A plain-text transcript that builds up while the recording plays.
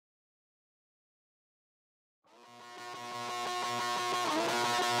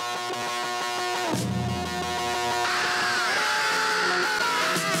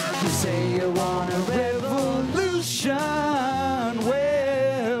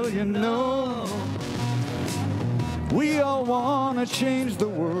you know, we all want to change the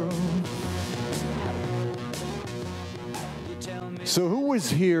world. So who was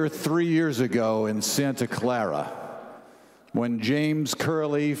here 3 years ago in Santa Clara when James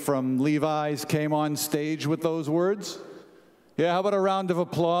Curley from Levi's came on stage with those words? Yeah, how about a round of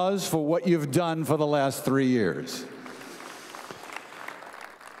applause for what you've done for the last 3 years?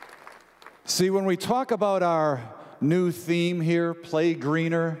 See, when we talk about our new theme here, Play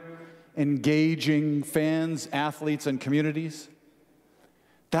Greener, engaging fans, athletes, and communities,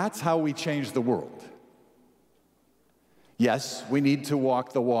 that's how we change the world. Yes, we need to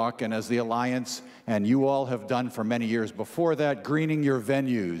walk the walk, and as the Alliance, and you all have done for many years before that, greening your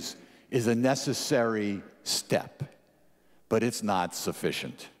venues is a necessary step, but it's not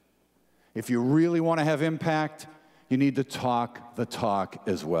sufficient. If you really want to have impact, you need to talk the talk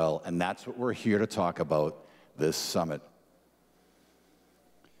as well, and that's what we're here to talk about this summit.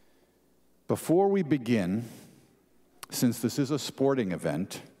 Before we begin, since this is a sporting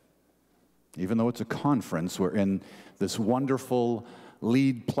event, even though it's a conference, we're in this wonderful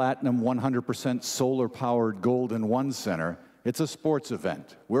LEED Platinum 100% solar-powered Golden One Center. It's a sports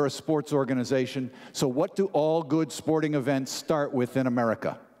event. We're a sports organization. So what do all good sporting events start with in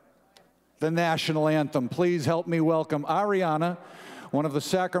America? The national anthem. Please help me welcome Ariana, one of the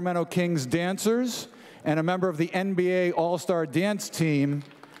Sacramento Kings dancers and a member of the NBA All-Star Dance Team,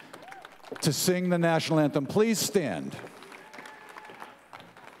 to sing the national anthem. Please stand.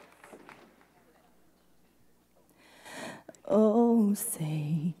 Oh,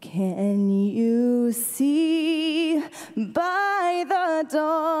 say, can you see by the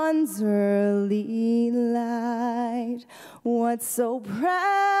dawn's early light what so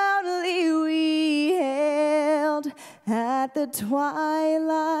proudly we hailed at the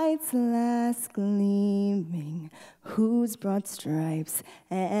twilight's last gleaming, whose broad stripes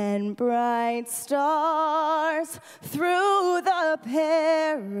and bright stars through the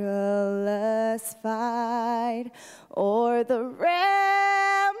perilous fight o'er the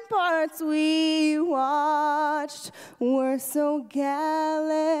ramparts we watched were so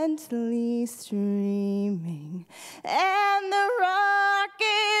gallantly streaming, and the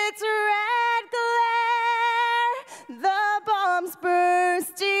rocket's red glare, the bombs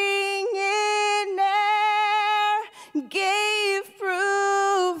bursting in air, gave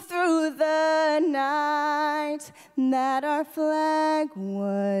proof through the night that our flag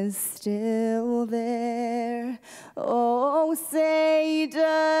was still there. Oh, say,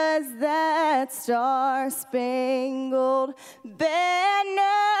 does that star-spangled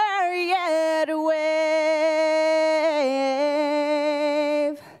banner yet wave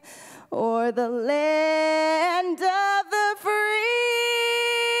o'er the land of the free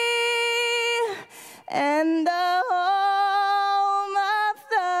and the home of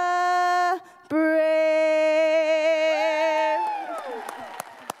the brave?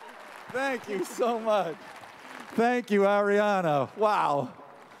 Thank you so much. Thank you, Ariana. Wow.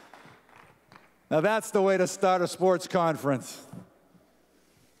 Now that's the way to start a sports conference.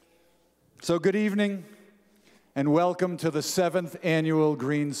 So good evening, and welcome to the 7th Annual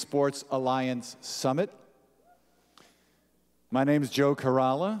Green Sports Alliance Summit. My name is Joe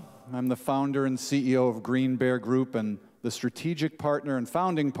Caralla. I'm the founder and CEO of Green Bear Group and the strategic partner and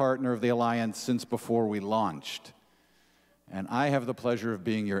founding partner of the Alliance since before we launched. And I have the pleasure of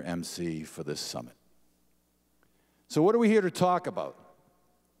being your MC for this summit. So what are we here to talk about?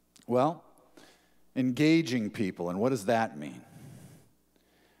 Well, engaging people, and what does that mean?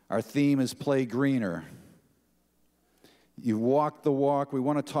 Our theme is Play Greener. You walk the walk, we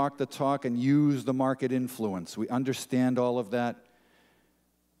want to talk the talk and use the market influence. We understand all of that.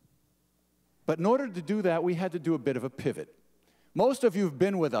 But in order to do that, we had to do a bit of a pivot. Most of you have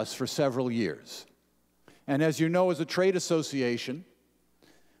been with us for several years. And as you know, as a trade association,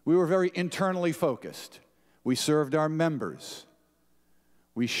 we were very internally focused. We served our members.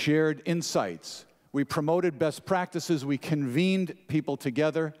 We shared insights. We promoted best practices. We convened people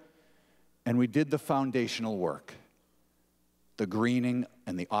together. And we did the foundational work, the greening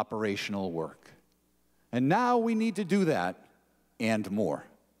and the operational work. And now we need to do that and more.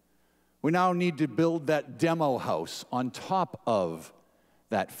 We now need to build that demo house on top of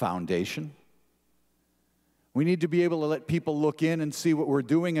that foundation. We need to be able to let people look in and see what we're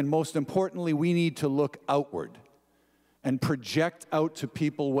doing, and most importantly, we need to look outward and project out to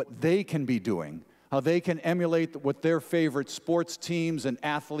people what they can be doing, how they can emulate what their favorite sports teams and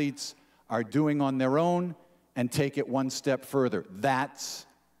athletes are doing on their own and take it one step further. That's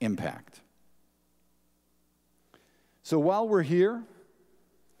impact. So while we're here,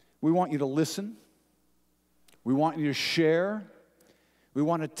 we want you to listen. We want you to share. We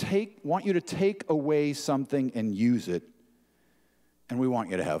want you to take away something and use it, and we want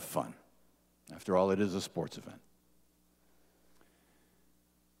you to have fun. After all, it is a sports event.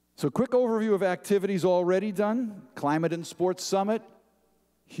 So quick overview of activities already done. Climate and Sports Summit,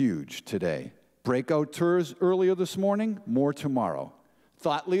 huge today. Breakout tours earlier this morning, more tomorrow.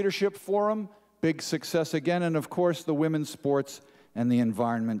 Thought Leadership Forum, big success again, and of course the Women's Sports and the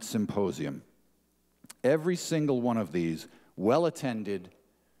Environment Symposium. Every single one of these well attended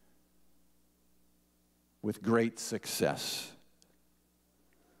with great success.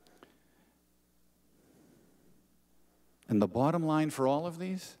 And the bottom line for all of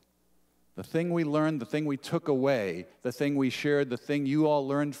these, the thing we learned, the thing we took away, the thing we shared, the thing you all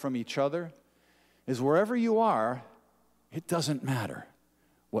learned from each other, is wherever you are, it doesn't matter.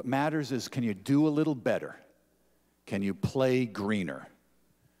 What matters is, can you do a little better? Can you play greener?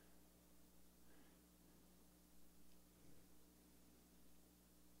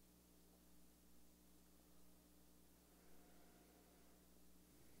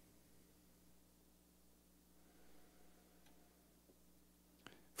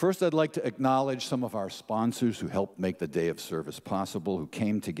 First, I'd like to acknowledge some of our sponsors who helped make the day of service possible, who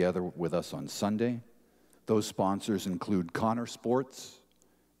came together with us on Sunday. Those sponsors include Connor Sports,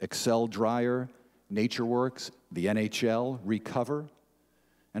 Excel Dryer, NatureWorks, the NHL, Recover,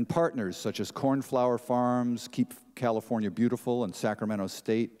 and partners such as Cornflower Farms, Keep California Beautiful, and Sacramento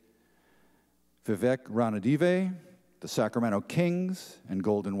State, Vivek Ranadive, the Sacramento Kings, and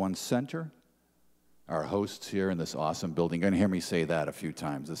Golden One Center, our hosts here in this awesome building. You're going to hear me say that a few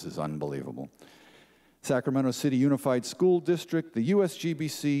times. This is unbelievable. Sacramento City Unified School District, the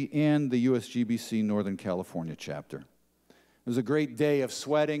USGBC, and the USGBC Northern California chapter. It was a great day of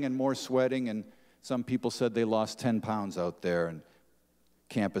sweating and more sweating, and some people said they lost 10 pounds out there, and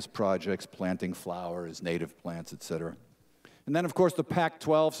campus projects, planting flowers, native plants, etc. And then, of course, the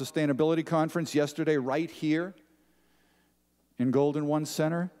Pac-12 Sustainability Conference yesterday right here in Golden One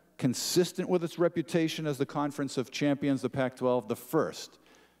Center. Consistent with its reputation as the Conference of Champions, the Pac-12, the first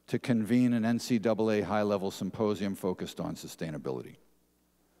to convene an NCAA high-level symposium focused on sustainability.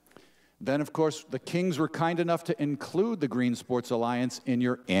 Then, of course, the Kings were kind enough to include the Green Sports Alliance in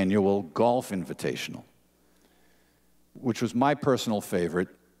your annual golf invitational, which was my personal favorite,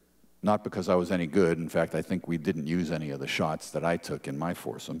 not because I was any good. In fact, I think we didn't use any of the shots that I took in my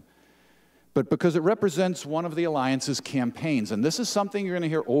foursome, but because it represents one of the Alliance's campaigns. And this is something you're going to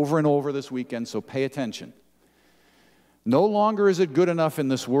hear over and over this weekend, so pay attention. No longer is it good enough in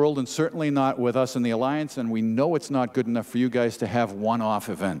this world, and certainly not with us in the Alliance, and we know it's not good enough for you guys to have one-off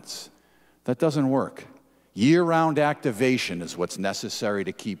events. That doesn't work. Year-round activation is what's necessary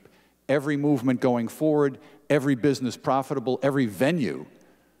to keep every movement going forward, every business profitable, every venue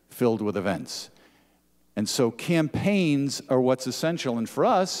filled with events. And so campaigns are what's essential, and for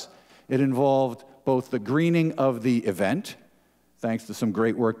us, it involved both the greening of the event, thanks to some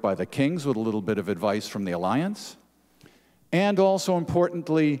great work by the Kings with a little bit of advice from the Alliance, and also,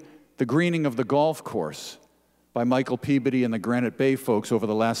 importantly, the greening of the golf course by Michael Peabody and the Granite Bay folks over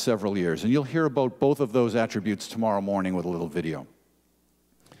the last several years. And you'll hear about both of those attributes tomorrow morning with a little video.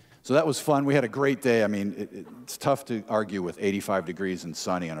 So that was fun. We had a great day. I mean, it's tough to argue with 85 degrees and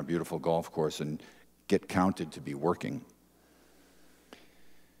sunny on a beautiful golf course and get counted to be working.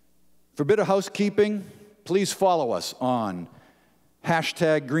 For a bit of housekeeping, please follow us on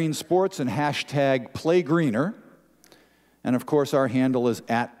hashtag Green Sports and hashtag Play Greener. And of course, our handle is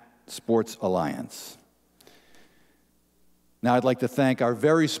 @SportsAlliance. Now I'd like to thank our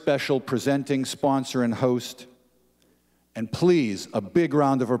very special presenting sponsor and host, and please, a big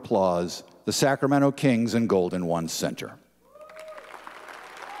round of applause, the Sacramento Kings and Golden One Center.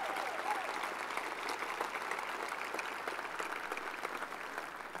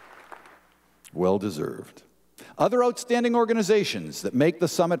 Well deserved. Other outstanding organizations that make the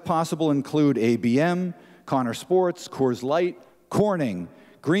summit possible include ABM, Connor Sports, Coors Light, Corning,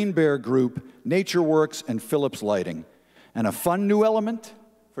 Green Bear Group, NatureWorks, and Phillips Lighting. And a fun new element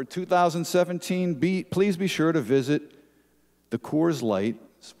for 2017, please be sure to visit the Coors Light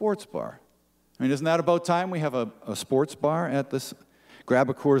Sports Bar. I mean, isn't that about time we have a sports bar at this? Grab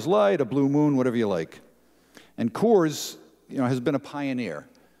a Coors Light, a Blue Moon, whatever you like. And Coors, has been a pioneer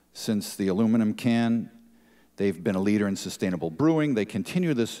since the aluminum can. They've been a leader in sustainable brewing. They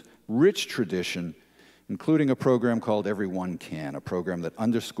continue this rich tradition, including a program called Everyone Can, a program that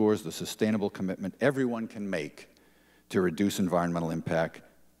underscores the sustainable commitment everyone can make to reduce environmental impact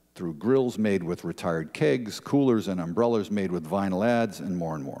through grills made with retired kegs, coolers and umbrellas made with vinyl ads, and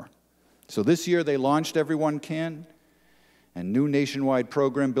more. So this year they launched Everyone Can, a new nationwide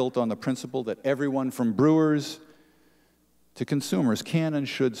program built on the principle that everyone from brewers to consumers can and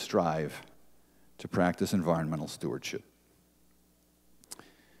should strive to practice environmental stewardship.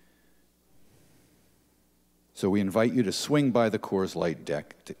 So we invite you to swing by the Coors Light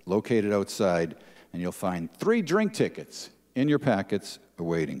deck located outside, and you'll find 3 drink tickets in your packets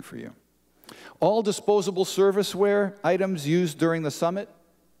awaiting for you. All disposable serviceware items used during the summit,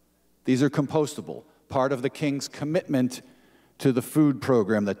 these are compostable, part of the King's commitment to the food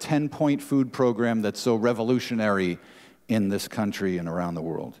program, the 10-point food program that's so revolutionary in this country and around the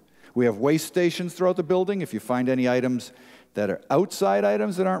world. We have waste stations throughout the building. If you find any items that are outside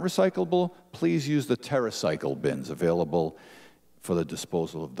items that aren't recyclable, please use the TerraCycle bins available for the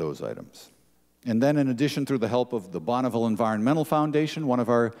disposal of those items. And then in addition, through the help of the Bonneville Environmental Foundation, one of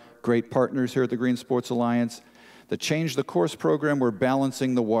our great partners here at the Green Sports Alliance, the Change the Course program, we're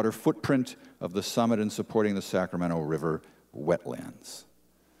balancing the water footprint of the summit and supporting the Sacramento River wetlands.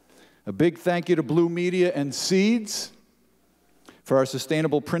 A big thank you to Blue Media and Seeds for our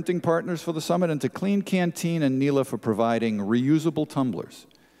sustainable printing partners for the summit, and to Clean Canteen and Neela for providing reusable tumblers.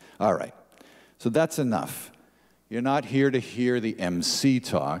 All right, so that's enough. You're not here to hear the MC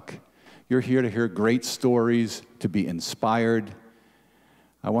talk. You're here to hear great stories, to be inspired.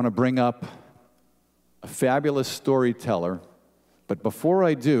 I want to bring up a fabulous storyteller, but before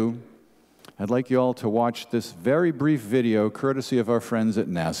I do, I'd like you all to watch this very brief video courtesy of our friends at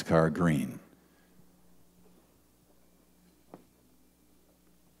NASCAR Green.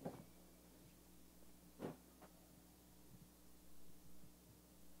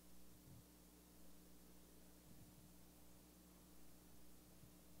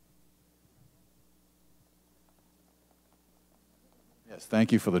 Yes,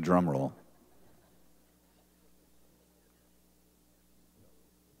 thank you for the drum roll.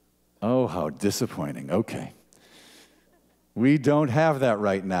 Oh, how disappointing. Okay. We don't have that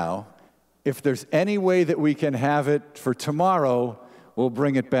right now. If there's any way that we can have it for tomorrow, we'll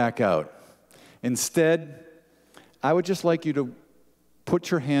bring it back out. Instead, I would just like you to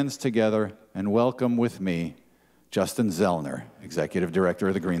put your hands together and welcome with me Justin Zellner, Executive Director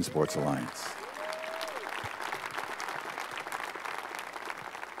of the Green Sports Alliance.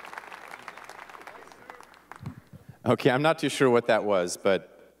 Okay, I'm not too sure what that was, but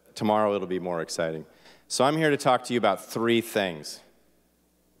tomorrow it'll be more exciting. So I'm here to talk to you about 3 things: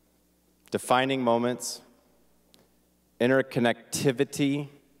 defining moments, interconnectivity,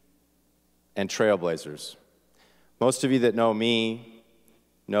 and trailblazers. Most of you that know me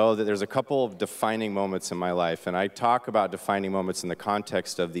know that there's a couple of defining moments in my life, and I talk about defining moments in the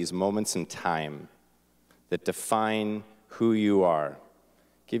context of these moments in time that define who you are,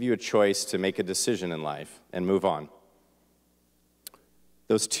 give you a choice to make a decision in life and move on.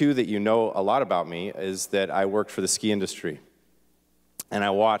 Those 2 that you know a lot about me is that I worked for the ski industry, and I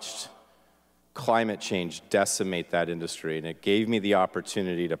watched climate change decimate that industry, and it gave me the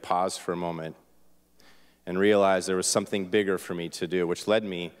opportunity to pause for a moment and realize there was something bigger for me to do, which led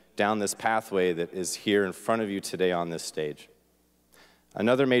me down this pathway that is here in front of you today on this stage.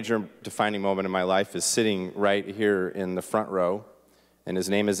 Another major defining moment in my life is sitting right here in the front row, and his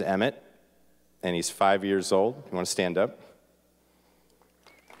name is Emmett, and he's 5 years old. You want to stand up?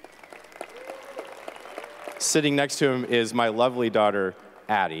 Sitting next to him is my lovely daughter,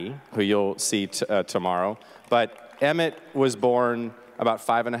 Addie, who you'll see tomorrow. But Emmett was born about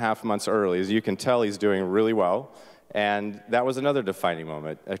 5.5 months early. As you can tell, he's doing really well. And that was another defining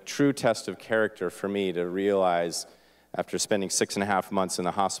moment, a true test of character for me to realize, after spending 6.5 months in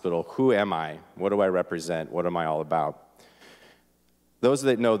the hospital, who am I? What do I represent? What am I all about? Those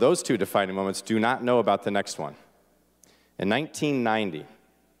that know those 2 defining moments do not know about the next one. In 1990,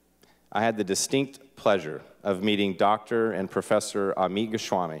 I had the distinct pleasure of meeting Dr. and Professor Amit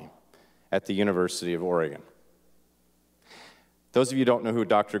Goswami at the University of Oregon. Those of you who don't know who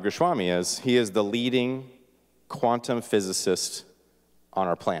Dr. Goswami is, he is the leading quantum physicist on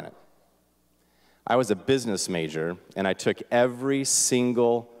our planet. I was a business major, and I took every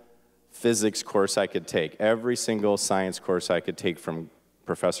single physics course I could take, every single science course I could take from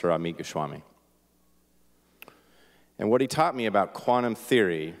Professor Amit Goswami. And what he taught me about quantum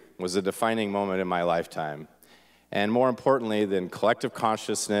theory was a defining moment in my lifetime. And more importantly than collective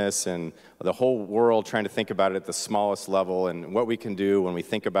consciousness and the whole world trying to think about it at the smallest level and what we can do when we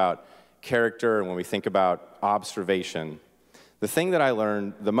think about character and when we think about observation, the thing that I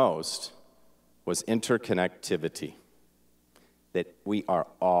learned the most was interconnectivity, that we are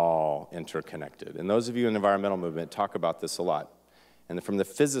all interconnected. And those of you in the environmental movement talk about this a lot. And from the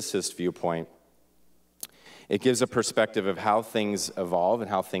physicist viewpoint, it gives a perspective of how things evolve and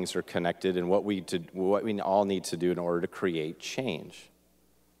how things are connected and what we all need to do in order to create change.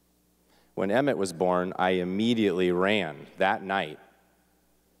 when Emmett was born, I immediately ran that night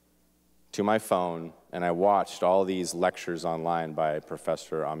to my phone, and I watched all these lectures online by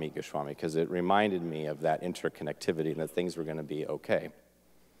Professor Amit Goswami, because it reminded me of that interconnectivity and that things were going to be okay.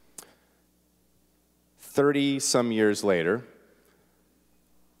 30-some years later,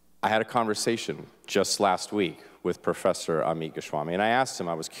 I had a conversation just last week with Professor Amit Goswami, and I asked him,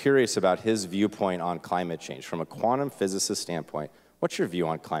 I was curious about his viewpoint on climate change. From a quantum physicist standpoint, what's your view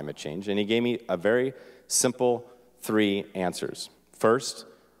on climate change? And he gave me a very simple 3 answers. First,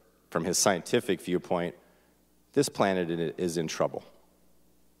 from his scientific viewpoint, this planet is in trouble.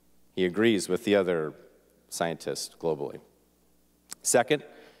 He agrees with the other scientists globally. Second,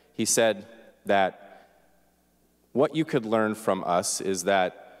 he said that what you could learn from us is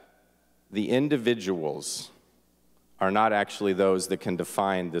that the individuals are not actually those that can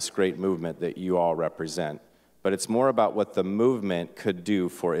define this great movement that you all represent, but it's more about what the movement could do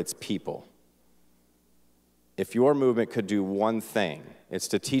for its people. If your movement could do one thing, it's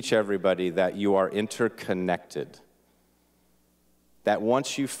to teach everybody that you are interconnected. That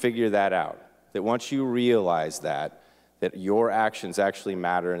once you figure that out, that once you realize that your actions actually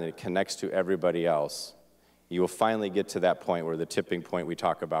matter and it connects to everybody else, you will finally get to that point where the tipping point we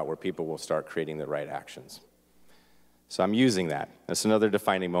talk about, where people will start creating the right actions. So I'm using that. That's another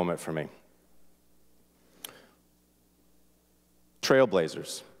defining moment for me.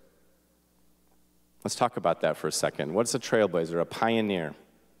 Trailblazers. Let's talk about that for a second. What's a trailblazer? A pioneer.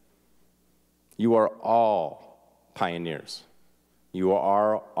 You are all pioneers. You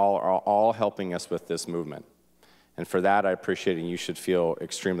are all helping us with this movement. And for that, I appreciate it, and you should feel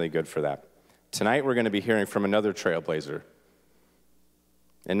extremely good for that. Tonight, we're going to be hearing from another trailblazer.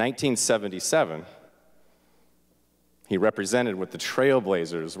 In 1977, he represented what the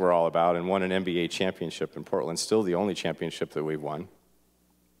Trailblazers were all about and won an NBA championship in Portland, still the only championship that we've won.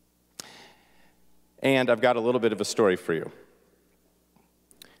 And I've got a little bit of a story for you.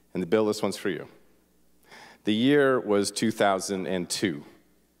 And Bill, this one's for you. The year was 2002.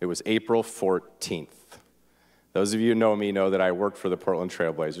 It was April 14th. Those of you who know me know that I worked for the Portland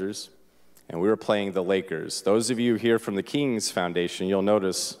Trailblazers, and we were playing the Lakers. Those of you here from the Kings Foundation, you'll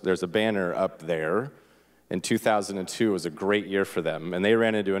notice there's a banner up there. In 2002, it was a great year for them, and they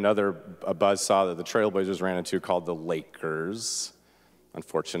ran into a buzzsaw that the Trailblazers ran into called the Lakers,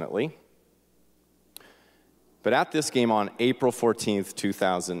 unfortunately. But at this game on April 14th,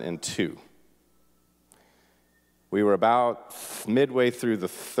 2002, we were about midway through the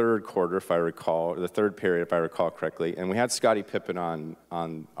third quarter, if I recall, or the third period, if I recall correctly, and we had Scottie Pippen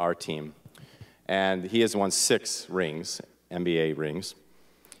on our team. And he has won 6 rings, NBA rings,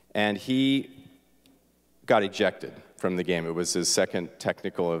 and he got ejected from the game. It was his second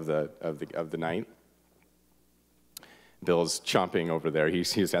technical of the night. Bill's chomping over there. I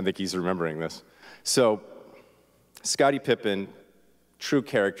think he's remembering this. So Scottie Pippen, true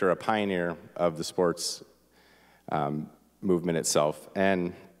character, a pioneer of the sports movement itself.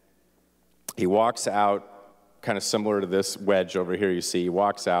 And he walks out, kind of similar to this wedge over here you see. He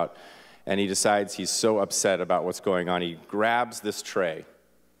walks out, and he decides he's so upset about what's going on. He grabs this tray,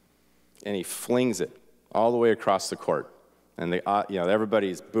 and he flings it all the way across the court. And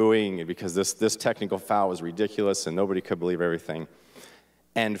everybody's booing because this technical foul was ridiculous, and nobody could believe everything.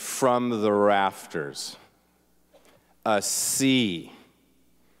 And from the rafters, a sea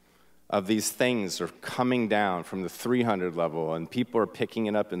of these things are coming down from the 300 level, and people are picking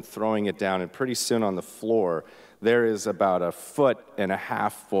it up and throwing it down, and pretty soon on the floor, there is about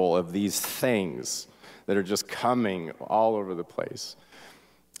 1.5 feet full of these things that are just coming all over the place.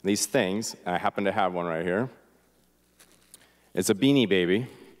 These things, I happen to have one right here. It's a Beanie Baby,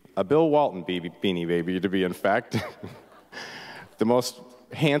 a Bill Walton Beanie Baby, to be in fact. The most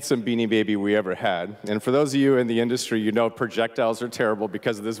handsome Beanie Baby we ever had. And for those of you in the industry, you know projectiles are terrible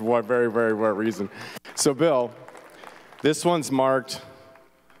because of this one very, very reason. So Bill, this one's marked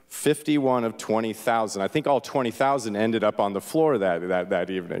 51 of 20,000. I think all 20,000 ended up on the floor that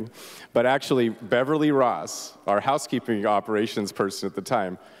evening. But actually, Beverly Ross, our housekeeping operations person at the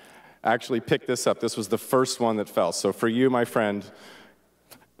time, actually picked this up. This was the first one that fell. So for you, my friend,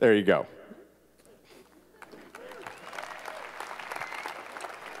 there you go.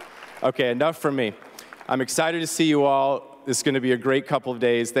 Okay, enough from me. I'm excited to see you all. This is going to be a great couple of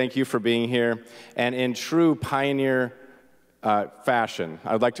days. Thank you for being here. And in true pioneer fashion,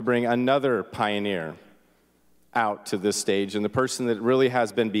 I would like to bring another pioneer out to this stage, and the person that really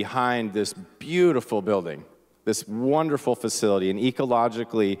has been behind this beautiful building, this wonderful facility, an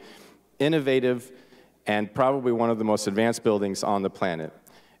ecologically innovative and probably one of the most advanced buildings on the planet.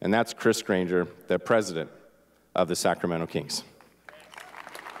 And that's Chris Granger, the president of the Sacramento Kings.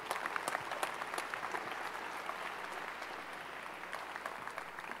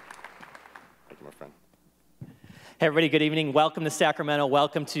 welcome, my friend. Hey everybody, good evening. Welcome to Sacramento.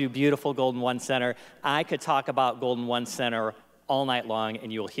 Welcome to beautiful Golden One Center. I could talk about Golden One Center all night long,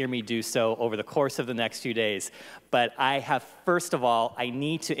 and you'll hear me do so over the course of the next few days. But first of all, I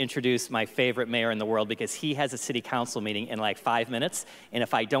need to introduce my favorite mayor in the world because he has a city council meeting in like 5 minutes, and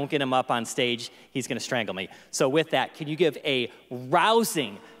if I don't get him up on stage, he's gonna strangle me. So with that, can you give a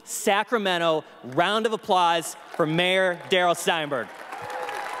rousing Sacramento round of applause for Mayor Darrell Steinberg?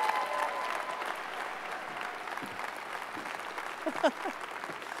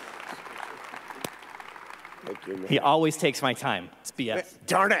 Thank you, He always takes my time. It's BS.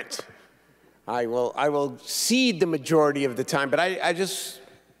 Darn it! I will cede the majority of the time, but I just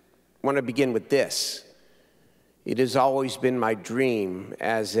want to begin with this. It has always been my dream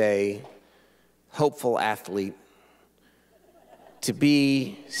as a hopeful athlete to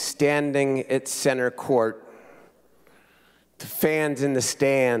be standing at center court, the fans in the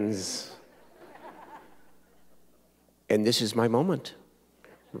stands, and this is my moment,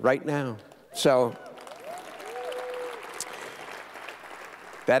 right now. So,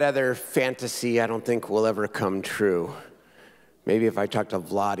 that other fantasy I don't think will ever come true. Maybe if I talk to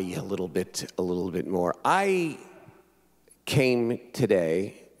Vladi a little bit more. I came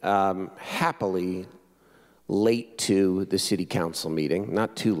today happily late to the city council meeting,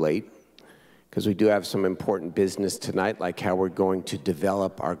 not too late, because we do have some important business tonight, like how we're going to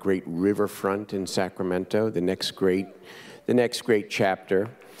develop our great riverfront in Sacramento, the next great chapter,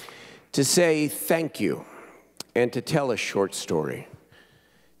 to say thank you and to tell a short story.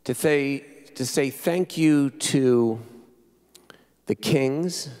 To say thank you to the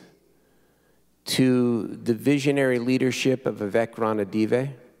Kings, to the visionary leadership of Vivek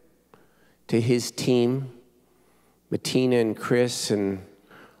Ranadive, to his team, Martina and Chris, and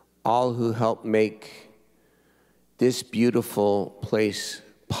all who helped make this beautiful place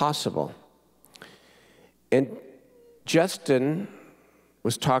possible. And Justin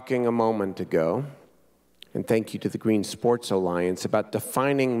was talking a moment ago, and thank you to the Green Sports Alliance, about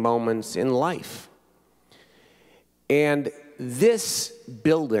defining moments in life. And this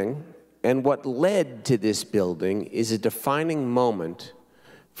building, and what led to this building, is a defining moment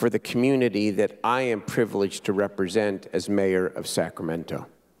for the community that I am privileged to represent as mayor of Sacramento.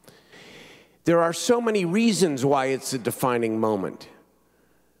 There are so many reasons why it's a defining moment.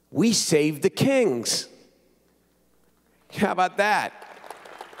 We saved the Kings. How about that?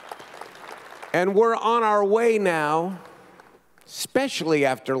 And we're on our way now, especially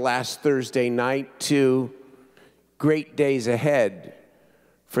after last Thursday night, to great days ahead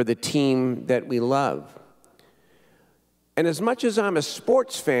for the team that we love. And as much as I'm a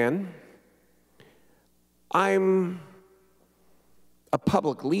sports fan, I'm a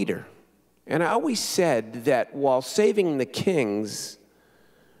public leader. And I always said that while saving the Kings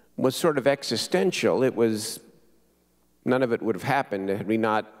was sort of existential, none of it would have happened had we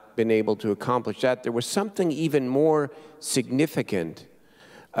not been able to accomplish that. There was something even more significant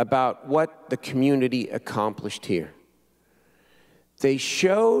about what the community accomplished here. They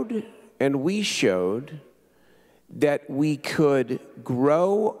showed, and we showed, that we could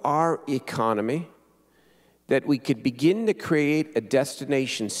grow our economy, that we could begin to create a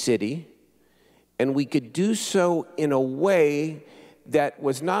destination city, and we could do so in a way that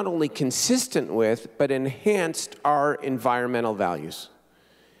was not only consistent with, but enhanced our environmental values.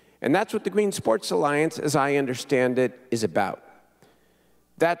 And that's what the Green Sports Alliance, as I understand it, is about.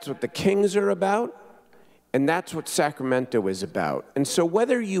 That's what the Kings are about, and that's what Sacramento is about. And so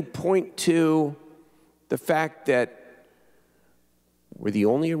whether you point to the fact that we're the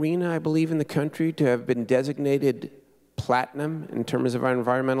only arena, I believe, in the country to have been designated platinum in terms of our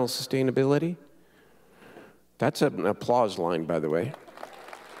environmental sustainability, that's an applause line, by the way.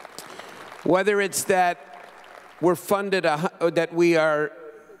 Whether it's that we're funded, that we are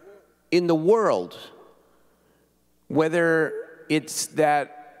in the world, whether it's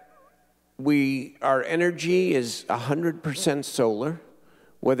that our energy is 100% solar,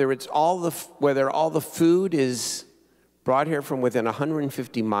 whether all the food is brought here from within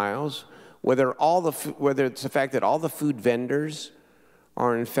 150 miles, whether it's the fact that all the food vendors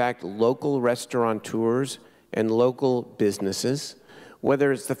are in fact local restaurateurs and local businesses,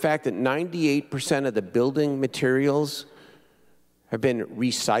 whether it's the fact that 98% of the building materials have been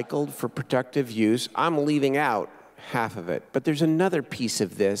recycled for productive use. I'm leaving out half of it. But there's another piece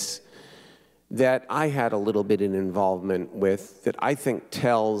of this that I had a little bit of involvement with that I think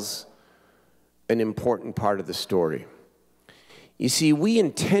tells an important part of the story. You see, we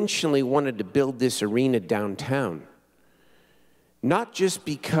intentionally wanted to build this arena downtown, not just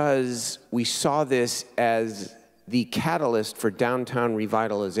because we saw this as the catalyst for downtown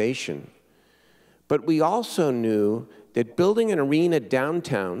revitalization, But we also knew that building an arena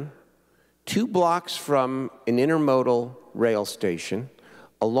downtown, 2 blocks from an intermodal rail station,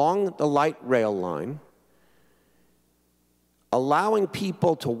 along the light rail line, allowing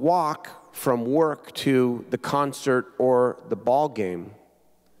people to walk from work to the concert or the ball game,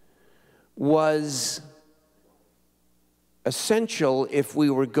 was essential if we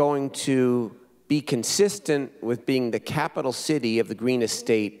were going to be consistent with being the capital city of the greenest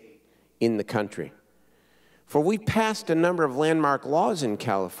state in the country. For we passed a number of landmark laws in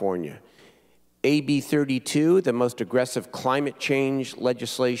California. AB 32, the most aggressive climate change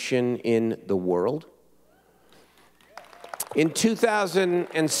legislation in the world. In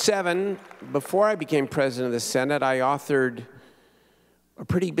 2007, before I became president of the Senate, I authored a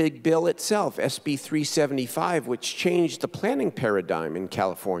pretty big bill itself, SB 375, which changed the planning paradigm in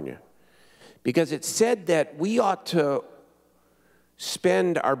California. Because it said that we ought to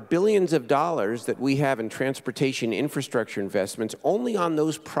spend our billions of dollars that we have in transportation infrastructure investments only on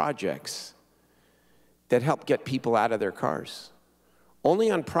those projects that help get people out of their cars, only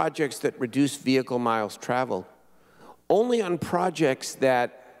on projects that reduce vehicle miles traveled, only on projects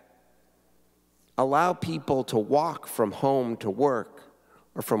that allow people to walk from home to work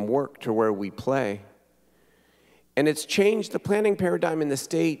or from work to where we play. And it's changed the planning paradigm in the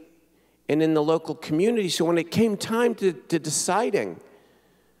state and in the local community. So when it came time to deciding,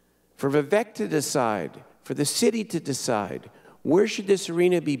 for Vivek to decide, for the city to decide, where should this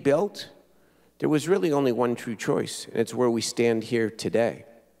arena be built, there was really only one true choice, and it's where we stand here today.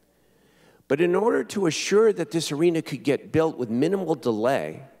 But in order to assure that this arena could get built with minimal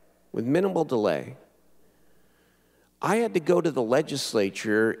delay, I had to go to the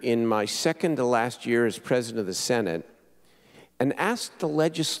legislature in my second to last year as president of the Senate and ask the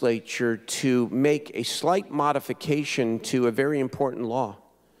legislature to make a slight modification to a very important law,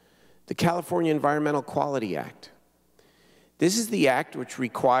 the California Environmental Quality Act. This is the act which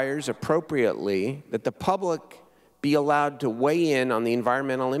requires appropriately that the public be allowed to weigh in on the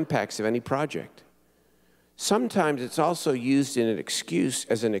environmental impacts of any project. Sometimes it's also used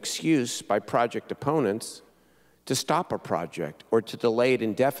as an excuse by project opponents to stop a project or to delay it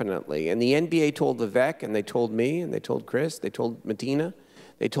indefinitely. And the NBA told Vivek, and they told me, and they told Chris, they told Martina,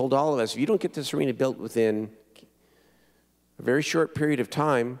 they told all of us, if you don't get this arena built within a very short period of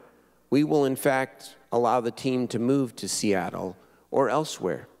time, we will in fact allow the team to move to Seattle or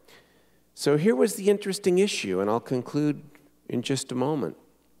elsewhere. So here was the interesting issue, and I'll conclude in just a moment.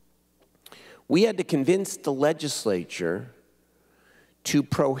 We had to convince the legislature to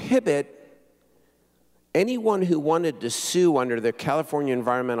prohibit anyone who wanted to sue under the California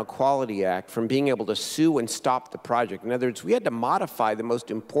Environmental Quality Act from being able to sue and stop the project. In other words, we had to modify the most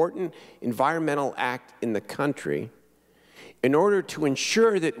important environmental act in the country in order to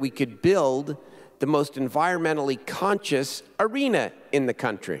ensure that we could build the most environmentally conscious arena in the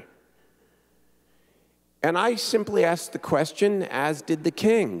country. And I simply asked the question, as did the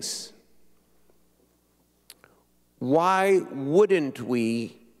Kings, why wouldn't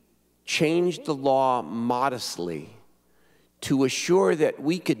we change the law modestly to assure that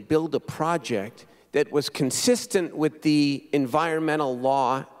we could build a project that was consistent with the environmental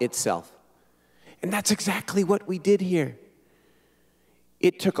law itself? And that's exactly what we did here.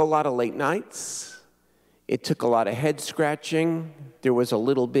 It took a lot of late nights. It took a lot of head scratching. There was a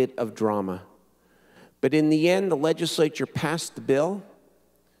little bit of drama. But in the end, the legislature passed the bill.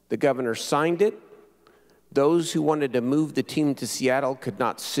 The governor signed it. Those who wanted to move the team to Seattle could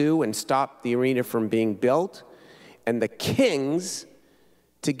not sue and stop the arena from being built. And the Kings,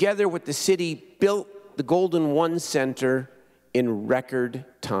 together with the city, built the Golden One Center in record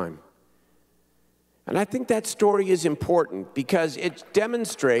time. And I think that story is important because it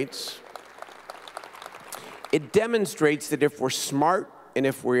demonstrates that if we're smart and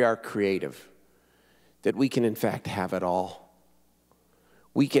if we are creative, that we can in fact have it all.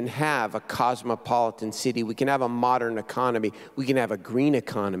 We can have a cosmopolitan city, we can have a modern economy, we can have a green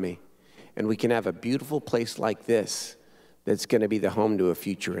economy, and we can have a beautiful place like this that's going to be the home to a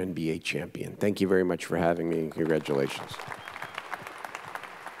future NBA champion. Thank you very much for having me, and congratulations.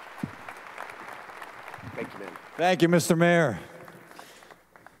 Thank you, man. Thank you, Mr. Mayor.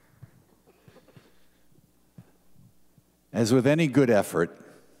 As with any good effort,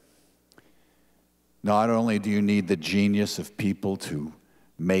 not only do you need the genius of people to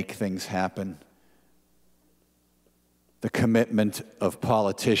make things happen, the commitment of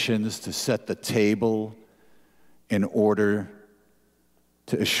politicians to set the table in order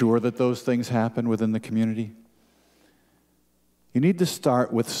to assure that those things happen within the community, you need to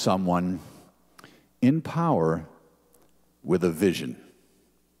start with someone in power with a vision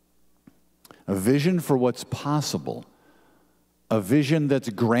a vision for what's possible, a vision that's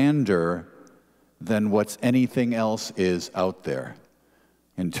grander than what's anything else is out there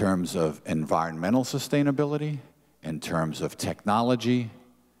in terms of environmental sustainability, in terms of technology,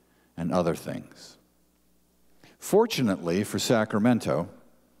 and other things. Fortunately for Sacramento,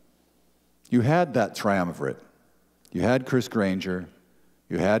 you had that triumvirate. You had Chris Granger,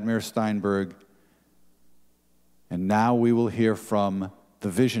 you had Mayor Steinberg, and now we will hear from the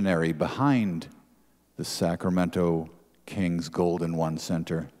visionary behind the Sacramento Kings Golden One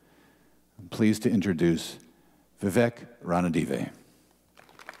Center. I'm pleased to introduce Vivek Ranadive.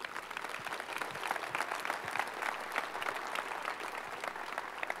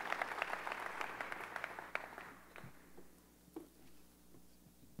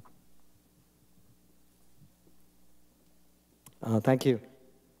 Thank you.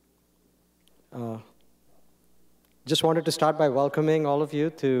 Just wanted to start by welcoming all of you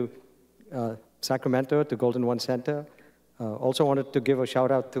to Sacramento, to Golden One Center. Also wanted to give a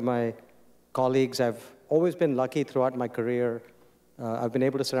shout out to my colleagues. I've always been lucky throughout my career. I've been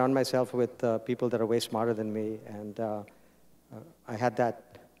able to surround myself with people that are way smarter than me, and I had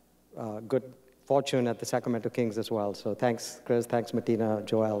that good fortune at the Sacramento Kings as well. So thanks, Chris, thanks, Martina,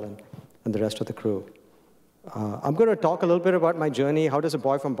 Joel, and the rest of the crew. I'm going to talk a little bit about my journey. How does a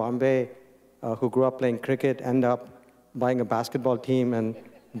boy from Bombay who grew up playing cricket end up buying a basketball team and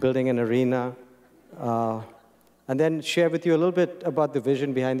building an arena? And then share with you a little bit about the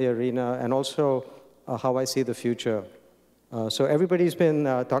vision behind the arena and also how I see the future. So everybody's been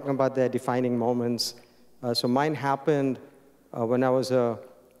talking about their defining moments. So mine happened when I was a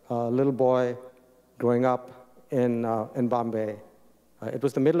little boy growing up in Bombay. It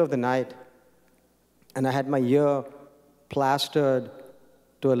was the middle of the night, and I had my ear plastered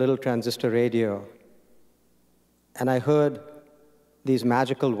to a little transistor radio. And I heard these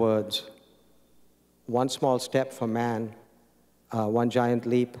magical words: one small step for man, one giant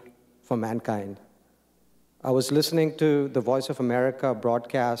leap for mankind. I was listening to the Voice of America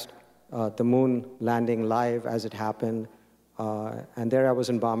broadcast the moon landing live as it happened. And there I was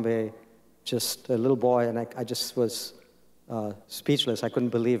in Bombay, just a little boy, and I just was speechless. I couldn't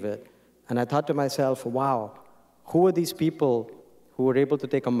believe it. And I thought to myself, wow, who are these people who were able to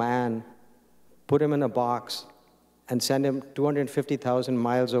take a man, put him in a box, and send him 250,000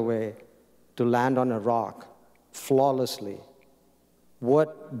 miles away to land on a rock flawlessly?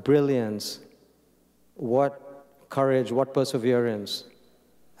 What brilliance, what courage, what perseverance.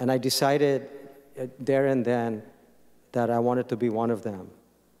 And I decided there and then that I wanted to be one of them.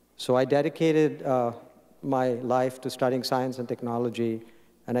 So I dedicated my life to studying science and technology,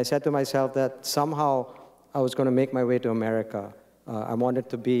 and I said to myself that somehow I was going to make my way to America. I wanted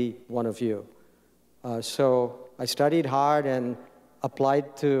to be one of you. So I studied hard and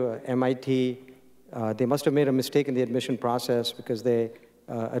applied to MIT. They must have made a mistake in the admission process because they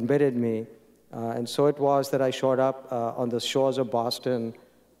admitted me. And so it was that I showed up on the shores of Boston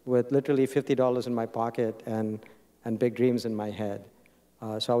with literally $50 in my pocket and big dreams in my head.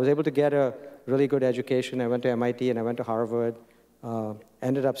 So I was able to get a really good education. I went to MIT and I went to Harvard,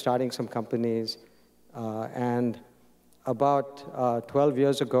 ended up starting some companies. And about 12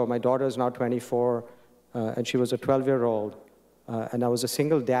 years ago, my daughter is now 24, and she was a 12-year-old. And I was a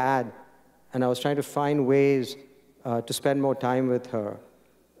single dad, and I was trying to find ways to spend more time with her.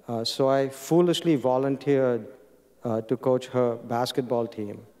 So I foolishly volunteered to coach her basketball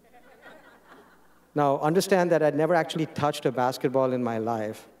team. Now, understand that I'd never actually touched a basketball in my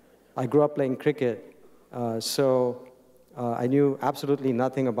life. I grew up playing cricket, so I knew absolutely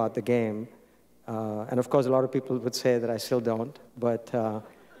nothing about the game. And of course, a lot of people would say that I still don't. But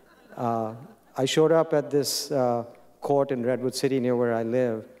I showed up at this court in Redwood City near where I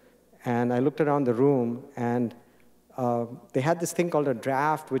live, and I looked around the room, and they had this thing called a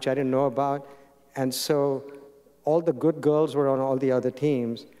draft, which I didn't know about. And so all the good girls were on all the other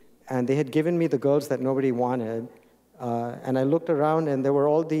teams, and they had given me the girls that nobody wanted. And I looked around, and there were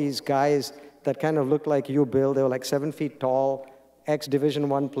all these guys that kind of looked like you, Bill. They were like 7 feet tall,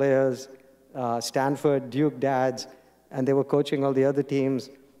 ex-Division I players, Stanford, Duke dads, and they were coaching all the other teams.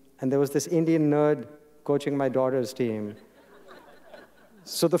 And there was this Indian nerd coaching my daughter's team.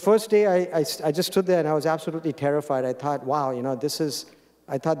 So the first day, I just stood there, and I was absolutely terrified. I thought, wow, you know,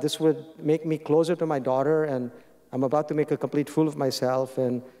 I thought this would make me closer to my daughter, and I'm about to make a complete fool of myself,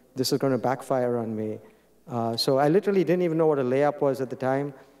 and this is going to backfire on me. So I literally didn't even know what a layup was at the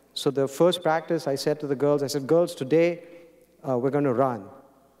time. So the first practice, I said to the girls, I said, girls, today we're going to run.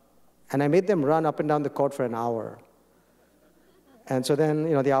 And I made them run up and down the court for an hour. And so then,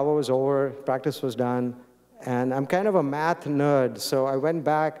 you know, the hour was over, practice was done, and I'm kind of a math nerd, so I went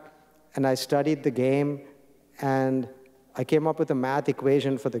back and I studied the game, and I came up with a math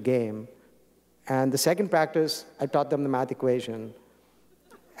equation for the game. And the second practice, I taught them the math equation.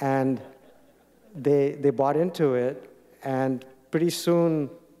 And they bought into it, and pretty soon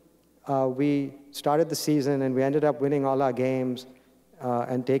we started the season, and we ended up winning all our games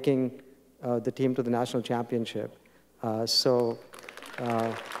and taking the team to the national championship.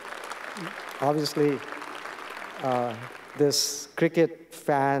 Obviously, this cricket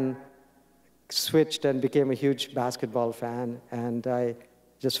fan switched and became a huge basketball fan, and I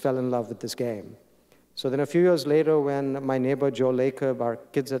just fell in love with this game. So then a few years later, when my neighbor Joe Lacob, our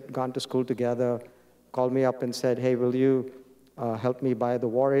kids had gone to school together, called me up and said, hey, will you help me buy the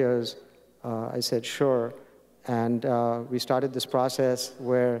Warriors? I said, sure. And we started this process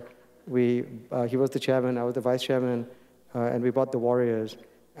where he was the chairman, I was the vice chairman, and we bought the Warriors.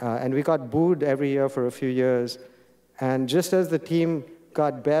 And we got booed every year for a few years. And just as the team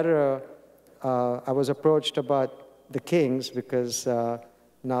got better, I was approached about the Kings, because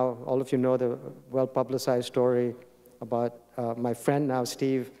now all of you know the well-publicized story about my friend now,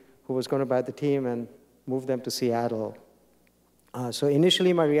 Steve, who was going to buy the team and move them to Seattle. So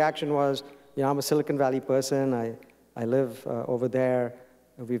initially my reaction was, I'm a Silicon Valley person. I live over there.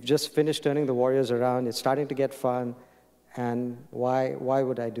 We've just finished turning the Warriors around. It's starting to get fun. And why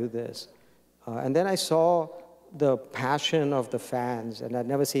would I do this? And then I saw the passion of the fans, and I'd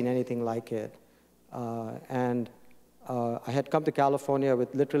never seen anything like it. I had come to California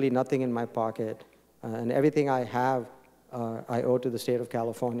with literally nothing in my pocket, and everything I have, I owe to the state of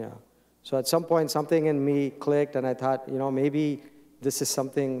California. So at some point, something in me clicked, and I thought, maybe this is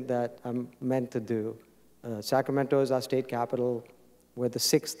something that I'm meant to do. Sacramento is our state capital. We're the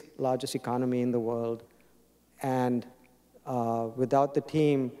 6th largest economy in the world. And without the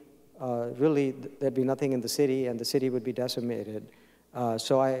team, really, there'd be nothing in the city, and the city would be decimated.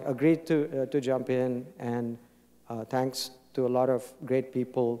 So I agreed to jump in, and thanks to a lot of great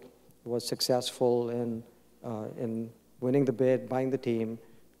people, was successful in winning the bid, buying the team.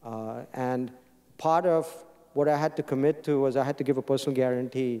 And part of what I had to commit to was I had to give a personal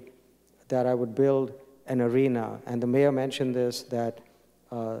guarantee that I would build an arena. And the mayor mentioned this, that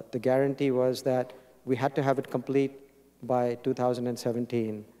the guarantee was that we had to have it complete by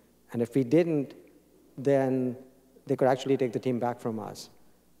 2017. And if we didn't, then they could actually take the team back from us.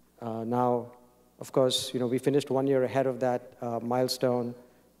 Now, of course, we finished 1 year ahead of that milestone,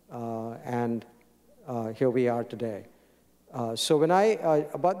 and here we are today. So when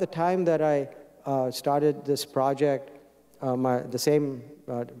about the time that I started this project,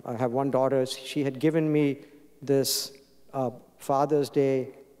 I have one daughter, she had given me this Father's Day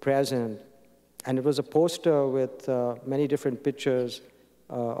present, and it was a poster with many different pictures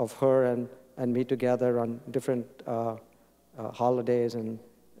of her and me together on different holidays and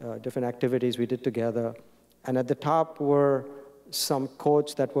different activities we did together. And at the top were some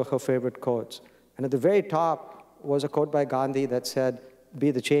quotes that were her favorite quotes. And at the very top was a quote by Gandhi that said, "Be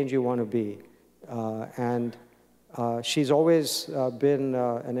the change you want to be." She's always been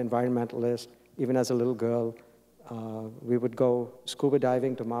an environmentalist, even as a little girl. We would go scuba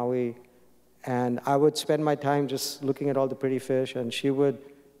diving to Maui, and I would spend my time just looking at all the pretty fish, and she would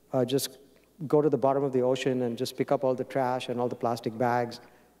just go to the bottom of the ocean and just pick up all the trash and all the plastic bags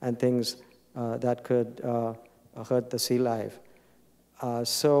and things that could hurt the sea life.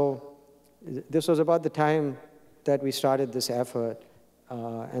 So this was about the time that we started this effort.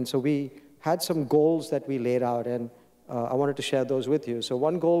 And so we had some goals that we laid out, and I wanted to share those with you. So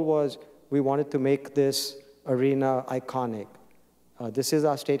one goal was we wanted to make this arena iconic. This is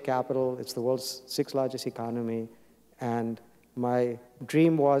our state capital. It's the world's 6th largest economy. And my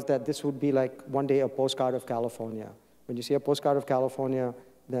dream was that this would be like one day a postcard of California. When you see a postcard of California,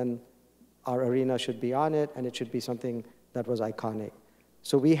 then our arena should be on it, and it should be something that was iconic.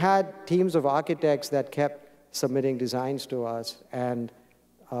 So we had teams of architects that kept submitting designs to us, and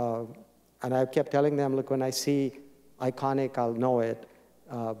I kept telling them, look, when I see iconic, I'll know it,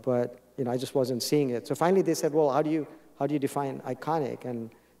 but I just wasn't seeing it. So finally they said, well, how do you define iconic?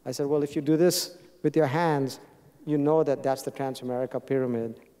 And I said, well, if you do this with your hands, you know that that's the Transamerica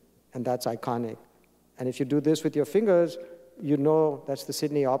Pyramid, and that's iconic. And if you do this with your fingers, you know that's the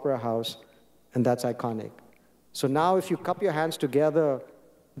Sydney Opera House, and that's iconic. So now if you cup your hands together,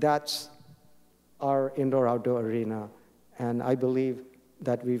 that's our indoor-outdoor arena. And I believe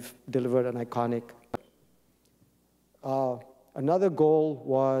that we've delivered an iconic. Another goal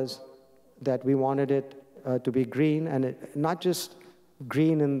was that we wanted it to be green, and not just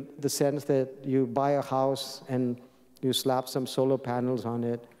green in the sense that you buy a house and you slap some solar panels on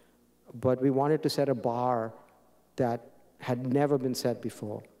it, but we wanted to set a bar that had never been set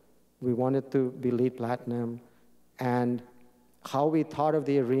before. We wanted to be LEED Platinum. And how we thought of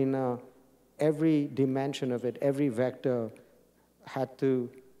the arena, every dimension of it, every vector had to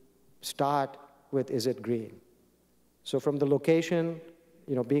start with, is it green? So from the location,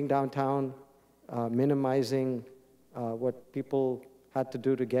 being downtown, minimizing what people had to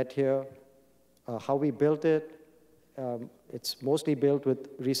do to get here, how we built it, it's mostly built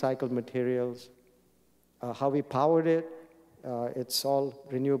with recycled materials. How we powered it, it's all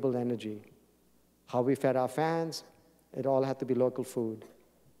renewable energy. How we fed our fans, it all had to be local food.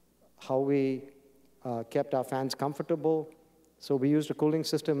 How we kept our fans comfortable, so we used a cooling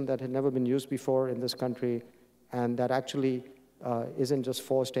system that had never been used before in this country, and that actually isn't just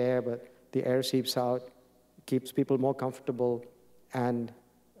forced air, but the air seeps out, keeps people more comfortable, and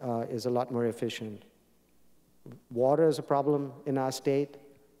is a lot more efficient. Water is a problem in our state,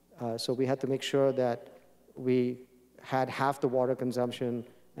 so we had to make sure that we had half the water consumption,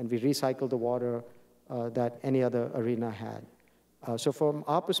 and we recycled the water that any other arena had. So from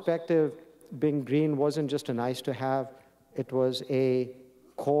our perspective, being green wasn't just a nice to have, it was a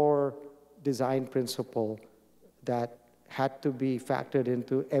core design principle that had to be factored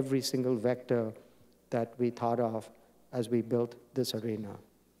into every single vector that we thought of as we built this arena.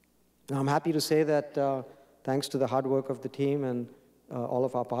 Now, I'm happy to say that thanks to the hard work of the team and all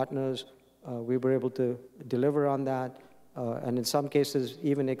of our partners, we were able to deliver on that, and in some cases,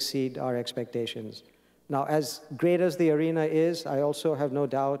 even exceed our expectations. Now, as great as the arena is, I also have no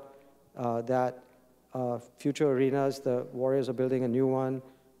doubt that future arenas, the Warriors are building a new one,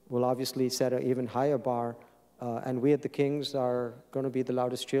 will obviously set an even higher bar, and we at the Kings are going to be the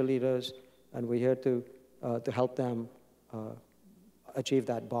loudest cheerleaders, and we're here to help them achieve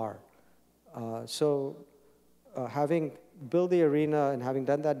that bar. Having built the arena and having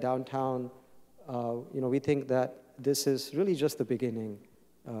done that downtown, we think that this is really just the beginning,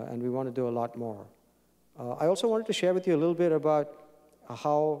 and we want to do a lot more. I also wanted to share with you a little bit about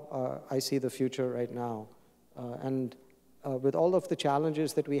how I see the future right now. With all of the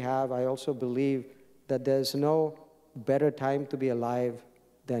challenges that we have, I also believe that there's no better time to be alive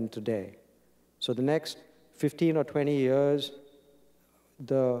than today. So the next 15 or 20 years,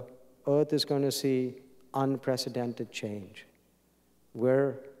 the Earth is going to see unprecedented change.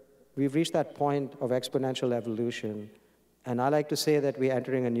 We've reached that point of exponential evolution, and I like to say that we're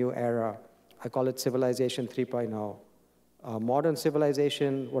entering a new era. I call it Civilization 3.0. Modern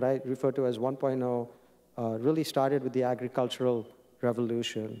civilization, what I refer to as 1.0, really started with the agricultural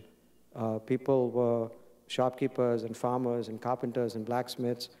revolution. People were shopkeepers and farmers and carpenters and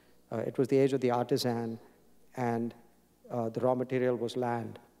blacksmiths. It was the age of the artisan, and the raw material was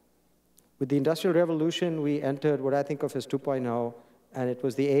land. With the Industrial Revolution, we entered what I think of as 2.0, and it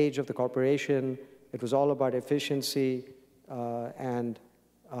was the age of the corporation. It was all about efficiency, and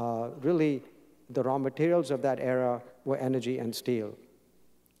really the raw materials of that era were energy and steel.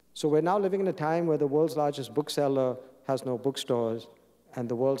 So we're now living in a time where the world's largest bookseller has no bookstores, and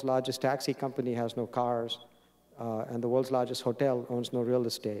the world's largest taxi company has no cars, and the world's largest hotel owns no real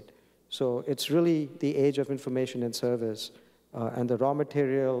estate. So it's really the age of information and service, and the raw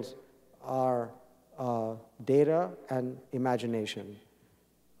materials are data and imagination.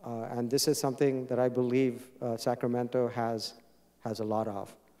 And this is something that I believe Sacramento has a lot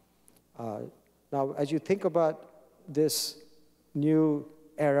of. Now, as you think about this new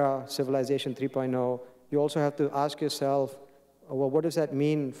era, Civilization 3.0, you also have to ask yourself, well, what does that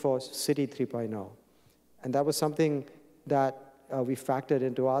mean for City 3.0? And that was something that we factored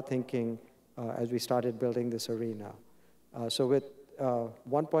into our thinking as we started building this arena. So with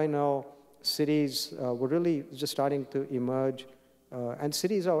 1.0, cities were really just starting to emerge, and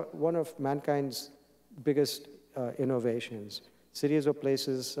cities are one of mankind's biggest innovations. Cities are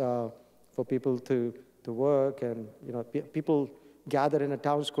places for people to work, and people gathered in a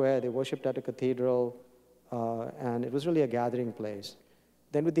town square, they worshipped at a cathedral, and it was really a gathering place.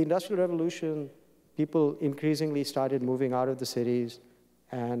 Then with the Industrial Revolution, people increasingly started moving out of the cities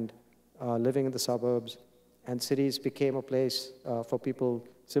and living in the suburbs, and cities became a place for people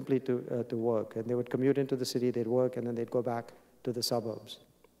simply to work. And they would commute into the city, they'd work, and then they'd go back to the suburbs.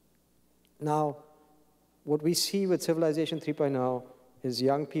 Now, what we see with Civilization 3.0 is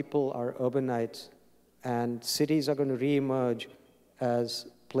young people are urbanites, and cities are going to reemerge as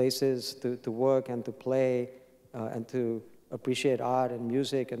places to work and to play and to appreciate art and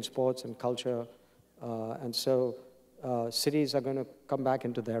music and sports and culture. And so cities are going to come back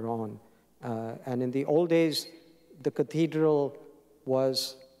into their own. And in the old days, the cathedral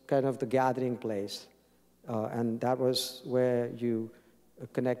was kind of the gathering place. And that was where you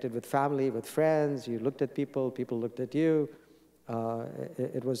connected with family, with friends, you looked at people, people looked at you.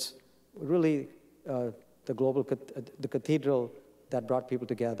 It was really the cathedral that brought people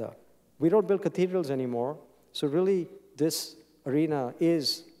together. We don't build cathedrals anymore, so really this arena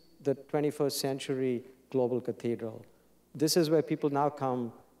is the 21st century global cathedral. This is where people now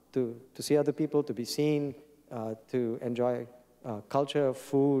come to see other people, to be seen, to enjoy culture,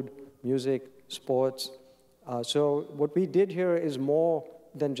 food, music, sports. So what we did here is more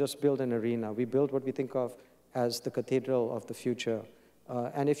than just build an arena. We built what we think of as the cathedral of the future.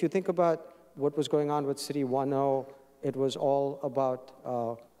 And if you think about what was going on with City 1.0, it was all about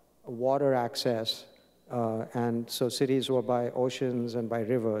water access. And so cities were by oceans and by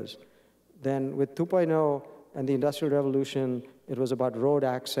rivers. Then with 2.0 and the Industrial Revolution, it was about road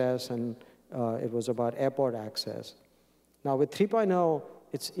access and it was about airport access. Now with 3.0,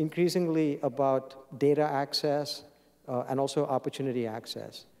 it's increasingly about data access and also opportunity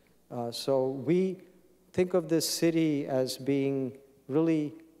access. So we think of this city as being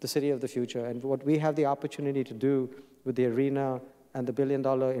really the city of the future. And what we have the opportunity to do with the arena and the $1 billion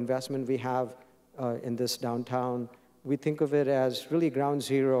investment we have in this downtown, we think of it as really ground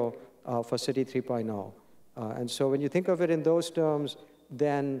zero for City 3.0. And so when you think of it in those terms,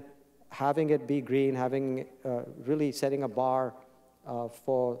 then having it be green, having really setting a bar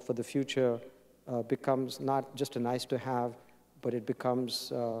for the future becomes not just a nice to have, but it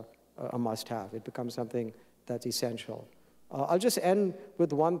becomes a must have. It becomes something that's essential. I'll just end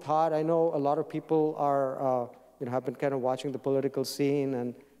with one thought. I know a lot of people are, have been kind of watching the political scene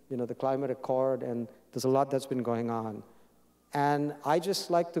and, the climate accord, and there's a lot that's been going on. And I just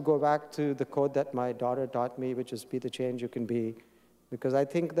like to go back to the quote that my daughter taught me, which is be the change you can be, because I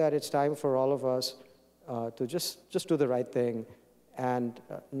think that it's time for all of us to just do the right thing and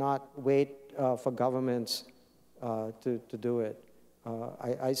not wait for governments to do it.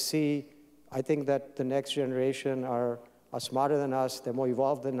 I think that the next generation are smarter than us, they're more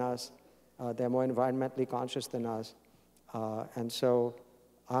evolved than us, they're more environmentally conscious than us. And so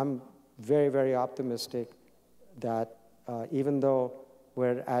I'm very, very optimistic that even though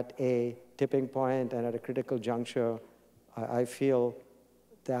we're at a tipping point and at a critical juncture, I feel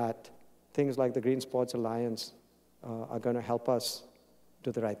that things like the Green Sports Alliance are going to help us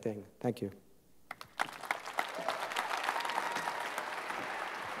do the right thing. Thank you.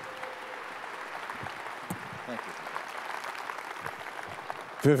 Thank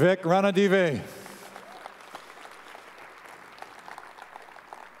you. Vivek Ranadive.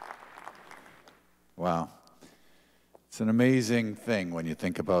 Wow. It's an amazing thing when you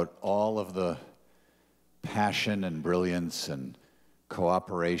think about all of the passion and brilliance and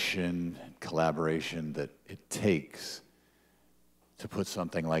cooperation and collaboration that it takes to put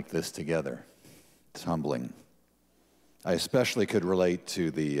something like this together. It's humbling. I especially could relate to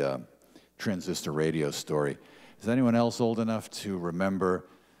the transistor radio story. Is anyone else old enough to remember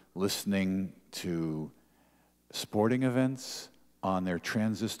listening to sporting events on their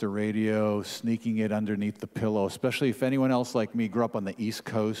transistor radio, sneaking it underneath the pillow, especially if anyone else like me grew up on the East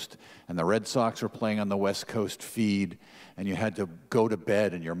Coast and the Red Sox were playing on the West Coast feed and you had to go to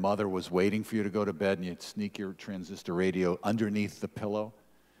bed and your mother was waiting for you to go to bed and you'd sneak your transistor radio underneath the pillow?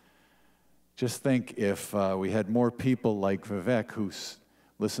 Just think if we had more people like Vivek who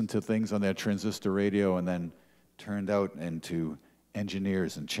listened to things on their transistor radio and then turned out into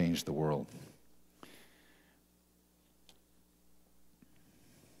engineers and changed the world.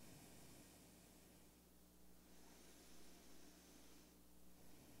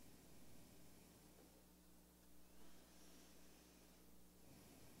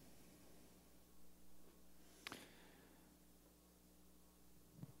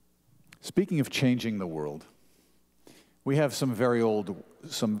 Speaking of changing the world, we have some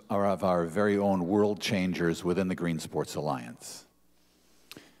of our very own world changers within the Green Sports Alliance.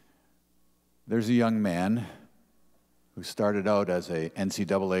 There's a young man who started out as a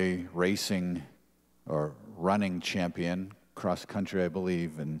NCAA racing or running champion, cross country, I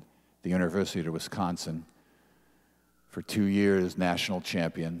believe, in the University of Wisconsin. For 2 years, national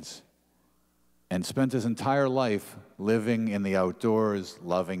champions, and spent his entire life living in the outdoors,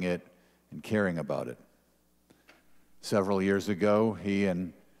 loving it, and caring about it. Several years ago, he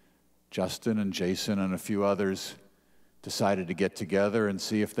and Justin and Jason and a few others decided to get together and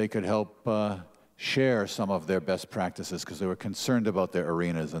see if they could help share some of their best practices because they were concerned about their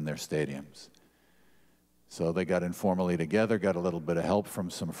arenas and their stadiums. So they got informally together, got a little bit of help from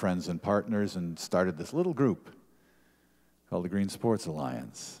some friends and partners, and started this little group called the Green Sports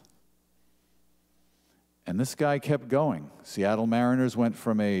Alliance. And this guy kept going. Seattle Mariners went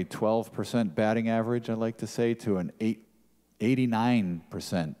from a 12% batting average, I like to say, to an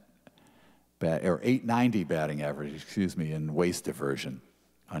 89% or 890 batting average, excuse me, in waste diversion.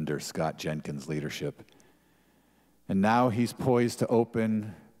 under Scott Jenkins' leadership. And now he's poised to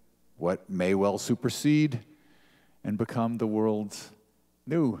open what may well supersede and become the world's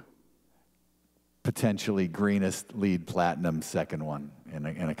new, potentially greenest LEED Platinum second one in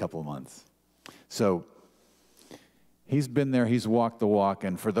a couple of months. So he's been there, he's walked the walk,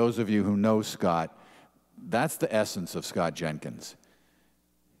 and for those of you who know Scott, that's the essence of Scott Jenkins.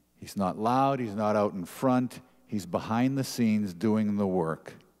 He's not loud, he's not out in front, he's behind the scenes doing the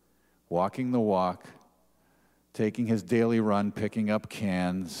work, walking the walk, taking his daily run, picking up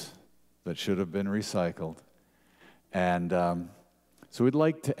cans that should have been recycled. And so we'd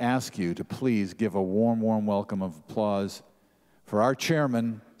like to ask you to please give a warm, warm welcome of applause for our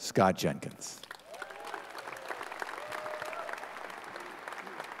chairman, Scott Jenkins.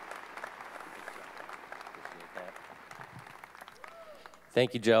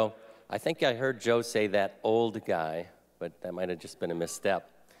 Thank you, Joe. I think I heard Joe say that old guy, but that might have just been a misstep.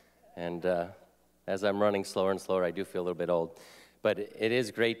 And as I'm running slower and slower, I do feel a little bit old. But it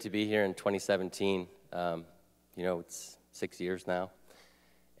is great to be here in 2017. You know, it's 6 years now.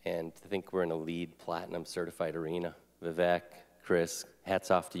 And to think we're in a LEED Platinum certified arena. Vivek, Chris,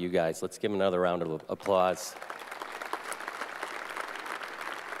 hats off to you guys. Let's give them another round of applause.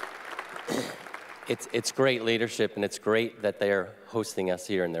 It's great leadership, and it's great that they're hosting us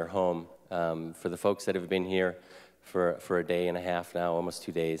here in their home. For the folks that have been here for a day and a half now, almost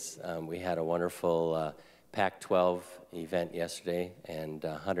 2 days, we had a wonderful Pac-12 event yesterday, and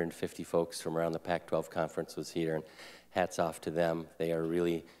 150 folks from around the Pac-12 conference was here, and hats off to them. They are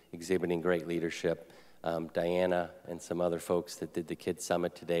really exhibiting great leadership. Diana and some other folks that did the Kids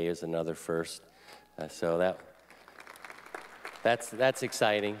Summit today is another first. So that's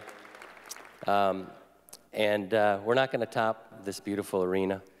exciting. We're not going to top this beautiful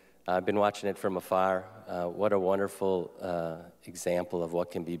arena. I've been watching it from afar. What a wonderful example of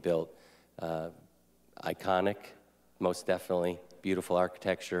what can be built. Iconic, most definitely. Beautiful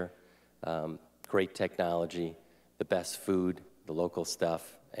architecture, great technology, the best food, the local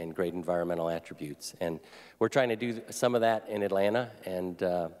stuff, and great environmental attributes. And we're trying to do some of that in Atlanta, and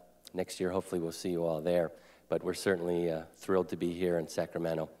next year hopefully we'll see you all there. But we're certainly thrilled to be here in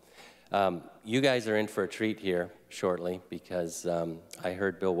Sacramento. You guys are in for a treat here shortly, because I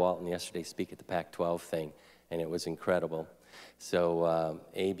heard Bill Walton yesterday speak at the Pac-12 thing, and it was incredible. So,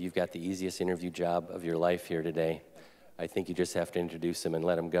 Abe, you've got the easiest interview job of your life here today. I think you just have to introduce him and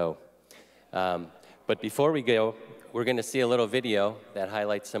let him go. But before we go, we're going to see a little video that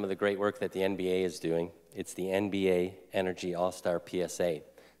highlights some of the great work that the NBA is doing. It's the NBA Energy All-Star PSA.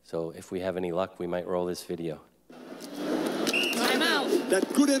 So if we have any luck, we might roll this video.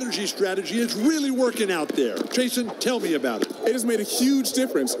 That good energy strategy is really working out there. Jason, tell me about it. It has made a huge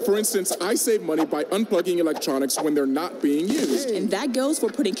difference. For instance, I save money by unplugging electronics when they're not being used. And that goes for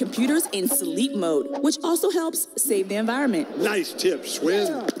putting computers in sleep mode, which also helps save the environment. Nice tip,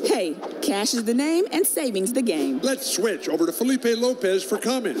 Swin. Hey, cash is the name and savings the game. Let's switch over to Felipe Lopez for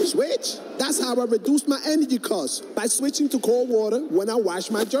comments. Switch? That's how I reduce my energy costs, by switching to cold water when I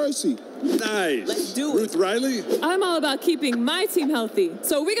wash my jersey. Nice. Let's do it. Ruth Riley? I'm all about keeping my team healthy.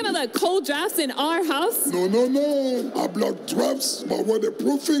 So are we gonna let cold drafts in our house? No, no, no. I block drafts by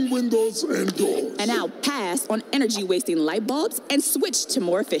weatherproofing windows and doors. And now pass on energy-wasting light bulbs and switch to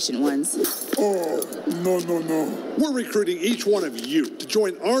more efficient ones. Oh, no, no, no. We're recruiting each one of you to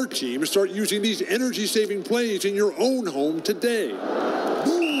join our team and start using these energy-saving plays in your own home today.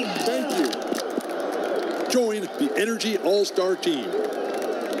 Boom, thank you. Join the Energy All-Star Team.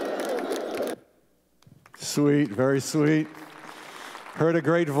 Sweet, very sweet. Heard a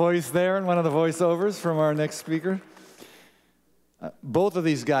great voice there in one of the voiceovers from our next speaker. Both of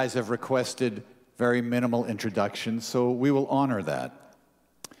these guys have requested very minimal introductions, so we will honor that.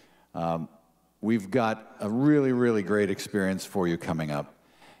 We've got a really, really great experience for you coming up.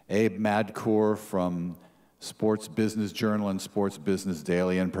 Abe Madkour from Sports Business Journal and Sports Business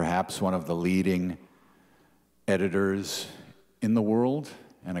Daily, and perhaps one of the leading editors in the world,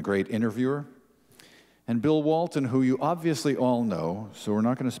 and a great interviewer. And Bill Walton, who you obviously all know, so we're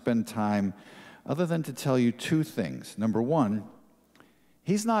not going to spend time other than to tell you two things. Number one,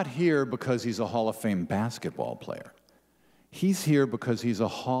 he's not here because he's a Hall of Fame basketball player. He's here because he's a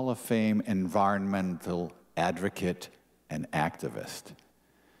Hall of Fame environmental advocate and activist.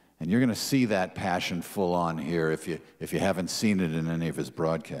 And you're going to see that passion full on here if you haven't seen it in any of his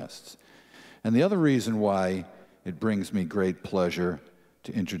broadcasts. And the other reason why it brings me great pleasure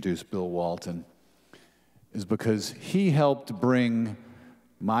to introduce Bill Walton is because he helped bring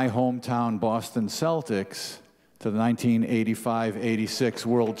my hometown Boston Celtics to the 1985-86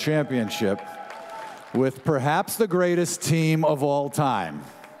 World Championship with perhaps the greatest team of all time.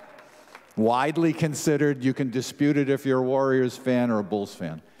 widely considered. You can dispute it if you're a Warriors fan or a Bulls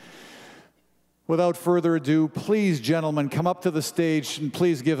fan. Without further ado, please, gentlemen, come up to the stage and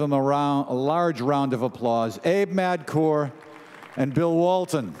please give them a large round of applause. Abe Madkour and Bill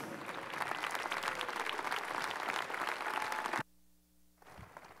Walton.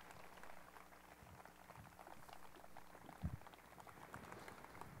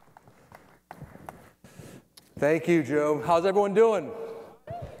 Thank you, Joe. How's everyone doing?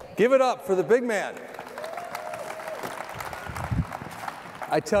 Give it up for the big man.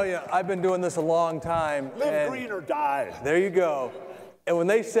 I tell you, I've been doing this a long time. Live green or die. There you go. And when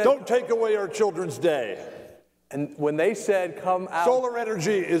they said, don't take away our children's day. And when they said, come out. Solar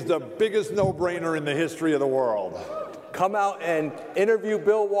energy is the biggest no-brainer in the history of the world. Come out and interview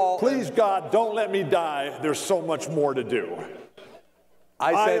Bill Walton. Please, God, don't let me die. There's so much more to do.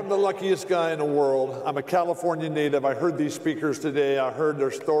 I am the luckiest guy in the world. I'm a California native. I heard these speakers today. I heard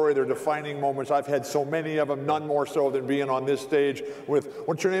their story, their defining moments. I've had so many of them, none more so than being on this stage with,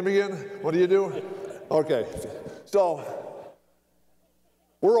 what's your name again? What do you do? Okay. So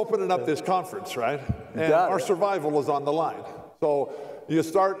we're opening up this conference, right? And our survival is on the line. So you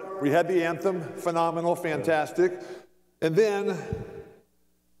start, we had the anthem, phenomenal, fantastic. And then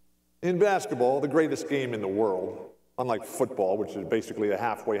in basketball, the greatest game in the world, unlike football, which is basically a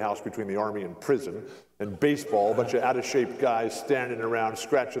halfway house between the Army and prison, and baseball, a bunch of out-of-shape guys standing around,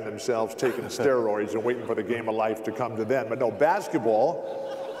 scratching themselves, taking steroids, and waiting for the game of life to come to them. But no, basketball,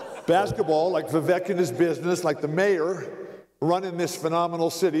 like Vivek and his business, like the mayor running this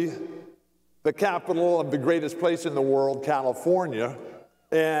phenomenal city, the capital of the greatest place in the world, California,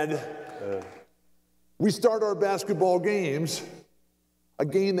 and we start our basketball games, a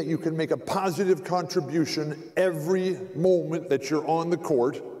game that you can make a positive contribution every moment that you're on the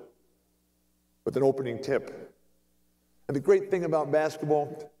court with an opening tip. And the great thing about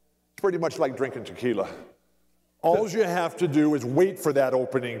basketball, it's pretty much like drinking tequila. All you have to do is wait for that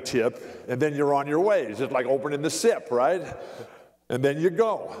opening tip, and then you're on your way. It's just like opening the sip, right? And then you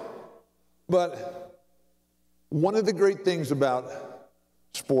go. But one of the great things about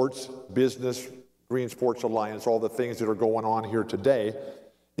sports, business, Green Sports Alliance, all the things that are going on here today,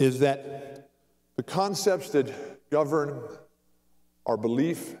 is that the concepts that govern our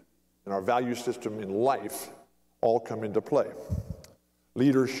belief and our value system in life all come into play.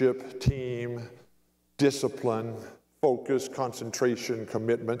 Leadership, team, discipline, focus, concentration,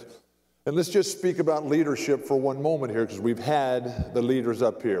 commitment. And let's just speak about leadership for one moment here, because we've had the leaders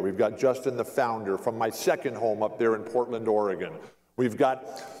up here. We've got Justin, the founder, from my second home up there in Portland, Oregon. We've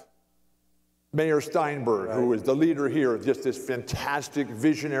got Mayor Steinberg, who is the leader here, just this fantastic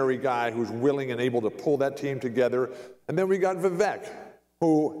visionary guy who's willing and able to pull that team together. And then we got Vivek,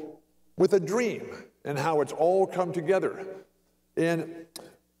 who, with a dream and how it's all come together. And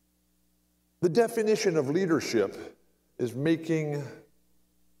the definition of leadership is making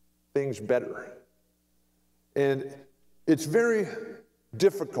things better. And it's very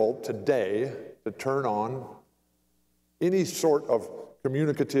difficult today to turn on any sort of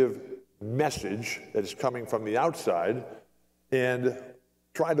communicative message that is coming from the outside and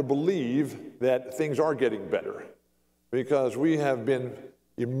try to believe that things are getting better, because we have been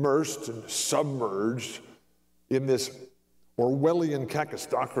immersed and submerged in this Orwellian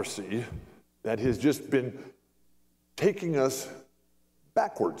kakistocracy that has just been taking us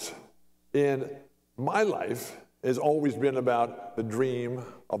backwards. And my life has always been about the dream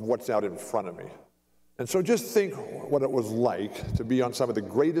of what's out in front of me. And so just think what it was like to be on some of the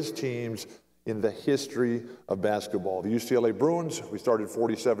greatest teams in the history of basketball. The UCLA Bruins, we started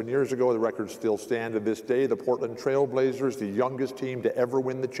 47 years ago. The records still stand to this day. The Portland Trail Blazers, the youngest team to ever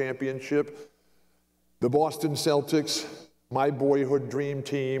win the championship. The Boston Celtics, my boyhood dream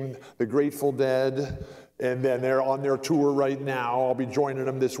team. The Grateful Dead, and then they're on their tour right now. I'll be joining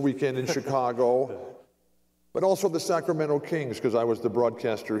them this weekend in Chicago. But also the Sacramento Kings, because I was the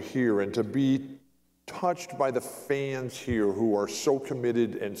broadcaster here, and to be touched by the fans here who are so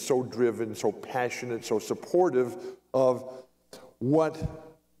committed and so driven, so passionate, so supportive of what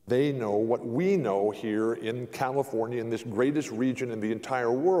they know, what we know here in California, in this greatest region in the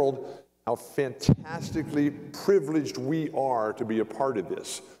entire world, how fantastically privileged we are to be a part of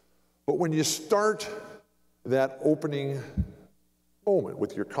this. But when you start that opening moment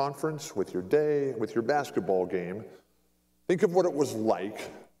with your conference, with your day, with your basketball game, think of what it was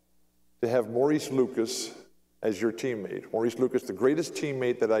like to have Maurice Lucas as your teammate. Maurice Lucas, the greatest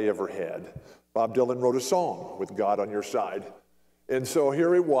teammate that I ever had. Bob Dylan wrote a song, With God on Your Side. And so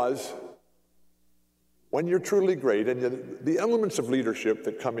here it was, when you're truly great, and the elements of leadership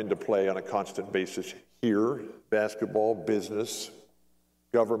that come into play on a constant basis here, basketball, business,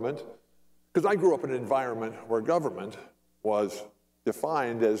 government, Because I grew up in an environment where government was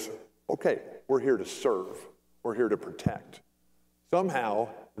defined as, okay, we're here to serve, we're here to protect. Somehow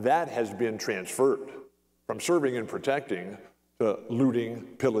that has been transferred from serving and protecting to looting,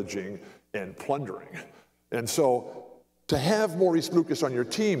 pillaging, and plundering. And so to have Maurice Lucas on your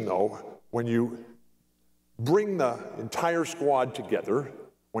team, though, when you bring the entire squad together,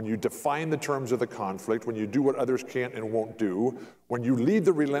 when you define the terms of the conflict, when you do what others can't and won't do, when you lead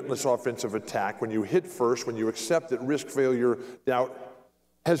the relentless offensive attack, when you hit first, when you accept that risk, failure, doubt,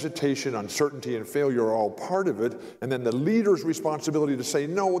 hesitation, uncertainty, and failure are all part of it, and then the leader's responsibility to say,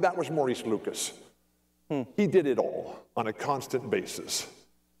 no, that was Maurice Lucas. He did it all on a constant basis.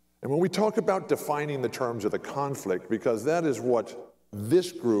 And when we talk about defining the terms of the conflict, because that is what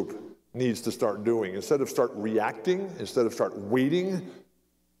this group needs to start doing, instead of start reacting, instead of start waiting,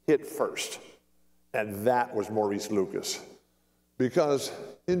 hit first. And that was Maurice Lucas. Because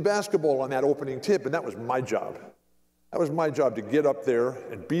in basketball on that opening tip, and that was my job. That was my job to get up there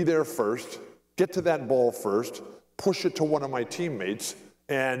and be there first, get to that ball first, push it to one of my teammates,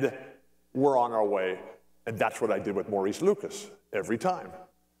 and we're on our way. And that's what I did with Maurice Lucas every time.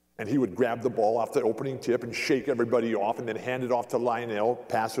 And he would grab the ball off the opening tip and shake everybody off and then hand it off to Lionel,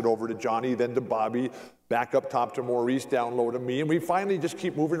 pass it over to Johnny, then to Bobby, back up top to Maurice, down low to me. And we finally just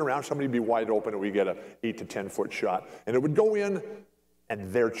keep moving around. Somebody would be wide open and we get an 8 to 10 foot shot. And it would go in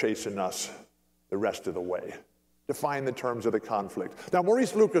and they're chasing us the rest of the way. Define the terms of the conflict. Now,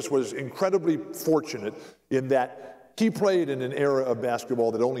 Maurice Lucas was incredibly fortunate in that he played in an era of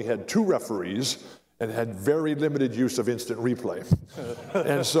basketball that only had 2 referees and had very limited use of instant replay.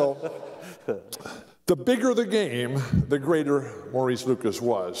 And so the bigger the game, the greater Maurice Lucas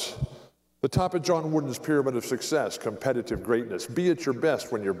was. The top of John Wooden's pyramid of success, competitive greatness. Be at your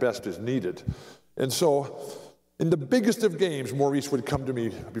best when your best is needed. And so in the biggest of games, Maurice would come to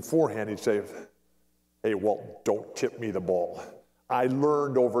me beforehand. He'd say, hey, Walton, don't tip me the ball. I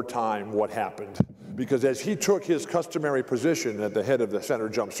learned over time what happened. Because as he took his customary position at the head of the center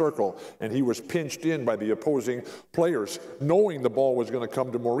jump circle, and he was pinched in by the opposing players, knowing the ball was going to come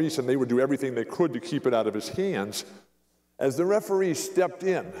to Maurice, and they would do everything they could to keep it out of his hands, as the referee stepped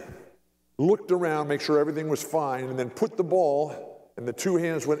in, looked around, make sure everything was fine, and then put the ball, and the 2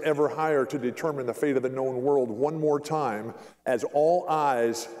 hands went ever higher to determine the fate of the known world one more time, as all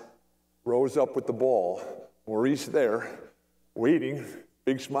eyes rose up with the ball. Maurice there, waiting,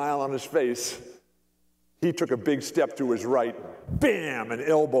 big smile on his face. He took a big step to his right, bam, an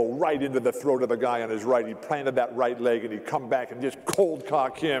elbow right into the throat of the guy on his right. He planted that right leg, and he'd come back and just cold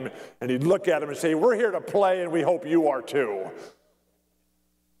cock him, and he'd look at him and say, we're here to play, and we hope you are too.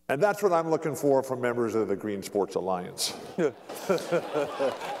 And that's what I'm looking for from members of the Green Sports Alliance.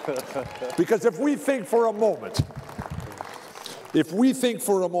 Because if we think for a moment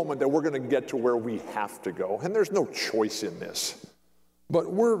that we're going to get to where we have to go, and there's no choice in this,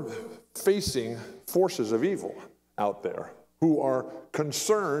 but we're facing forces of evil out there who are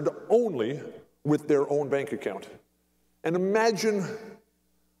concerned only with their own bank account. And imagine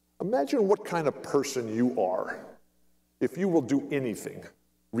what kind of person you are if you will do anything,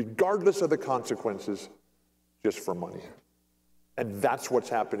 regardless of the consequences, just for money. And that's what's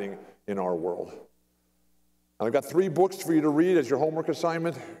happening in our world. And I've got 3 books for you to read as your homework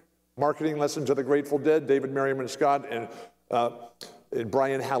assignment. Marketing Lessons of the Grateful Dead, David Merriman Scott, and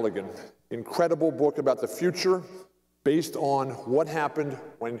Brian Halligan. Incredible book about the future based on what happened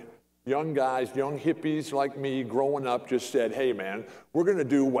when young guys, young hippies like me growing up just said, hey man, we're going to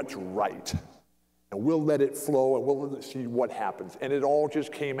do what's right. And we'll let it flow and we'll see what happens. And it all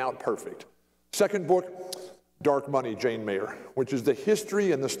just came out perfect. Second book, Dark Money, Jane Mayer, which is the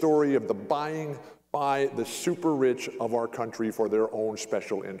history and the story of the buying by the super rich of our country for their own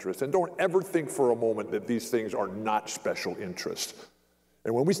special interests. And don't ever think for a moment that these things are not special interests.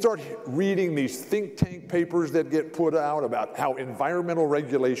 And when we start reading these think tank papers that get put out about how environmental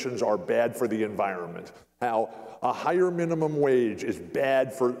regulations are bad for the environment, how a higher minimum wage is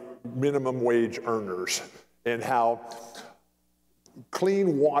bad for minimum wage earners, and how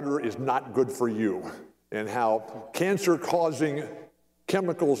clean water is not good for you, and how cancer-causing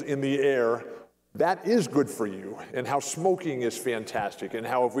chemicals in the air, that is good for you, and how smoking is fantastic, and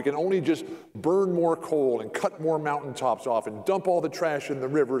how if we can only just burn more coal and cut more mountaintops off and dump all the trash in the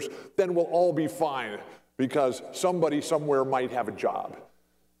rivers, then we'll all be fine because somebody somewhere might have a job.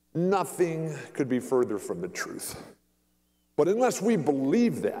 Nothing could be further from the truth. But unless we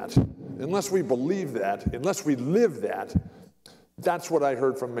believe that, unless we live that, that's what I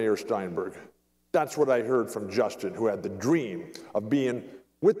heard from Mayor Steinberg. That's what I heard from Justin, who had the dream of being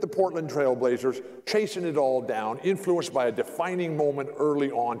with the Portland Trail Blazers, chasing it all down, influenced by a defining moment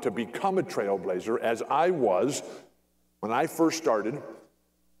early on to become a Trailblazer, as I was when I first started.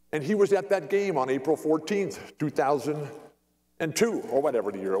 And he was at that game on April 14th, 2002, or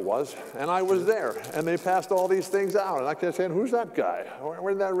whatever the year it was. And I was there, and they passed all these things out. And I kept saying, who's that guy?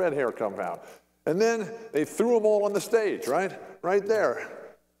 Where did that red hair come out? And then they threw them all on the stage, right? Right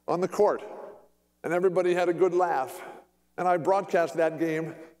there on the court. And everybody had a good laugh. And I broadcast that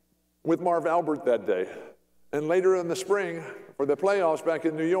game with Marv Albert that day. And later in the spring, for the playoffs back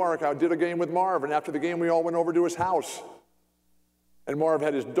in New York, I did a game with Marv. And after the game, we all went over to his house. And Marv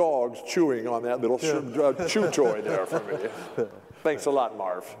had his dogs chewing on that little chew toy there for me. Thanks a lot,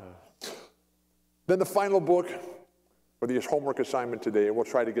 Marv. Then the final book for the homework assignment today, and we'll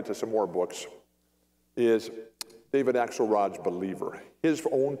try to get to some more books, is David Axelrod's Believer, his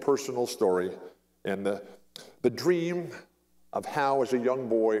own personal story and the dream of how, as a young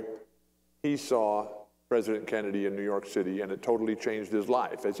boy, he saw President Kennedy in New York City, and it totally changed his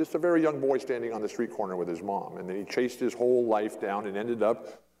life. As just a very young boy standing on the street corner with his mom, and then he chased his whole life down and ended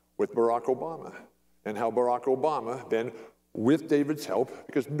up with Barack Obama, and how Barack Obama then, with David's help,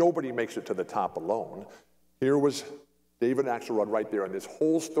 because nobody makes it to the top alone, here was David Axelrod right there, and this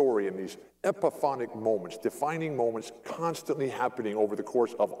whole story and these epiphanic moments, defining moments constantly happening over the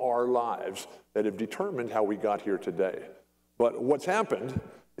course of our lives that have determined how we got here today. But what's happened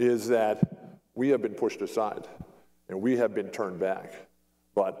is that we have been pushed aside and we have been turned back.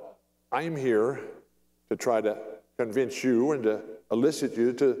 But I'm here to try to convince you and to elicit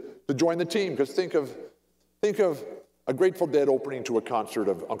you to join the team, because think of a Grateful Dead opening to a concert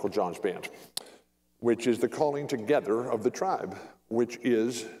of Uncle John's band, which is the calling together of the tribe, which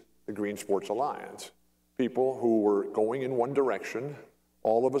is the Green Sports Alliance. People who were going in one direction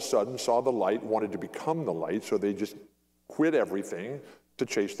all of a sudden saw the light, wanted to become the light, so they just quit everything to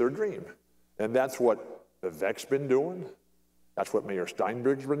chase their dream. And that's what Vivek's been doing. That's what Mayor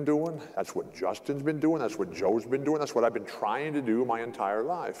Steinberg's been doing. That's what Justin's been doing. That's what Joe's been doing. That's what I've been trying to do my entire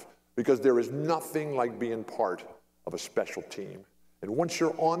life. Because there is nothing like being part of a special team. And once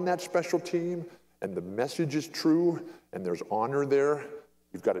you're on that special team, and the message is true, and there's honor there,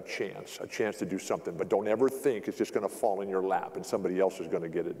 you've got a chance to do something. But don't ever think it's just going to fall in your lap and somebody else is going to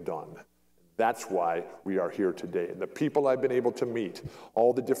get it done. That's why we are here today. And the people I've been able to meet,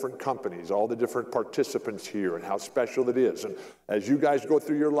 all the different companies, all the different participants here, and how special it is. And as you guys go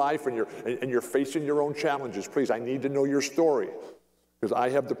through your life and you're facing your own challenges, please, I need to know your story. Because I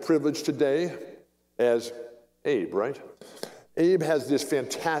have the privilege today as Abe, right? Abe has this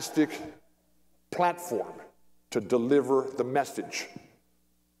fantastic platform to deliver the message.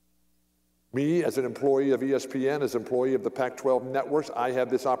 Me, as an employee of ESPN, as an employee of the Pac-12 networks, I have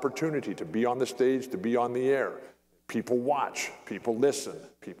this opportunity to be on the stage, to be on the air. People watch, people listen,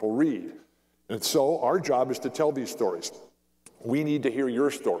 people read. And so our job is to tell these stories. We need to hear your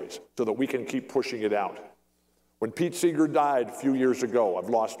stories so that we can keep pushing it out. When Pete Seeger died a few years ago, I've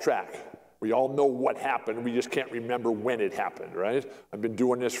lost track. We all know what happened. We just can't remember when it happened, right? I've been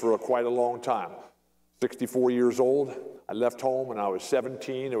doing this for quite a long time. 64 years old. I left home when I was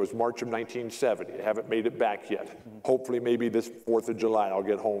 17. It was March of 1970. I haven't made it back yet. Hopefully, maybe this 4th of July, I'll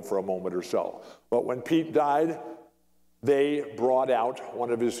get home for a moment or so. But when Pete died, they brought out one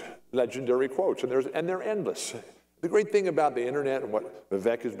of his legendary quotes, and they're endless. The great thing about the internet and what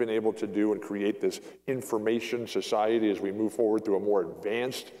Vivek has been able to do and create this information society as we move forward through a more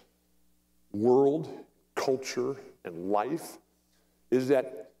advanced world, culture, and life is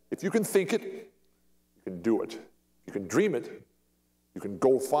that if you can think it, you can do it. You can dream it. You can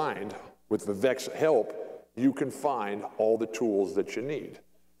go find, with Vivek's help, you can find all the tools that you need.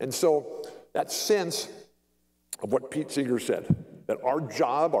 And so that sense of what Pete Seeger said, that our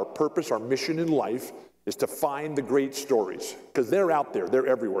job, our purpose, our mission in life is to find the great stories, because they're out there, they're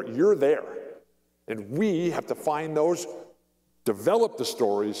everywhere. You're there. And we have to find those, develop the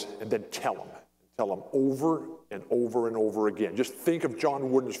stories, and then tell them. Tell them over and over and over again. Just think of John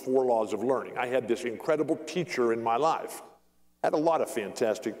Wooden's 4 Laws of Learning. I had this incredible teacher in my life. Had a lot of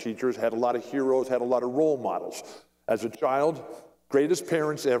fantastic teachers, had a lot of heroes, had a lot of role models. As a child, greatest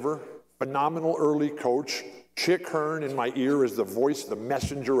parents ever, phenomenal early coach, Chick Hearn in my ear as the voice, the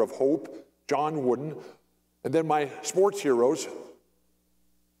messenger of hope, John Wooden. And then my sports heroes,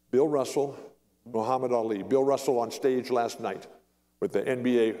 Bill Russell, Muhammad Ali. Bill Russell on stage last night with the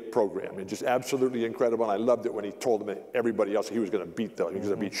NBA program, and just absolutely incredible. And I loved it when he told them everybody else he was going to beat them. He was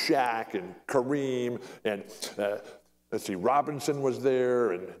going to beat Shaq and Kareem, and let's see, Robinson was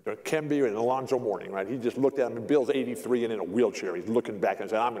there, and Kemby and Alonzo Mourning, right? He just looked at him, and Bill's 83 and in a wheelchair. He's looking back and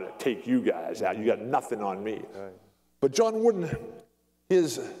saying, I'm going to take you guys out. You got nothing on me. Right. But John Wooden,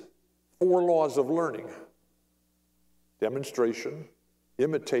 his 4 laws of learning: demonstration,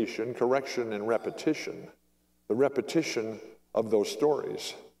 imitation, correction, and repetition. The repetition of those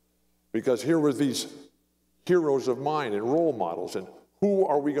stories. Because here were these heroes of mine and role models, and who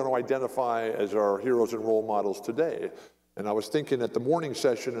are we going to identify as our heroes and role models today? And I was thinking at the morning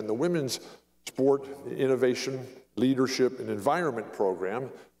session in the women's sport, innovation, leadership, and environment program,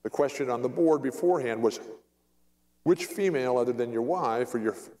 the question on the board beforehand was, which female other than your wife or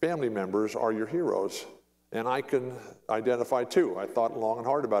your family members are your heroes? And I can identify 2. I thought long and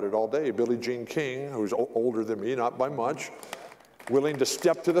hard about it all day. Billie Jean King, who's older than me, not by much, willing to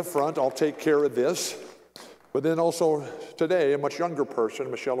step to the front, I'll take care of this. But then also today, a much younger person,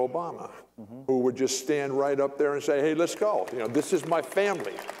 Michelle Obama, who would just stand right up there and say, hey, let's go. You know, this is my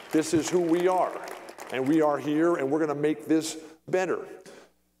family. This is who we are. And we are here, and we're going to make this better.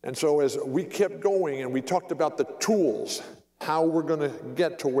 And so as we kept going and we talked about the tools, how we're going to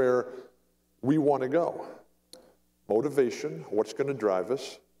get to where we want to go. Motivation, what's going to drive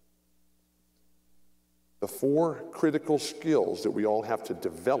us. The 4 critical skills that we all have to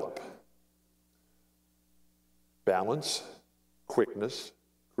develop: balance, quickness,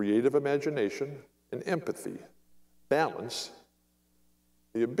 creative imagination, and empathy. Balance,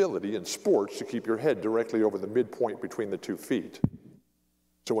 the ability in sports to keep your head directly over the midpoint between the 2 feet.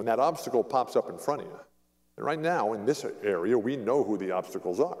 So when that obstacle pops up in front of you, and right now in this area, we know who the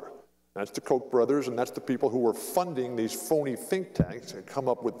obstacles are. That's the Koch brothers, and that's the people who are funding these phony think tanks and come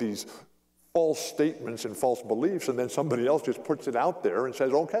up with these false statements and false beliefs, and then somebody else just puts it out there and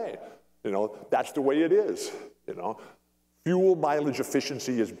says, okay, you know, that's the way it is, you know. Fuel mileage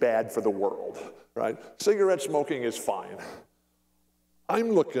efficiency is bad for the world, right? Cigarette smoking is fine.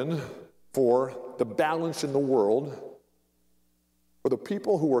 I'm looking for the balance in the world for the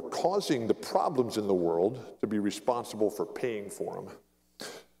people who are causing the problems in the world to be responsible for paying for them.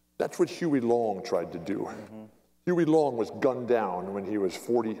 That's what Huey Long tried to do. Huey Long was gunned down when he was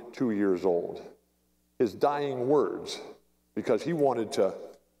 42 years old. His dying words, because he wanted to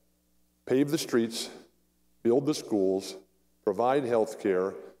pave the streets, build the schools, provide health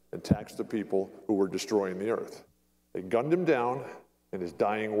care, and tax the people who were destroying the earth. They gunned him down, and his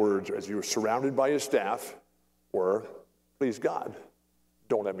dying words, as he was surrounded by his staff, were, please God,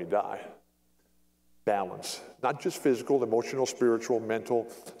 don't let me die. Balance, not just physical, emotional, spiritual, mental,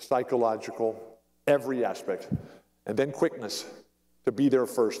 psychological, every aspect. And then quickness, to be there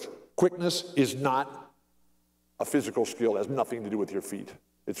first. Quickness is not a physical skill. It has nothing to do with your feet.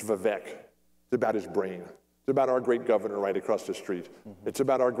 It's Vivek. It's about his brain. It's about our great governor right across the street. It's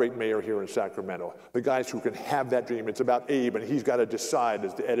about our great mayor here in Sacramento. The guys who can have that dream. It's about Abe, and he's got to decide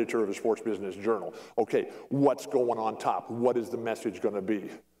as the editor of the Sports Business Journal, okay, what's going on top? What is the message going to be?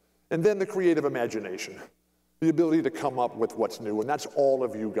 And then the creative imagination, the ability to come up with what's new. And that's all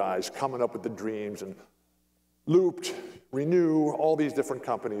of you guys coming up with the dreams, and Looped, Renew, all these different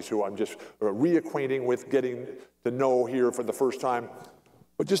companies who I'm just reacquainting with, getting to know here for the first time.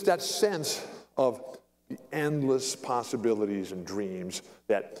 But just that sense of the endless possibilities and dreams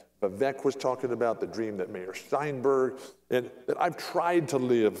that Vivek was talking about, the dream that Mayor Steinberg, and that I've tried to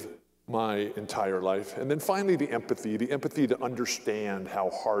live my entire life. And then finally, the empathy to understand how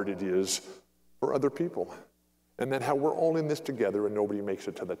hard it is for other people. And then how we're all in this together and nobody makes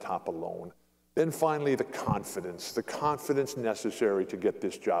it to the top alone. Then finally, the confidence necessary to get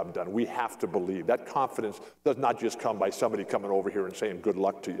this job done. We have to believe. That confidence does not just come by somebody coming over here and saying good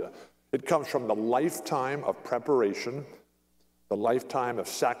luck to you. It comes from the lifetime of preparation, the lifetime of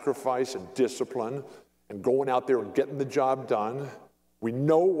sacrifice and discipline, and going out there and getting the job done. We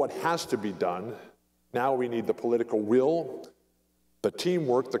know what has to be done. Now we need the political will, the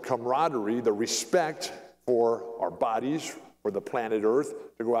teamwork, the camaraderie, the respect for our bodies, for the planet Earth,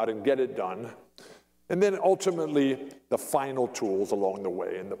 to go out and get it done. And then ultimately, the final tools along the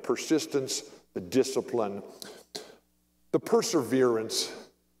way, and the persistence, the discipline, the perseverance,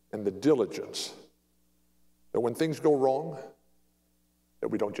 and the diligence. That when things go wrong, that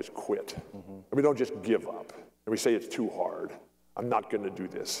we don't just quit, and we don't just give up, and we say it's too hard. I'm not going to do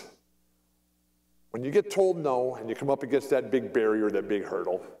this. When you get told no and you come up against that big barrier, that big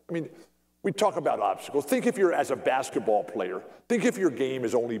hurdle, I mean, we talk about obstacles. Think if you're, as a basketball player, think if your game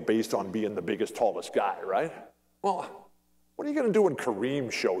is only based on being the biggest, tallest guy, right? Well, what are you going to do when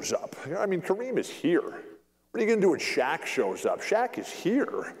Kareem shows up? I mean, Kareem is here. What are you going to do when Shaq shows up? Shaq is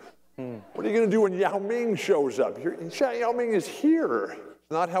here. What are you going to do when Yao Ming shows up? Yao Ming is here.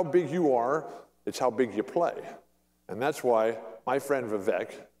 It's not how big you are, it's how big you play. And that's why my friend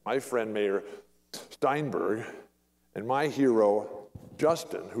Vivek, my friend Mayor Steinberg, and my hero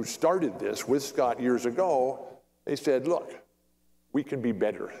Justin, who started this with Scott years ago, they said, look, We can be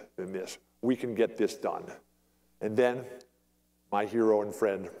better than this. We can get this done. And then my hero and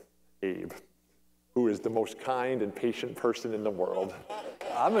friend, Abe, who is the most kind and patient person in the world.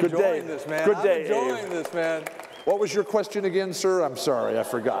 I'm enjoying this, man. Good day, I'm enjoying this, man. What was your question again, sir? I'm sorry, I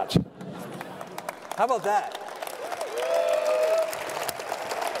forgot. How about that?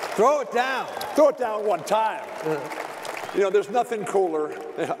 Throw it down. Throw it down one time. You know, there's nothing cooler.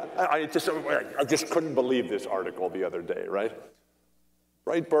 I just couldn't believe this article the other day, right?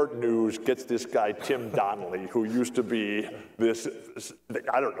 Breitbart News gets this guy, Tim Donnelly, who used to be this,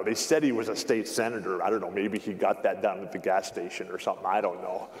 I don't know, they said he was a state senator. I don't know, maybe he got that down at the gas station or something, I don't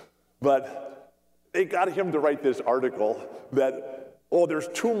know. But they got him to write this article that, oh, there's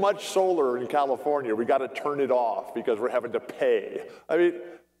too much solar in California. We got to turn it off because we're having to pay. I mean,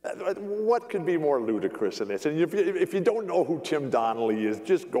 what could be more ludicrous than this? And if you don't know who Tim Donnelly is,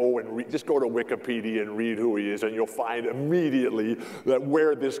 just go to Wikipedia and read who he is, and you'll find immediately that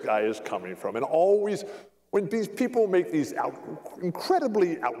where this guy is coming from. And always, when these people make these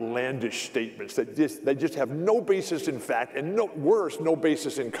incredibly outlandish statements that they just have no basis in fact, and no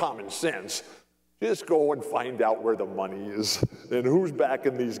basis in common sense, just go and find out where the money is, and who's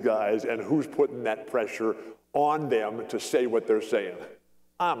backing these guys, and who's putting that pressure on them to say what they're saying.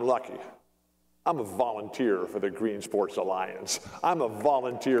 I'm lucky. I'm a volunteer for the Green Sports Alliance. I'm a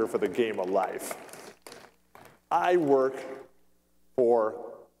volunteer for the Game of Life. I work for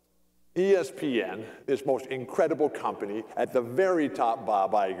ESPN, this most incredible company, at the very top,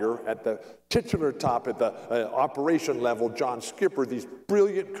 Bob Iger, at the titular top, at the operation level, John Skipper, these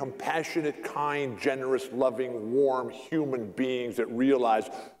brilliant, compassionate, kind, generous, loving, warm human beings that realize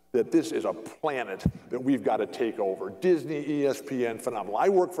that this is a planet that we've got to take over. Disney, ESPN, phenomenal. I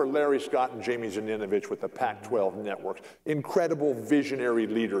work for Larry Scott and Jamie Zaninovich with the Pac-12 networks. Incredible visionary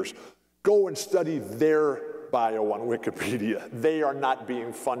leaders. Go and study their bio on Wikipedia. They are not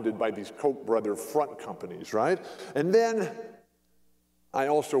being funded by these Koch brother front companies, right? And then I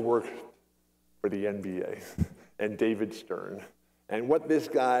also work for the NBA and David Stern. And what this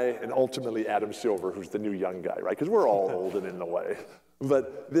guy, and ultimately Adam Silver, who's the new young guy, right? Because we're all old and in the way.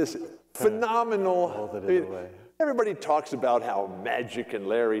 But this phenomenal, everybody talks about how Magic and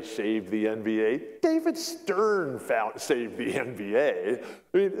Larry saved the NBA. David Stern saved the NBA.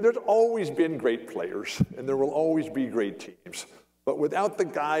 I mean, there's always been great players, and there will always be great teams. But without the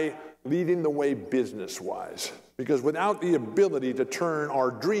guy leading the way business-wise, because without the ability to turn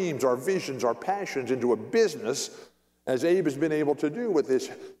our dreams, our visions, our passions into a business, as Abe has been able to do with this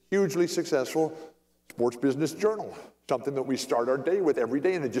hugely successful sports business journal, something that we start our day with every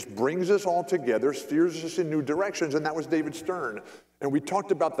day, and it just brings us all together, steers us in new directions, and that was David Stern. And we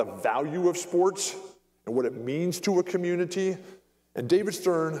talked about the value of sports and what it means to a community, and David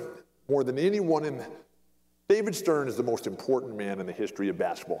Stern, more than anyone David Stern is the most important man in the history of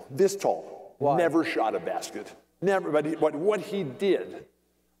basketball. This tall, never shot a basket, never, but what he did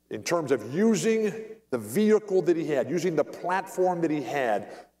in terms of using the vehicle that he had, using the platform that he had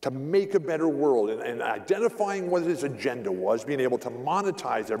to make a better world, and identifying what his agenda was, being able to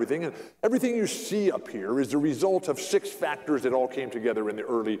monetize everything. And everything you see up here is the result of 6 factors that all came together in the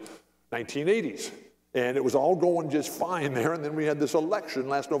early 1980s. And it was all going just fine there, and then we had this election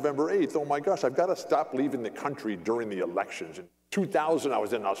last November 8th. Oh my gosh, I've got to stop leaving the country during the elections. In 2000, I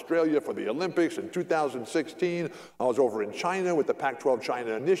was in Australia for the Olympics. In 2016, I was over in China with the Pac-12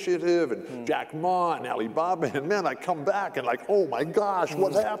 China Initiative, and Jack Ma and Alibaba, and man, I come back and like, oh my gosh,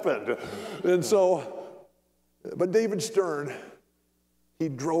 what happened? And so, but David Stern, he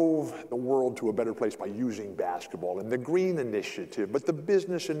drove the world to a better place by using basketball, and the Green Initiative, but the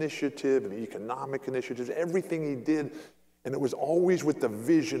business initiative and the economic initiatives, everything he did. And it was always with the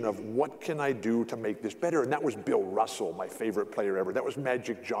vision of what can I do to make this better? And that was Bill Russell, my favorite player ever. That was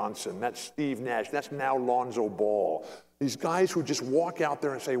Magic Johnson. That's Steve Nash. That's now Lonzo Ball. These guys who just walk out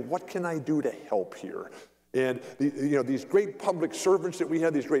there and say, what can I do to help here? And these great public servants that we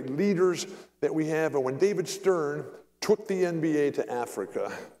have, these great leaders that we have. And when David Stern took the NBA to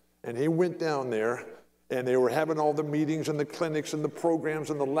Africa, and he went down there, and they were having all the meetings and the clinics and the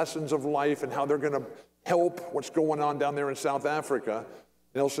programs and the lessons of life and how they're going to help what's going on down there in South Africa.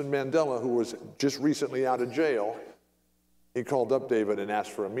 Nelson Mandela, who was just recently out of jail, he called up David and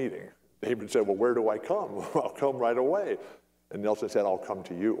asked for a meeting. David said, well, where do I come? I'll come right away. And Nelson said, I'll come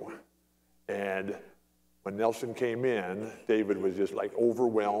to you. And when Nelson came in, David was just like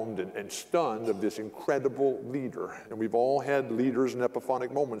overwhelmed and stunned of this incredible leader. And we've all had leaders and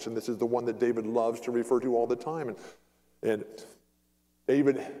epiphanic moments, and this is the one that David loves to refer to all the time. And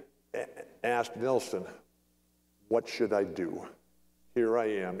David asked Nelson, what should I do? Here I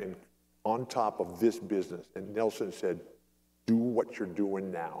am on top of this business. And Nelson said, do what you're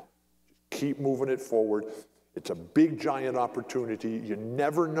doing now. Just keep moving it forward. It's a big, giant opportunity. You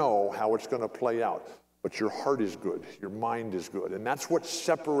never know how it's going to play out, but your heart is good. Your mind is good. And that's what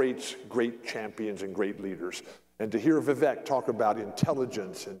separates great champions and great leaders. And to hear Vivek talk about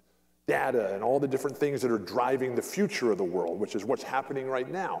intelligence and data and all the different things that are driving the future of the world, which is what's happening right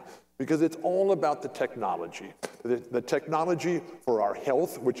now, because it's all about the technology. The technology for our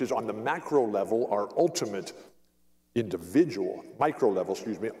health, which is on the macro level, our ultimate individual, micro level,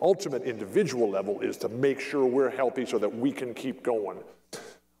 excuse me, ultimate individual level is to make sure we're healthy so that we can keep going.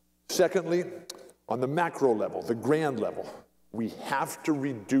 Secondly, on the macro level, the grand level, we have to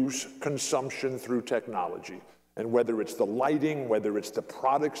reduce consumption through technology. And whether it's the lighting, whether it's the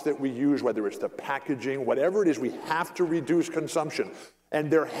products that we use, whether it's the packaging, whatever it is, we have to reduce consumption.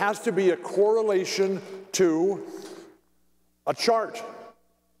 And there has to be a correlation to a chart.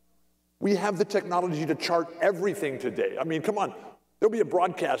 We have the technology to chart everything today. I mean, come on. There'll be a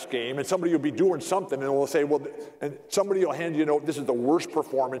broadcast game, and somebody will be doing something, and we'll say, well, and somebody will hand you, this is the worst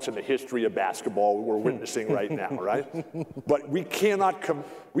performance in the history of basketball we're witnessing right now, right? But we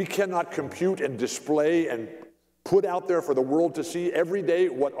cannot compute and display and put out there for the world to see every day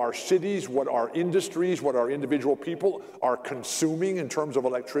what our cities, what our industries, what our individual people are consuming in terms of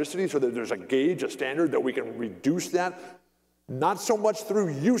electricity, so that there's a gauge, a standard that we can reduce that. Not so much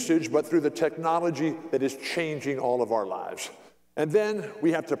through usage, but through the technology that is changing all of our lives. And then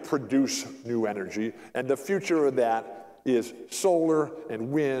we have to produce new energy, and the future of that is solar and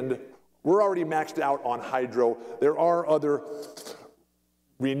wind. We're already maxed out on hydro. There are other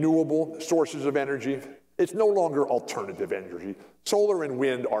renewable sources of energy. It's no longer alternative energy. Solar and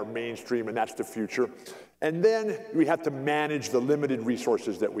wind are mainstream, and that's the future. And then we have to manage the limited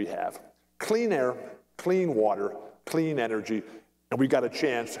resources that we have. Clean air, clean water, clean energy, and we got a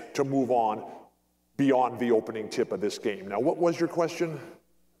chance to move on beyond the opening tip of this game. Now, what was your question?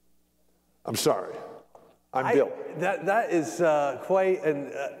 I'm sorry. I'm Bill. That is quite,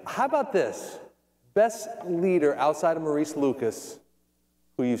 and how about this? Best leader outside of Maurice Lucas,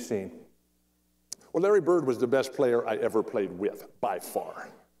 who you've seen? Well, Larry Bird was the best player I ever played with, by far.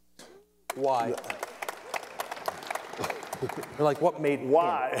 Why? Like, what made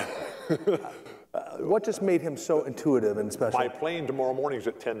Why? What just made him so intuitive and special? My plane tomorrow morning's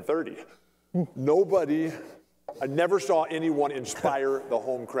at 10:30. I never saw anyone inspire the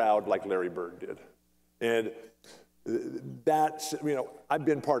home crowd like Larry Bird did. And that's, I've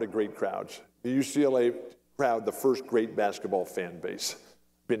been part of great crowds. The UCLA crowd, the first great basketball fan base,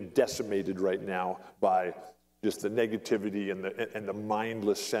 been decimated right now by just the negativity and the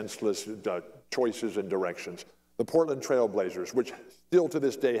mindless, senseless choices and directions. The Portland Trail Blazers, which still to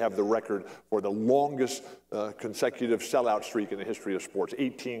this day have the record for the longest consecutive sellout streak in the history of sports.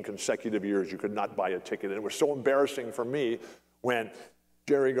 18 consecutive years you could not buy a ticket. And it was so embarrassing for me when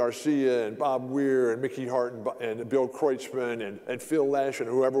Jerry Garcia and Bob Weir and Mickey Hart and Bill Kreutzmann and Phil Lesh and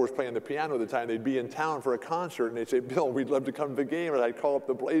whoever was playing the piano at the time, they'd be in town for a concert and they'd say, Bill, we'd love to come to the game. And I'd call up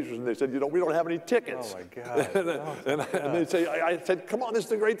the Blazers and they said, we don't have any tickets. Oh my God. and they'd say, I said, come on, this is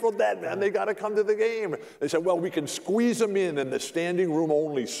the Grateful Dead, man. They got to come to the game. They said, well, we can squeeze them in the standing room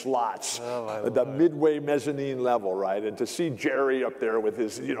only slots, the midway mezzanine level, right? And to see Jerry up there with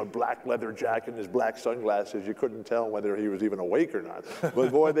his black leather jacket and his black sunglasses, you couldn't tell whether he was even awake or not.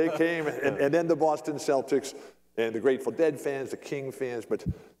 But boy, they came, and then the Boston Celtics and the Grateful Dead fans, the King fans, but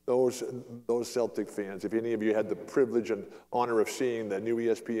those Celtic fans, if any of you had the privilege and honor of seeing the new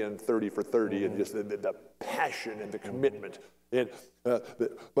ESPN 30 for 30 and just the passion and the commitment.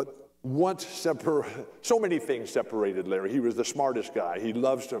 But so many things separated Larry. He was the smartest guy. He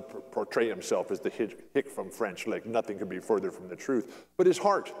loves to portray himself as the hick from French Lick. Nothing could be further from the truth. But his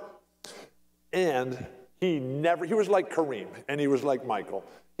heart. And he was like Kareem, and he was like Michael.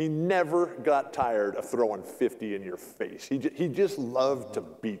 He never got tired of throwing 50 in your face. He just loved to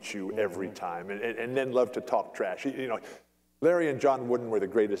beat you every time, and then loved to talk trash. Larry and John Wooden were the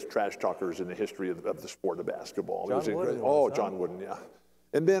greatest trash talkers in the history of the sport of basketball. John Wooden, yeah.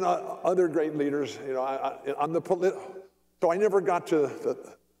 And then other great leaders. So I never got to.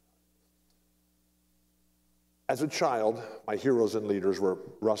 As a child, my heroes and leaders were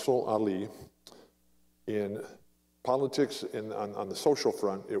Russell Ali. In politics, on the social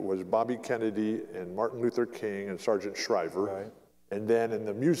front, it was Bobby Kennedy and Martin Luther King and Sargent Shriver. Right. And then in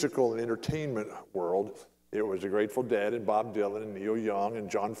the musical and entertainment world, it was the Grateful Dead and Bob Dylan and Neil Young and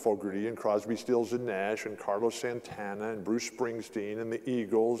John Fogerty and Crosby, Stills and Nash and Carlos Santana and Bruce Springsteen and the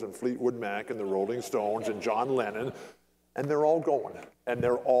Eagles and Fleetwood Mac and the Rolling Stones and John Lennon. And they're all going, and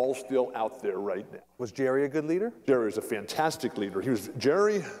they're all still out there right now. Was Jerry a good leader? Jerry was a fantastic leader. He was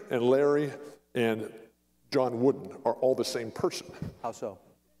Jerry and Larry and John Wooden are all the same person. How so?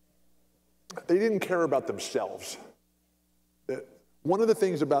 They didn't care about themselves. One of the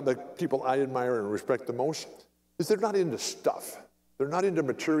things about the people I admire and respect the most is they're not into stuff. They're not into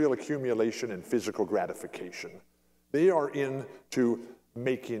material accumulation and physical gratification. They are into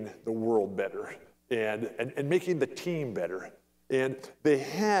making the world better and making the team better. And they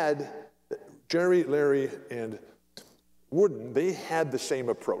had, Jerry, Larry, and Wooden, they had the same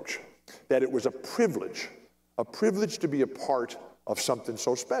approach, that it was a privilege to be a part of something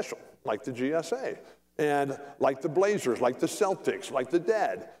so special, like the GSA, and like the Blazers, like the Celtics, like the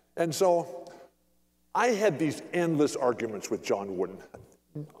Dad. And so I had these endless arguments with John Wooden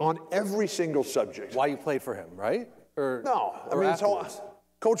on every single subject. Why you played for him, right? Or, no, I or mean, afterwards? so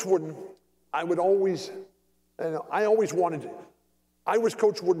Coach Wooden, I was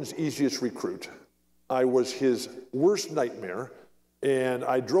Coach Wooden's easiest recruit. I was his worst nightmare, and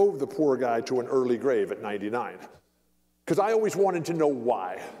I drove the poor guy to an early grave at 99. Because I always wanted to know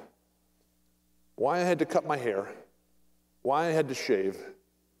why. Why I had to cut my hair, why I had to shave,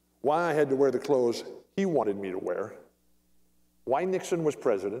 why I had to wear the clothes he wanted me to wear, why Nixon was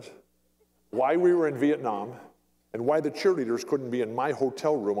president, why we were in Vietnam, and why the cheerleaders couldn't be in my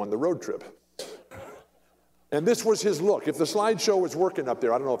hotel room on the road trip. And this was his look. If the slideshow is working up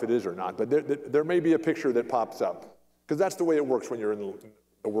there, I don't know if it is or not, but there may be a picture that pops up, because that's the way it works when you're in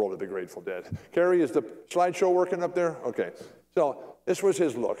the world of the Grateful Dead. Carrie, is the slideshow working up there? Okay. So this was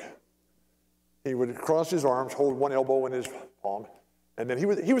his look. He would cross his arms, hold one elbow in his palm, and then he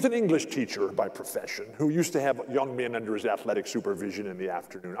was an English teacher by profession who used to have young men under his athletic supervision in the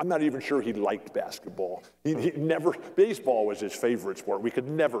afternoon. I'm not even sure he liked basketball. Baseball was his favorite sport. We could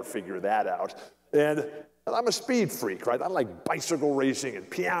never figure that out. And I'm a speed freak, right? I like bicycle racing and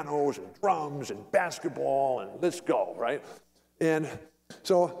pianos and drums and basketball and let's go, right? And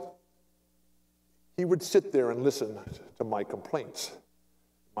so he would sit there and listen to my complaints,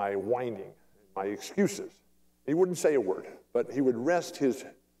 my whining, my excuses. He wouldn't say a word, but he would rest his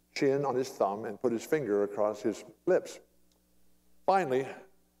chin on his thumb and put his finger across his lips. Finally,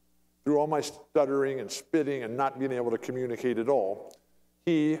 through all my stuttering and spitting and not being able to communicate at all,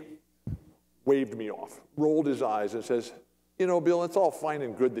 he waved me off, rolled his eyes and says, you know, Bill, it's all fine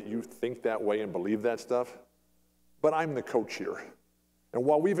and good that you think that way and believe that stuff, but I'm the coach here. And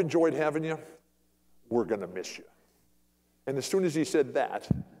while we've enjoyed having you, we're going to miss you. And as soon as he said that,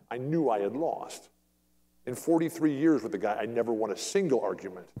 I knew I had lost. In 43 years with the guy, I never won a single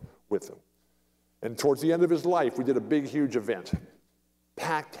argument with him. And towards the end of his life, we did a big, huge event.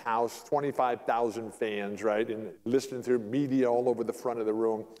 Packed house, 25,000 fans, right? And listening to media all over the front of the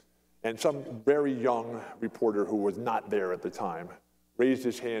room. And some very young reporter who was not there at the time raised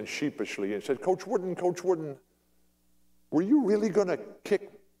his hand sheepishly and said, Coach Wooden, were you really going to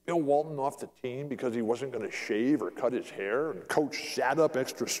kick Bill Walton off the team because he wasn't going to shave or cut his hair? And Coach sat up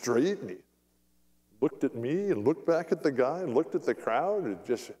extra straight and he looked at me and looked back at the guy and looked at the crowd and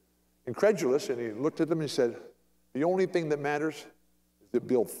just incredulous. And he looked at them and he said, the only thing that matters is that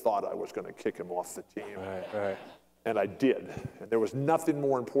Bill thought I was going to kick him off the team. Right. And I did. And there was nothing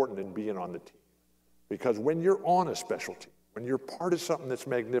more important than being on the team. Because when you're on a special team, when you're part of something that's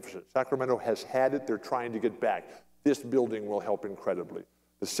magnificent, Sacramento has had it, they're trying to get back. This building will help incredibly.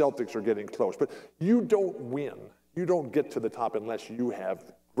 The Celtics are getting close. But you don't win. You don't get to the top unless you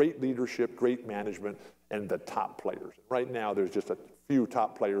have great leadership, great management, and the top players. Right now, there's just a few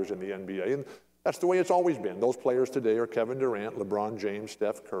top players in the NBA. And that's the way it's always been. Those players today are Kevin Durant, LeBron James,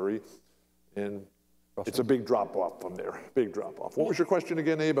 Steph Curry, and it's a big drop-off from there, big drop-off. What was your question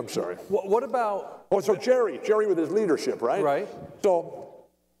again, Abe? I'm sorry. What about... Oh, so Jerry with his leadership, right? Right. So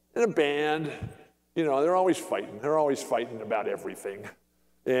in a band, you know, they're always fighting. They're always fighting about everything.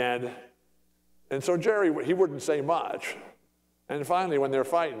 And so Jerry, he wouldn't say much. And finally, when they're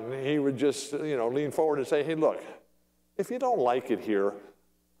fighting, he would just, you know, lean forward and say, hey, look, if you don't like it here,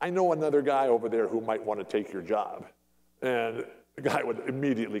 I know another guy over there who might want to take your job. And the guy would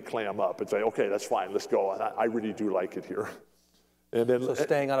immediately clam up and say, okay, that's fine, let's go. I really do like it here. And then, so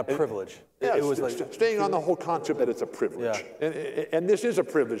staying on a privilege. Yeah, it was like staying on the whole concept that it's a privilege. Yeah. And this is a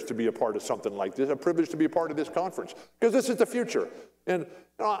privilege to be a part of something like this, a privilege to be a part of this conference, because this is the future. And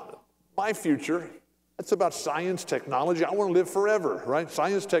you know, my future, it's about science, technology. I want to live forever, right?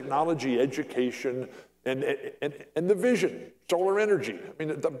 Science, technology, education, and the vision, solar energy. I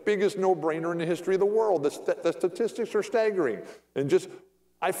mean, the biggest no-brainer in the history of the world. The statistics are staggering. And just,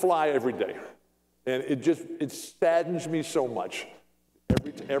 I fly every day. And it saddens me so much.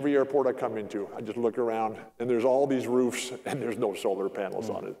 Every airport I come into, I just look around, and there's all these roofs, and there's no solar panels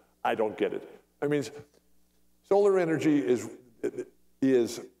on it. I don't get it. I mean, solar energy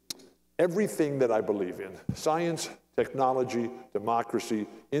is everything that I believe in: science, technology, democracy,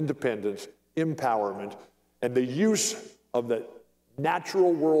 independence, empowerment, and the use of the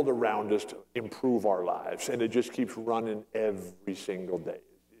natural world around us to improve our lives. And it just keeps running every single day.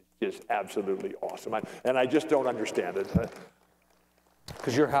 It's just absolutely awesome. And I just don't understand it.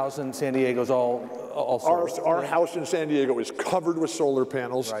 Because your house in San Diego is all solar. Our house in San Diego is covered with solar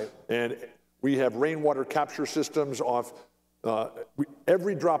panels, right. And we have rainwater capture systems off.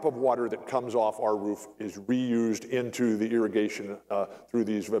 Every drop of water that comes off our roof is reused into the irrigation through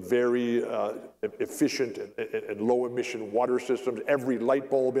these very efficient and low-emission water systems. Every light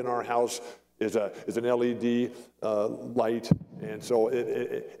bulb in our house is an LED light, and so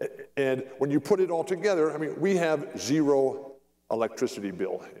and when you put it all together, I mean, we have zero electricity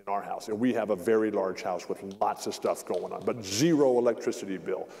bill in our house, and we have a very large house with lots of stuff going on, but zero electricity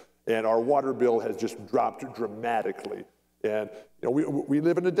bill, and our water bill has just dropped dramatically. And you know, we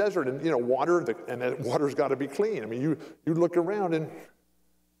live in the desert, and you know, and that water's got to be clean. I mean, you look around, and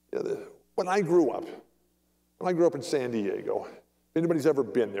you know, when I grew up in San Diego, if anybody's ever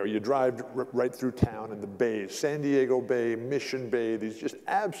been there, you drive right through town and the bays, San Diego Bay, Mission Bay, these just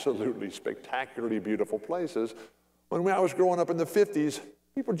absolutely spectacularly beautiful places. When I was growing up in the 50s,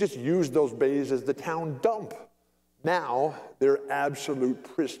 people just used those bays as the town dump. Now they're absolute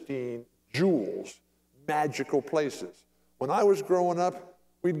pristine jewels, magical places. When I was growing up,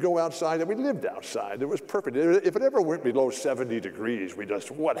 we'd go outside, and we lived outside. It was perfect. If it ever went below 70 degrees,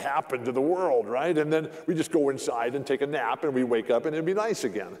 what happened to the world, right? And then we just go inside and take a nap, and we wake up, and it'd be nice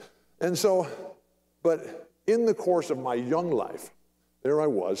again. And so, but in the course of my young life, there I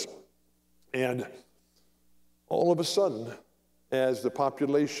was, and all of a sudden, as the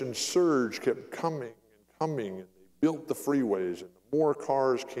population surge kept coming and coming, and they built the freeways, and more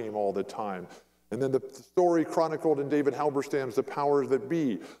cars came all the time. And then the story chronicled in David Halberstam's The Powers That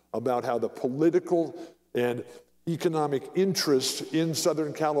Be about how the political and economic interests in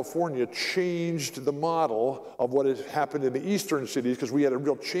Southern California changed the model of what had happened in the eastern cities, because we had a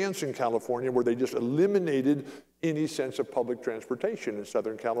real chance in California where they just eliminated any sense of public transportation in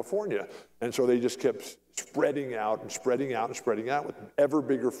Southern California. And so they just kept spreading out and spreading out and spreading out with ever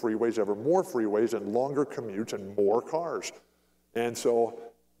bigger freeways, ever more freeways, and longer commutes and more cars. And so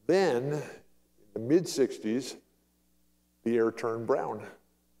then, in the mid-60s, the air turned brown,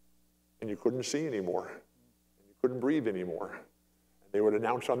 and you couldn't see anymore, and you couldn't breathe anymore. And they would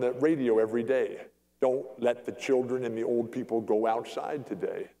announce on the radio every day, "Don't let the children and the old people go outside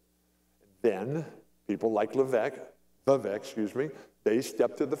today." And then people like Vivek, they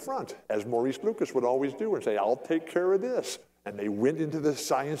stepped to the front, as Maurice Lucas would always do, and say, "I'll take care of this." And they went into the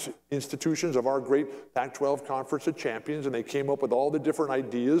science institutions of our great Pac-12 Conference of Champions, and they came up with all the different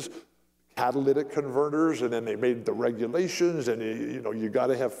ideas, catalytic converters, and then they made the regulations, and you got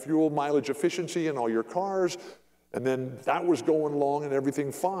to have fuel mileage efficiency in all your cars. And then that was going along and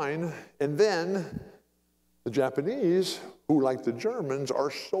everything fine. And then the Japanese, who like the Germans,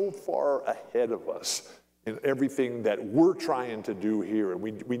 are so far ahead of us in everything that we're trying to do here. And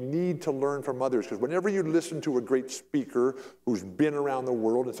we need to learn from others, because whenever you listen to a great speaker who's been around the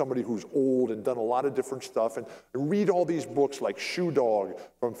world and somebody who's old and done a lot of different stuff, and read all these books like Shoe Dog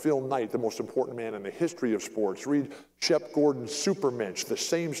from Phil Knight, the most important man in the history of sports. Read Shep Gordon's Supermensch, the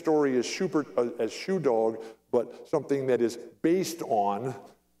same story as Shoe Dog, but something that is based on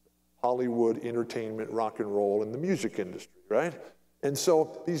Hollywood, entertainment, rock and roll, and the music industry, right? And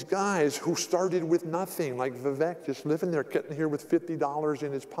so these guys who started with nothing, like Vivek, just living there, getting here with $50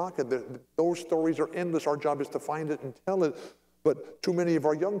 in his pocket, those stories are endless. Our job is to find it and tell it. But too many of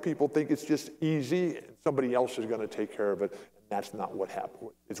our young people think it's just easy and somebody else is going to take care of it. And that's not what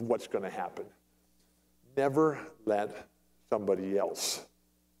happened. It's what's going to happen. Never let somebody else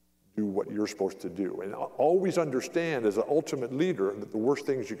do what you're supposed to do. And always understand, as an ultimate leader, that the worst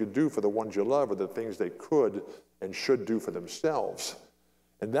things you could do for the ones you love are the things they could and should do for themselves.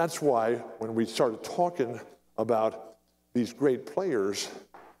 And that's why when we started talking about these great players,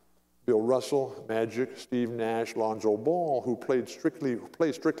 Bill Russell, Magic, Steve Nash, Lonzo Ball, who play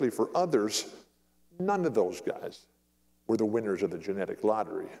strictly for others, none of those guys were the winners of the genetic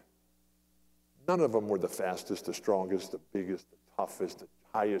lottery. None of them were the fastest, the strongest, the biggest, the toughest, the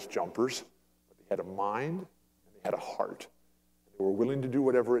highest jumpers. But they had a mind and they had a heart. They were willing to do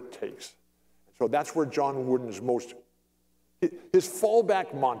whatever it takes. And so that's where John Wooden's his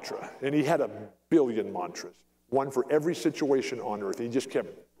fallback mantra, and he had a billion mantras, one for every situation on earth. He just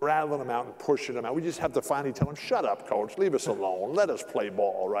kept rattling them out and pushing them out. We just have to finally tell him, "Shut up, coach, leave us alone, let us play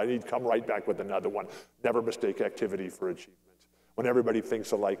ball," right? He'd come right back with another one. Never mistake activity for achievement. When everybody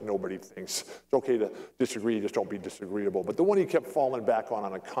thinks alike, nobody thinks. It's okay to disagree, just don't be disagreeable. But the one he kept falling back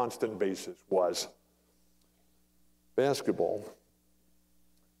on a constant basis was basketball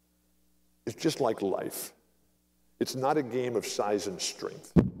is just like life. It's not a game of size and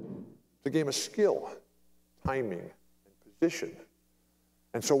strength. It's a game of skill, timing, and position.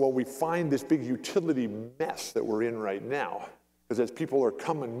 And so while we find this big utility mess that we're in right now, because as people are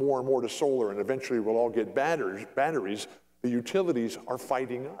coming more and more to solar and eventually we'll all get batteries, the utilities are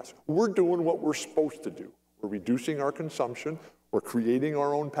fighting us. We're doing what we're supposed to do. We're reducing our consumption, we're creating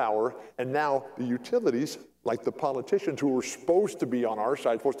our own power, and now the utilities, like the politicians who were supposed to be on our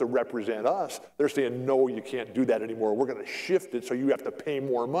side, supposed to represent us, they're saying, no, you can't do that anymore. We're going to shift it so you have to pay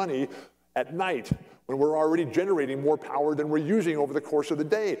more money at night when we're already generating more power than we're using over the course of the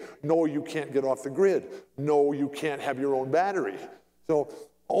day. No, you can't get off the grid. No, you can't have your own battery. So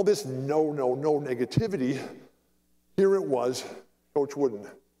all this no negativity, here it was, Coach Wooden.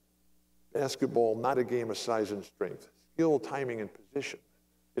 Basketball, not a game of size and strength. Skill, timing, and position.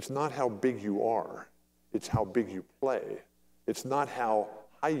 It's not how big you are. It's how big you play. It's not how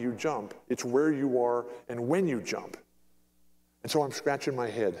high you jump. It's where you are and when you jump. And so I'm scratching my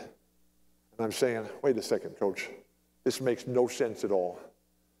head. And I'm saying, wait a second, Coach. This makes no sense at all.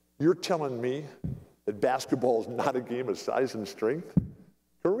 You're telling me that basketball is not a game of size and strength?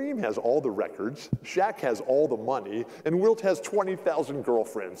 Kareem has all the records, Shaq has all the money, and Wilt has 20,000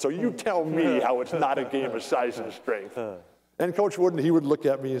 girlfriends. So you tell me how it's not a game of size and strength. And Coach Wooden, he would look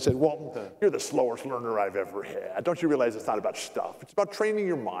at me and say, Walton, you're the slowest learner I've ever had. Don't you realize it's not about stuff? It's about training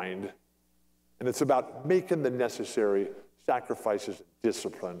your mind, and it's about making the necessary sacrifices and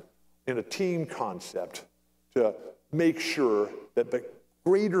discipline in a team concept to make sure that the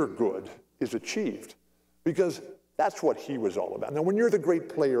greater good is achieved. Because that's what he was all about. Now, when you're the great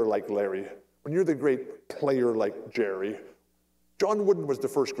player like Larry, when you're the great player like Jerry, John Wooden was the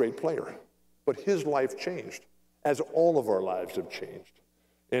first great player, but his life changed, as all of our lives have changed.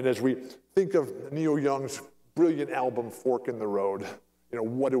 And as we think of Neil Young's brilliant album, Fork in the Road,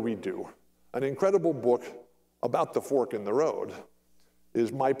 what do we do? An incredible book about the fork in the road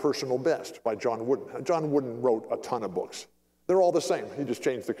is My Personal Best by John Wooden. John Wooden wrote a ton of books. They're all the same. He just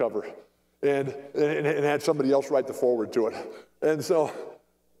changed the cover and had somebody else write the foreword to it. And so,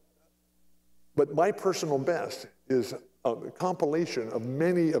 but My Personal Best is a compilation of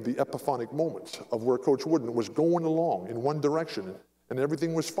many of the epiphanic moments of where Coach Wooden was going along in one direction and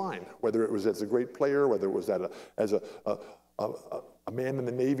everything was fine, whether it was as a great player, whether it was as a man in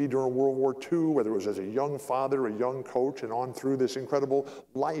the Navy during World War II, whether it was as a young father, a young coach, and on through this incredible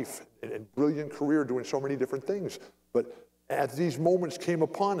life and brilliant career doing so many different things. But as these moments came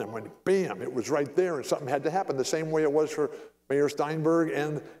upon him, when bam, it was right there and something had to happen, the same way it was for Mayor Steinberg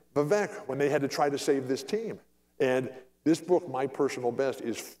and Vivek when they had to try to save this team. And this book, My Personal Best,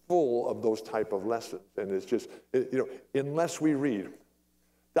 is full of those type of lessons. And it's just, unless we read,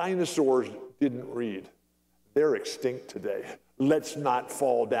 dinosaurs didn't read. They're extinct today. Let's not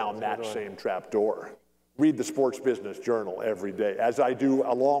fall down that same trap door. Read the Sports Business Journal every day, as I do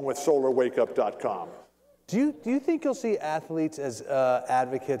along with SolarWakeUp.com. Do you think you'll see athletes as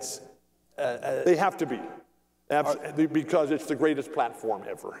advocates? They have to be, because it's the greatest platform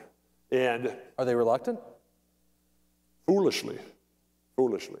ever. And are they reluctant? Foolishly,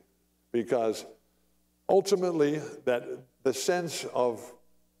 because ultimately that the sense of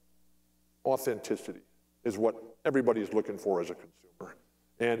authenticity is what everybody is looking for as a consumer,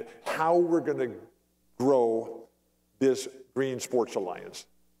 and how we're going to grow this Green Sports Alliance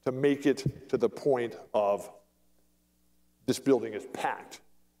to make it to the point of this building is packed.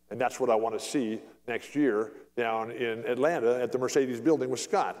 And that's what I want to see next year down in Atlanta at the Mercedes building with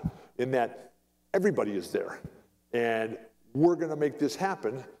Scott, in that everybody is there. And we're going to make this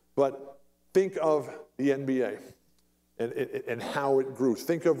happen, but think of the NBA and how it grew.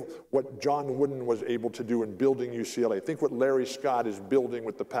 Think of what John Wooden was able to do in building UCLA. Think what Larry Scott is building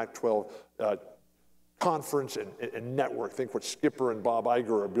with the Pac-12 conference and network. Think what Skipper and Bob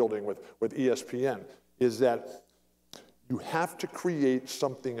Iger are building with ESPN, is that you have to create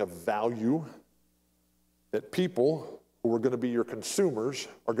something of value that people who are going to be your consumers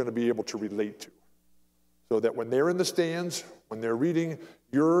are going to be able to relate to. So that when they're in the stands, when they're reading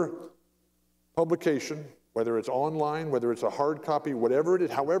your publication, whether it's online, whether it's a hard copy, whatever it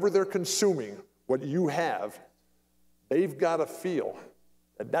is, however they're consuming what you have, they've got to feel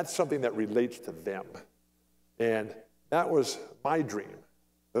that that's something that relates to them. And that was my dream.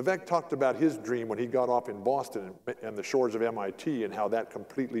 Vivek talked about his dream when he got off in Boston and the shores of MIT and how that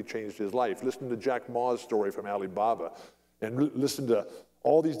completely changed his life. Listen to Jack Ma's story from Alibaba, and listen to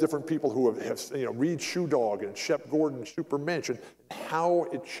all these different people who have you know, Reed Shoe Dog and Shep Gordon, Supermensch, and how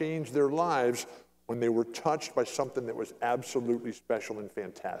it changed their lives when they were touched by something that was absolutely special and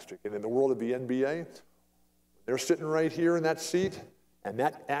fantastic. And in the world of the NBA, they're sitting right here in that seat, and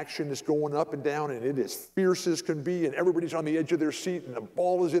that action is going up and down, and it is fierce as can be, and everybody's on the edge of their seat, and the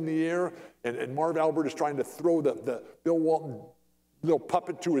ball is in the air, and Marv Albert is trying to throw the Bill Walton little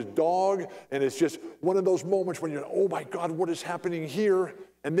puppet to his dog, and it's just one of those moments when you're, oh my God, what is happening here?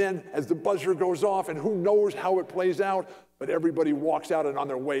 And then as the buzzer goes off, and who knows how it plays out, but everybody walks out, and on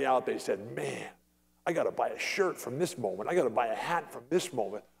their way out, they said, man, I got to buy a shirt from this moment. I got to buy a hat from this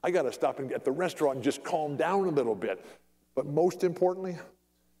moment. I got to stop at the restaurant and just calm down a little bit. But most importantly,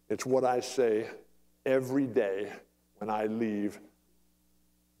 it's what I say every day when I leave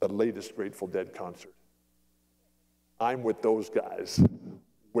the latest Grateful Dead concert. I'm with those guys.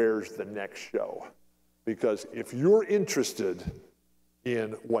 Where's the next show? Because if you're interested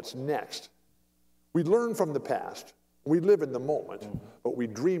in what's next, we learn from the past. We live in the moment, but we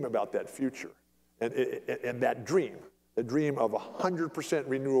dream about that future. And that dream, the dream of 100%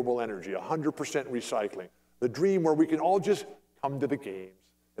 renewable energy, 100% recycling, the dream where we can all just come to the games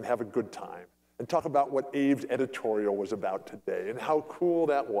and have a good time and talk about what Abe's editorial was about today and how cool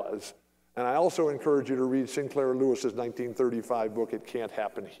that was. And I also encourage you to read Sinclair Lewis's 1935 book, It Can't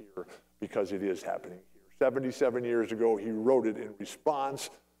Happen Here, because it is happening here. 77 years ago, he wrote it in response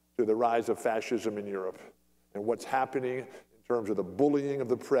to the rise of fascism in Europe and what's happening in terms of the bullying of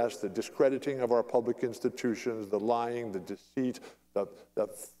the press, the discrediting of our public institutions, the lying, the deceit, the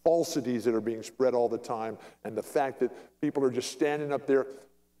falsities that are being spread all the time, and the fact that people are just standing up there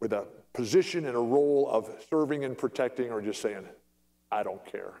with a position and a role of serving and protecting or just saying, I don't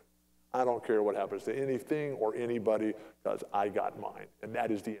care. I don't care what happens to anything or anybody because I got mine. And that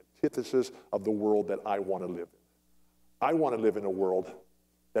is the antithesis of the world that I want to live in. I want to live in a world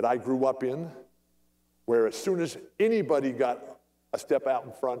that I grew up in where as soon as anybody got a step out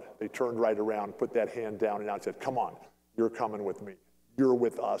in front, they turned right around, put that hand down, and I said, come on, you're coming with me. You're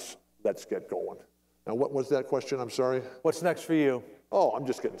with us. Let's get going. Now, what was that question? I'm sorry. What's next for you? Oh, I'm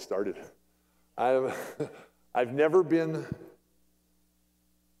just getting started. I've never been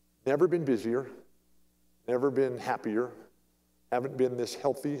busier, never been happier, haven't been this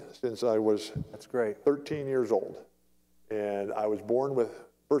healthy since I was 13 years old. And I was born with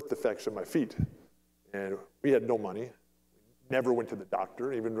birth defects in my feet. And we had no money. Never went to the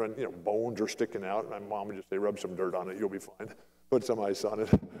doctor, even when bones are sticking out. My mom would just say, rub some dirt on it, you'll be fine. Put some ice on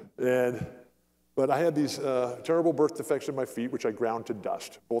it. But I had these terrible birth defects in my feet, which I ground to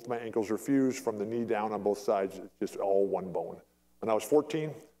dust. Both my ankles are fused from the knee down on both sides. It's just all one bone. When I was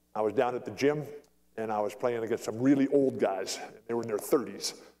 14, I was down at the gym, and I was playing against some really old guys. They were in their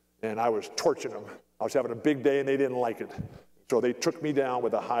 30s, and I was torching them. I was having a big day, and they didn't like it. So they took me down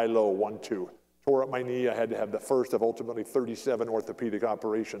with a high-low 1-2. Tore up my knee. I had to have the first of ultimately 37 orthopedic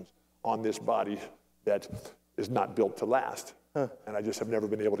operations on this body that is not built to last. And I just have never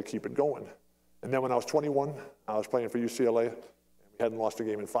been able to keep it going. And then when I was 21, I was playing for UCLA, and we hadn't lost a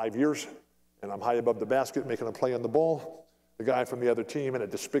game in 5 years, and I'm high above the basket making a play on the ball. The guy from the other team, in a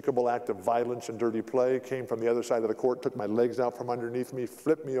despicable act of violence and dirty play, came from the other side of the court, took my legs out from underneath me,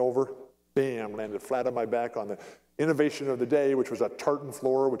 flipped me over, bam, landed flat on my back on the innovation of the day, which was a tartan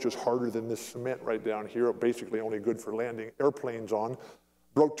floor, which is harder than this cement right down here, basically only good for landing airplanes on.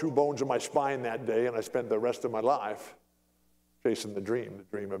 Broke 2 bones in my spine that day, and I spent the rest of my life chasing the dream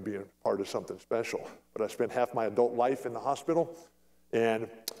of being part of something special. But I spent half my adult life in the hospital, and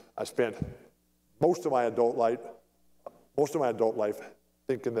I spent most of my adult life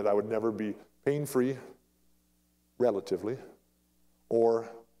thinking that I would never be pain-free, relatively, or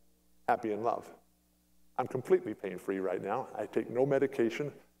happy in love. I'm completely pain-free right now. I take no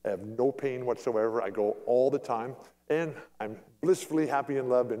medication. I have no pain whatsoever. I go all the time, and I'm blissfully happy in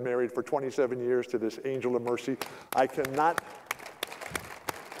love, been married for 27 years to this angel of mercy. I cannot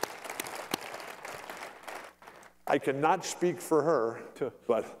speak for her,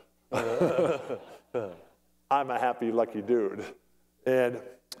 but I'm a happy, lucky dude. And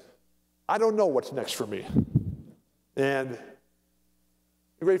I don't know what's next for me. And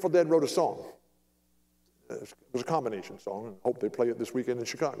the Grateful Dead wrote a song. It was a combination song, and I hope they play it this weekend in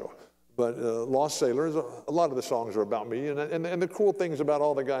Chicago. But Lost Sailors, a lot of the songs are about me. And the cool things about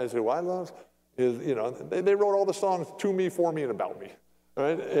all the guys who I love is, they wrote all the songs to me, for me, and about me.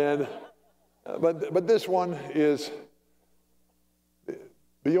 Right? And but this one is,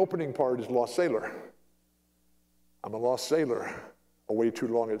 the opening part is Lost Sailor. I'm a lost sailor, away too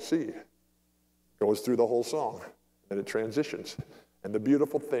long at sea. Goes through the whole song, and it transitions. And the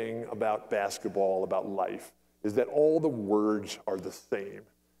beautiful thing about basketball, about life, is that all the words are the same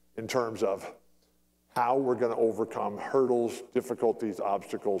in terms of how we're going to overcome hurdles, difficulties,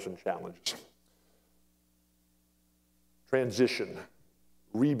 obstacles, and challenges. Transition,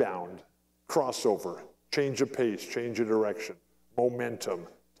 rebound, crossover, change of pace, change of direction, momentum,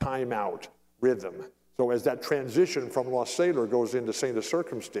 timeout, rhythm. So as that transition from Lost Sailor goes into Saint of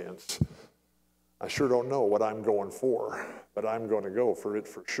Circumstance, I sure don't know what I'm going for, but I'm going to go for it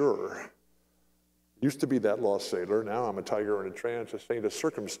for sure. Used to be that Lost Sailor, now I'm a tiger in a trance, a Saint of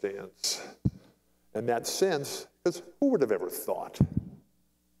Circumstance. And that sense, because who would have ever thought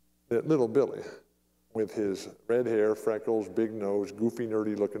that little Billy, with his red hair, freckles, big nose, goofy,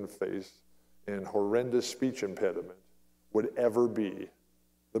 nerdy looking face, and horrendous speech impediment, would ever be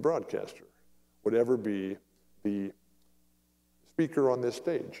the broadcaster, would ever be the speaker on this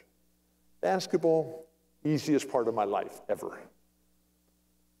stage. Basketball, easiest part of my life ever.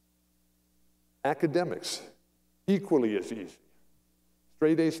 Academics, equally as easy.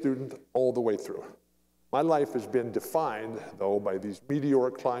 Straight A student all the way through. My life has been defined, though, by these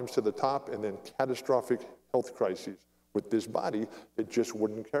meteoric climbs to the top and then catastrophic health crises with this body that just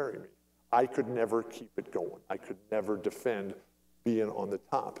wouldn't carry me. I could never keep it going. I could never defend being on the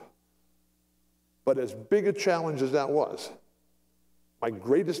top. But as big a challenge as that was, my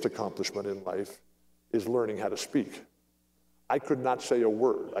greatest accomplishment in life is learning how to speak. I could not say a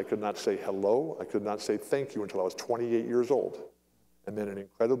word. I could not say hello. I could not say thank you until I was 28 years old. And then an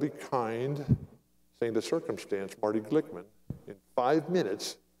incredibly kind Saint of Circumstance, Marty Glickman, in 5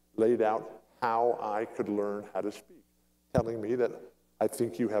 minutes laid out how I could learn how to speak, telling me that I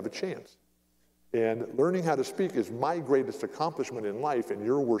think you have a chance. And learning how to speak is my greatest accomplishment in life and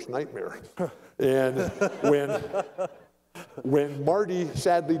your worst nightmare. And when Marty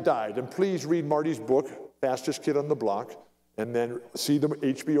sadly died, and please read Marty's book, Fastest Kid on the Block, and then see the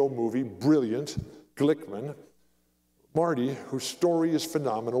HBO movie, brilliant, Glickman. Marty, whose story is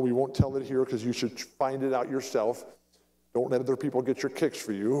phenomenal, we won't tell it here because you should find it out yourself. Don't let other people get your kicks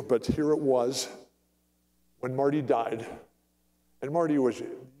for you, but here it was when Marty died. And Marty was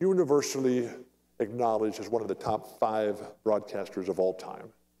universally acknowledged as one of the top 5 broadcasters of all time.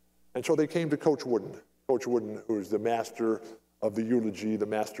 And so they came to Coach Wooden. Coach Wooden, who is the master of the eulogy, the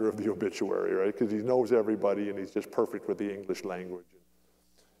master of the obituary, right? Because he knows everybody and he's just perfect with the English language.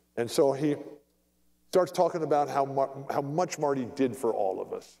 And so he starts talking about how much Marty did for all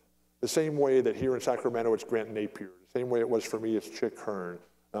of us. The same way that here in Sacramento it's Grant Napier. The same way it was for me it's Chick Hearn.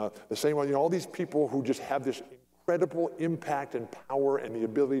 The same way, all these people who just have this incredible impact and power and the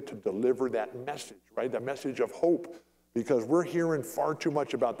ability to deliver that message, right? That message of hope. Because we're hearing far too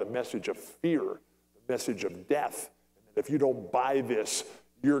much about the message of fear, the message of death. And if you don't buy this,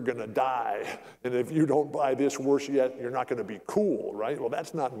 you're gonna die. And if you don't buy this, worse yet, you're not gonna be cool, right? Well,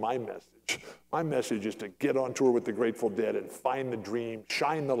 that's not my message. My message is to get on tour with the Grateful Dead and find the dream,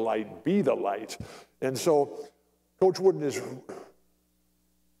 shine the light, be the light. And so Coach Wooden is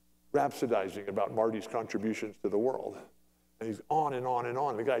rhapsodizing about Marty's contributions to the world. And he's on and on and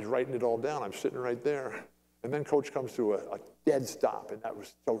on. The guy's writing it all down. I'm sitting right there. And then Coach comes to a dead stop, and that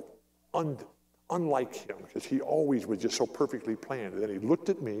was so unlike him, because he always was just so perfectly planned. And then he looked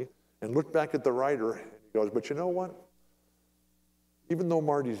at me and looked back at the writer, and he goes, but you know what? Even though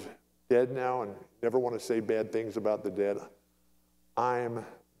Marty's dead now and never want to say bad things about the dead, I'm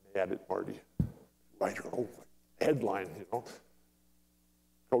mad at Marty. Writer, oh, headline, you know.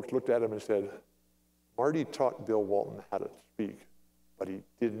 Coach looked at him and said, Marty taught Bill Walton how to speak, but he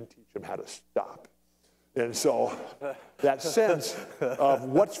didn't teach him how to stop. And so that sense of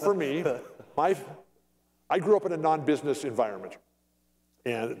what's for me, I grew up in a non-business environment,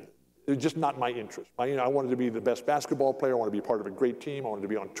 and it's just not my interest. I wanted to be the best basketball player. I wanted to be part of a great team. I wanted to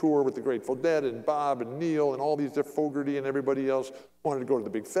be on tour with the Grateful Dead and Bob and Neil and all these different Fogerty and everybody else. I wanted to go to the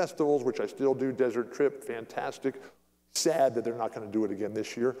big festivals, which I still do. Desert Trip, fantastic. Sad that they're not going to do it again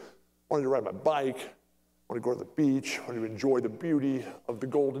this year. I wanted to ride my bike. I want to go to the beach. I want to enjoy the beauty of the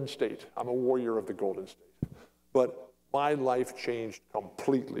Golden State. I'm a warrior of the Golden State. But my life changed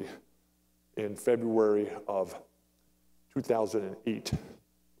completely in February of 2008,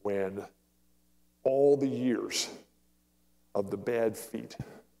 when all the years of the bad feet,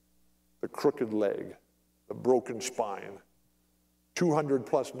 the crooked leg, the broken spine, 200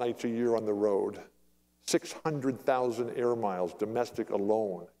 plus nights a year on the road, 600,000 air miles, domestic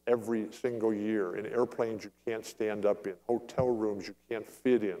alone, every single year, in airplanes you can't stand up in, hotel rooms you can't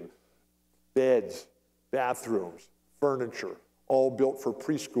fit in, beds, bathrooms, furniture, all built for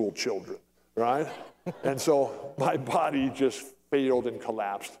preschool children, right? And so my body just failed and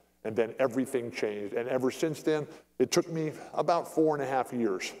collapsed, and then everything changed. And ever since then, it took me about 4.5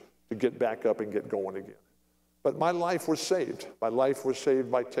 years to get back up and get going again. But my life was saved. My life was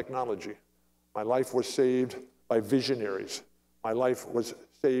saved by technology. My life was saved by visionaries. My life was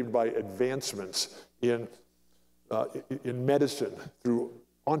saved by advancements in medicine through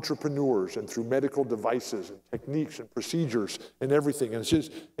entrepreneurs and through medical devices and techniques and procedures and everything. And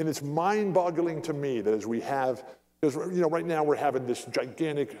it's mind-boggling to me that as we have, because right now we're having this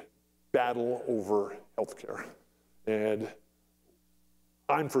gigantic battle over healthcare, and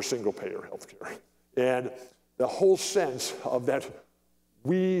I'm for single-payer healthcare, and the whole sense of that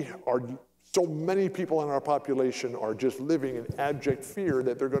so many people in our population are just living in abject fear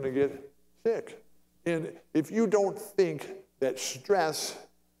that they're going to get sick. And if you don't think that stress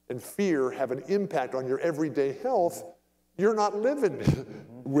and fear have an impact on your everyday health, you're not living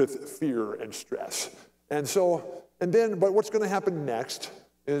with fear and stress. But what's going to happen next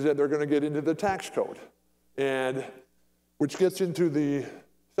is that they're going to get into the tax code, and which gets into the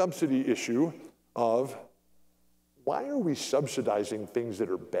subsidy issue of, why are we subsidizing things that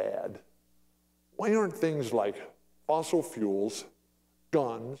are bad? Why aren't things like fossil fuels,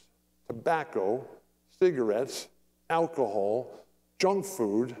 guns, tobacco, cigarettes, alcohol, junk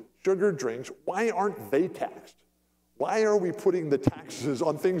food, sugar drinks, why aren't they taxed? Why are we putting the taxes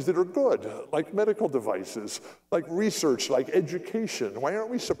on things that are good, like medical devices, like research, like education? Why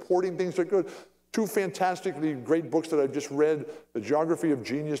aren't we supporting things that are good? Two fantastically great books that I've just read, The Geography of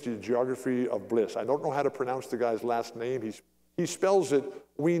Genius, The Geography of Bliss. I don't know how to pronounce the guy's last name. He spells it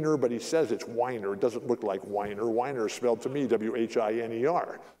Wiener, but he says it's Weiner. It doesn't look like Weiner. Weiner is spelled to me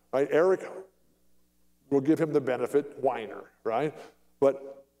W-H-I-N-E-R. Right? Eric, we'll give him the benefit, Weiner, right?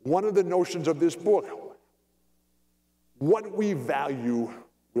 But one of the notions of this book, what we value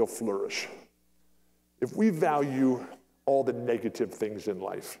will flourish. If we value all the negative things in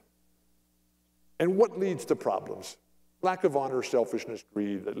life, and what leads to problems? Lack of honor, selfishness,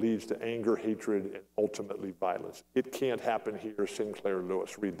 greed, that leads to anger, hatred, and ultimately violence. It can't happen here. Sinclair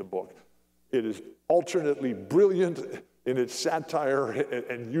Lewis, read the book. It is alternately brilliant in its satire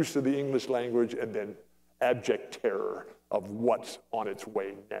and use of the English language, and then abject terror of what's on its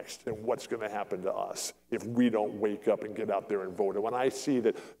way next and what's going to happen to us if we don't wake up and get out there and vote. And when I see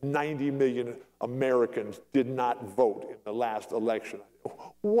that 90 million Americans did not vote in the last election,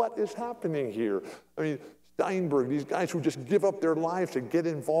 what is happening here? I mean, Steinberg, these guys who just give up their lives to get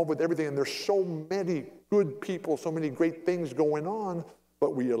involved with everything, and there's so many good people, so many great things going on,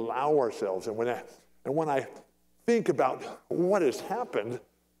 but we allow ourselves. And when I think about what has happened,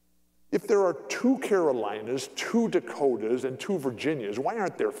 if there are 2 Carolinas, 2 Dakotas, and 2 Virginias, why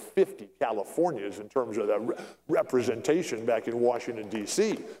aren't there 50 Californias in terms of the representation back in Washington,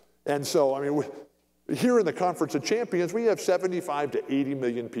 D.C.? And so, I mean, here in the Conference of Champions, we have 75 to 80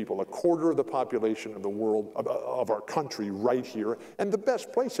 million people, a quarter of the population of the world, of our country right here, and the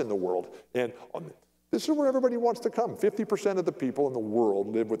best place in the world. And this is where everybody wants to come. 50% of the people in the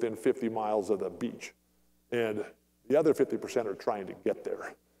world live within 50 miles of the beach. And the other 50% are trying to get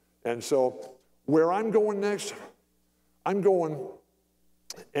there. And so where I'm going next, I'm going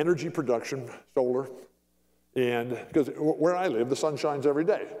energy production, solar, and because where I live, the sun shines every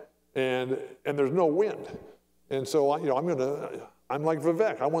day, and there's no wind. And so I'm like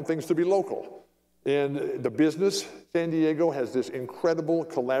Vivek. I want things to be local. And the business, San Diego has this incredible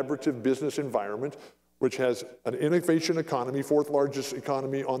collaborative business environment, which has an innovation economy, 4th largest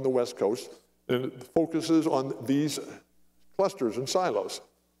economy on the West Coast, and it focuses on these clusters and silos.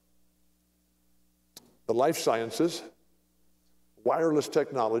 The life sciences, wireless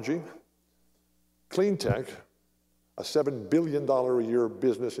technology, clean tech, a $7 billion a year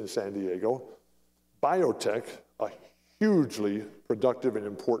business in San Diego, biotech, a hugely productive and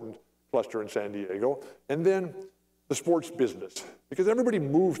important cluster in San Diego, and then the sports business. Because everybody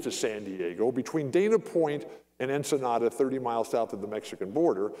moves to San Diego. Between Dana Point and Ensenada, 30 miles south of the Mexican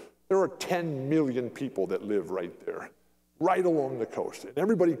border, there are 10 million people that live right there, right along the coast. And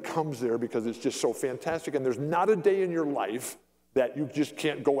everybody comes there because it's just so fantastic, and there's not a day in your life that you just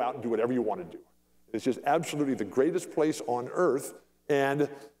can't go out and do whatever you want to do. It's just absolutely the greatest place on earth, and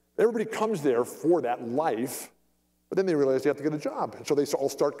everybody comes there for that life, but then they realize they have to get a job, and so they all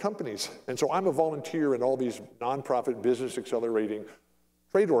start companies. And so I'm a volunteer in all these nonprofit business accelerating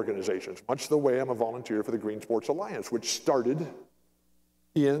trade organizations, much the way I'm a volunteer for the Green Sports Alliance, which started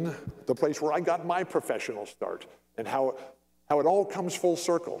in the place where I got my professional start, and how it all comes full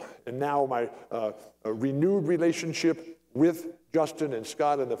circle. And now my renewed relationship with Justin and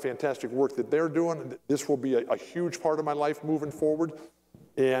Scott and the fantastic work that they're doing, this will be a huge part of my life moving forward.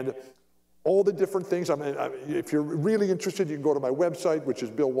 And all the different things, if you're really interested, you can go to my website, which is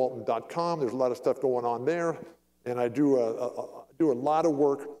billwalton.com. There's a lot of stuff going on there. And I do a lot of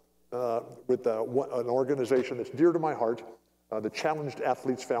work with an organization that's dear to my heart, the Challenged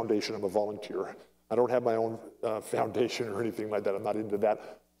Athletes Foundation. I'm a volunteer. I don't have my own foundation or anything like that. I'm not into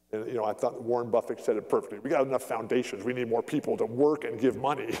that. And, you know, I thought Warren Buffett said it perfectly. We got enough foundations. We need more people to work and give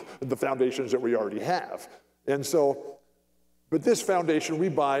money than the foundations that we already have. And so, with this foundation, we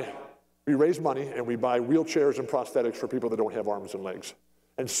raise money and we buy wheelchairs and prosthetics for people that don't have arms and legs.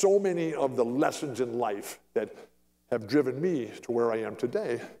 And so many of the lessons in life that have driven me to where I am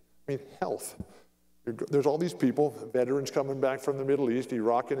today, I mean, health. There's all these people, veterans coming back from the Middle East,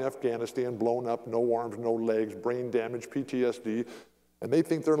 Iraq and Afghanistan, blown up, no arms, no legs, brain damage, PTSD, and they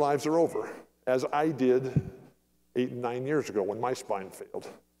think their lives are over, as I did 8 and 9 years ago when my spine failed.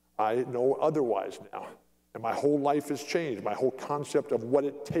 I know otherwise now, and my whole life has changed, my whole concept of what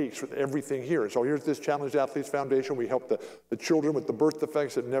it takes with everything here. And so here's this Challenged Athletes Foundation. We help the children with the birth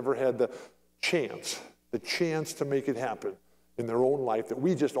defects that never had the chance to make it happen in their own life that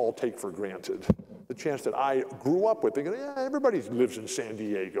we just all take for granted. The chance that I grew up with, thinking, yeah, everybody lives in San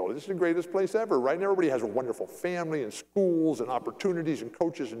Diego. This is the greatest place ever, right? And everybody has a wonderful family and schools and opportunities and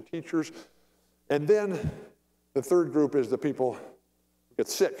coaches and teachers. And then the third group is the people who get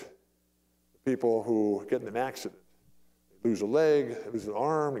sick, the people who get in an accident. They lose a leg, they lose an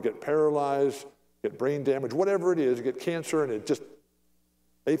arm, they get paralyzed, get brain damage, whatever it is, get cancer, and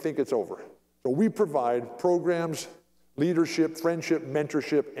they think it's over. So we provide programs, leadership, friendship,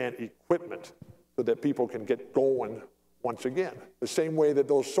 mentorship, and equipment so that people can get going once again. The same way that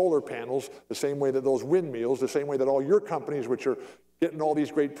those solar panels, the same way that those windmills, the same way that all your companies, which are getting all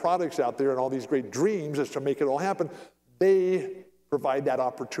these great products out there and all these great dreams as to make it all happen, they provide that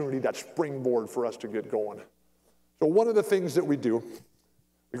opportunity, that springboard for us to get going. So one of the things that we do,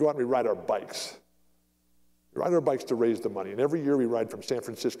 we go out and we ride our bikes. We ride our bikes to raise the money. And every year we ride from San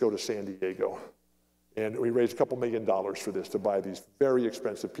Francisco to San Diego. And we raise a couple $1 million for this to buy these very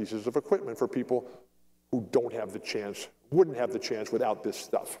expensive pieces of equipment for people who don't have the chance, wouldn't have the chance without this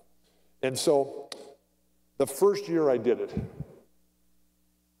stuff. And so the first year I did it,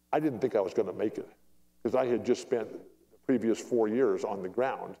 I didn't think I was going to make it because I had just spent the previous 4 years on the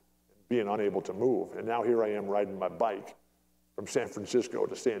ground being unable to move. And now here I am riding my bike from San Francisco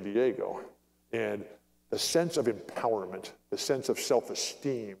to San Diego. And the sense of empowerment, the sense of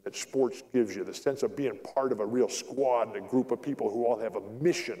self-esteem that sports gives you, the sense of being part of a real squad and a group of people who all have a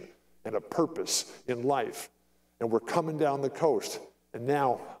mission and a purpose in life. And we're coming down the coast, and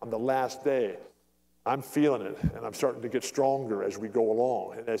now on the last day, I'm feeling it, and I'm starting to get stronger as we go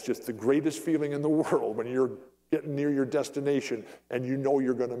along. And that's just the greatest feeling in the world when you're getting near your destination and you know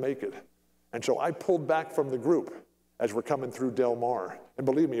you're going to make it. And so I pulled back from the group as we're coming through Del Mar. And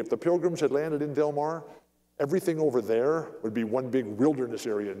believe me, if the Pilgrims had landed in Del Mar, everything over there would be one big wilderness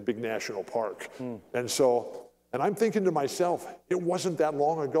area and big national park. And I'm thinking to myself, it wasn't that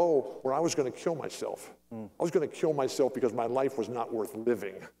long ago where I was going to kill myself. I was going to kill myself because my life was not worth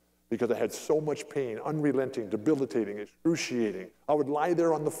living, because I had so much pain, unrelenting, debilitating, excruciating. I would lie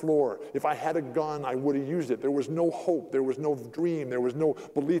there on the floor. If I had a gun, I would have used it. There was no hope. There was no dream. There was no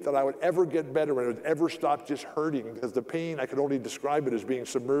belief that I would ever get better and it would ever stop just hurting, because the pain, I could only describe it as being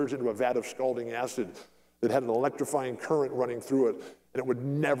submerged into a vat of scalding acid that had an electrifying current running through it, and it would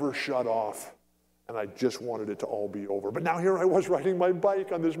never shut off. And I just wanted it to all be over. But now here I was riding my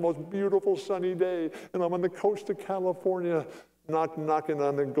bike on this most beautiful sunny day, and I'm on the coast of California, knocking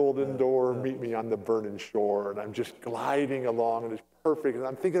on the golden door, meet me on the burning shore, and I'm just gliding along, and it's perfect. And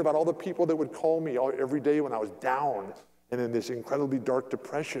I'm thinking about all the people that would call me every day when I was down and in this incredibly dark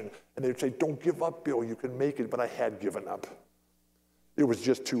depression, and they'd say, "Don't give up, Bill, you can make it." But I had given up. It was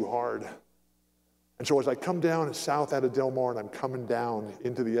just too hard. And so as I come down south out of Del Mar and I'm coming down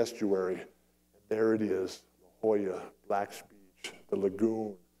into the estuary, and there it is, La Jolla, Black's Beach, the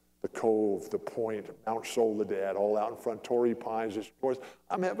lagoon, the cove, the point, Mount Soledad, all out in front, Torrey Pines, this forest.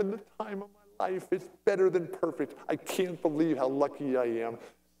 I'm having the time of my life. It's better than perfect. I can't believe how lucky I am.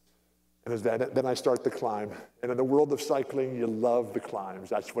 And then I start the climb. And in the world of cycling, you love the climbs.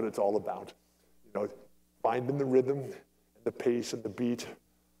 That's what it's all about. You know, finding the rhythm and the pace and the beat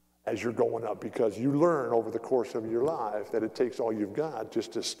as you're going up, because you learn over the course of your life that it takes all you've got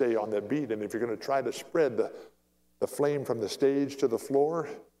just to stay on that beat. And if you're going to try to spread the flame from the stage to the floor,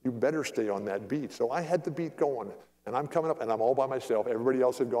 you better stay on that beat. So I had the beat going, and I'm coming up, and I'm all by myself. Everybody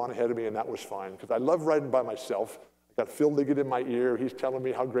else had gone ahead of me, and that was fine, because I love riding by myself. I got Phil Liggett in my ear. He's telling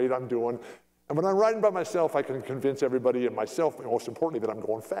me how great I'm doing. And when I'm riding by myself, I can convince everybody and myself, most importantly, that I'm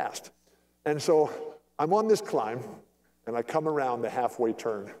going fast. And so I'm on this climb, and I come around the halfway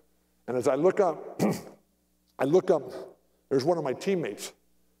turn. And as I look up, there's one of my teammates,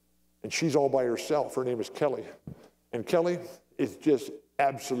 and she's all by herself. Her name is Kelly. And Kelly is just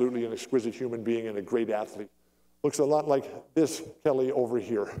absolutely an exquisite human being and a great athlete. Looks a lot like this Kelly over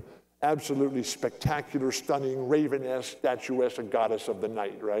here. Absolutely spectacular, stunning, raven-esque, statuesque, goddess of the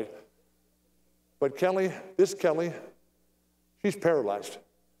night, right? But Kelly, this Kelly, she's paralyzed.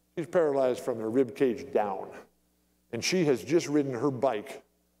 She's paralyzed from her rib cage down. And she has just ridden her bike,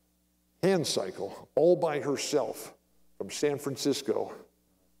 hand cycle, all by herself from San Francisco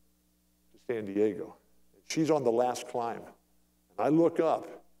to San Diego. She's on the last climb. And I look up,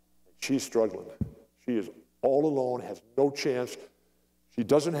 and she's struggling. She is all alone, has no chance. She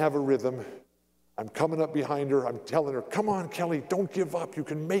doesn't have a rhythm. I'm coming up behind her. I'm telling her, come on, Kelly, don't give up. You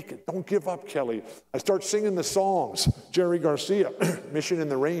can make it. Don't give up, Kelly. I start singing the songs. Jerry Garcia, Mission in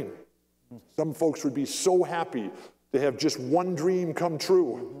the Rain. Some folks would be so happy to have just one dream come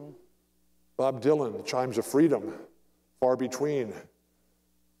true. Bob Dylan, Chimes of Freedom, Far Between.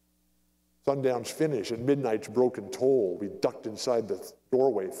 Sundown's finish and midnight's broken toll. We ducked inside the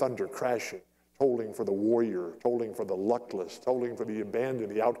doorway, thunder crashing, tolling for the warrior, tolling for the luckless, tolling for the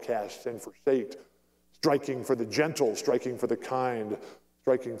abandoned, the outcasts and forsaked, striking for the gentle, striking for the kind,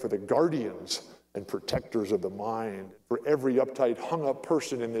 striking for the guardians and protectors of the mind. For every uptight, hung-up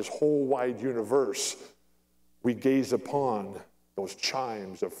person in this whole wide universe, we gaze upon those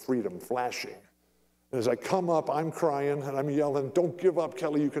chimes of freedom flashing. And as I come up, I'm crying and I'm yelling, don't give up,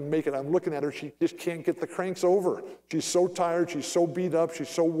 Kelly, you can make it. I'm looking at her, she just can't get the cranks over. She's so tired, she's so beat up, she's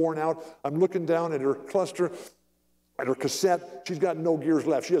so worn out. I'm looking down at her cluster, at her cassette, she's got no gears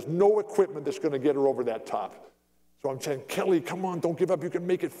left. She has no equipment that's gonna get her over that top. So I'm saying, Kelly, come on, don't give up, you can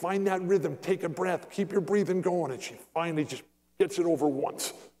make it. Find that rhythm, take a breath, keep your breathing going. And she finally just gets it over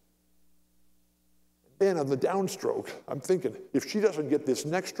once. Then on the downstroke, I'm thinking, if she doesn't get this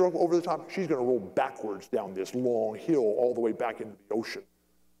next stroke over the top, she's gonna roll backwards down this long hill all the way back into the ocean.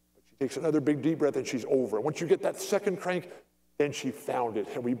 But she takes another big deep breath and she's over. And once you get that second crank, then she found it.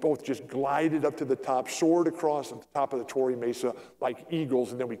 And we both just glided up to the top, soared across at the top of the Torrey Mesa like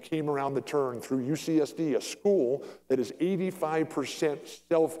eagles. And then we came around the turn through UCSD, a school that is 85%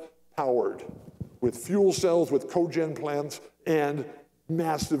 self-powered with fuel cells, with cogen plants, and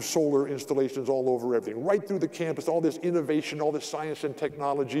massive solar installations all over everything. Right through the campus, all this innovation, all this science and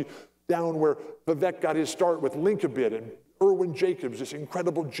technology, down where Vivek got his start with Linkabit and Erwin Jacobs, this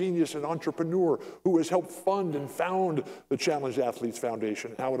incredible genius and entrepreneur who has helped fund and found the Challenged Athletes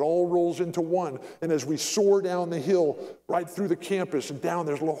Foundation, how it all rolls into one. And as we soar down the hill, right through the campus and down,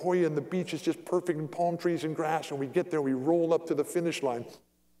 there's La Jolla and the beach is just perfect and palm trees and grass. And we get there, we roll up to the finish line,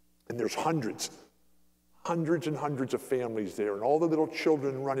 and there's hundreds and hundreds of families there, and all the little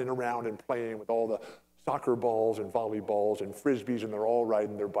children running around and playing with all the soccer balls and volleyballs and frisbees, and they're all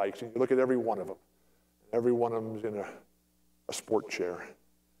riding their bikes. And you look at every one of them. Every one of them's in a sport chair.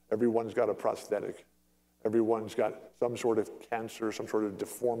 Everyone's got a prosthetic. Everyone's got some sort of cancer, some sort of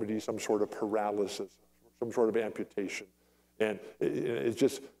deformity, some sort of paralysis, some sort of amputation. And it's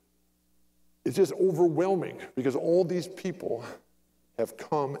just overwhelming because all these people have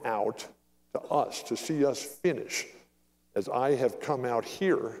come out to us, to see us finish, as I have come out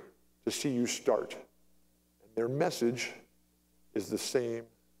here to see you start. And their message is the same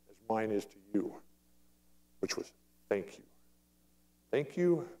as mine is to you, which was thank you. Thank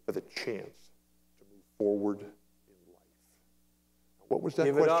you for the chance to move forward in life. What was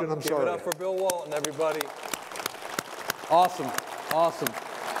that question? I'm sorry. Give it up for Bill Walton, everybody. Awesome, awesome.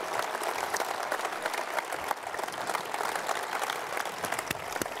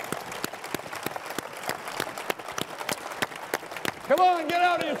 Come on, get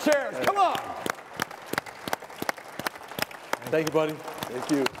out of your chairs. Come on. Thank you, buddy.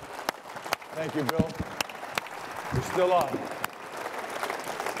 Thank you. Thank you, Bill. You're still on.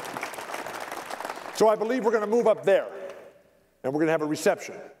 So I believe we're going to move up there, and we're going to have a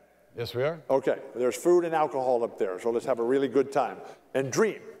reception. Yes, we are. Okay, there's food and alcohol up there, so let's have a really good time and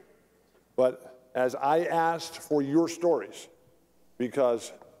dream. But as I asked for your stories,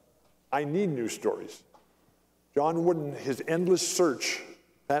 because I need new stories. John Wooden, his endless search,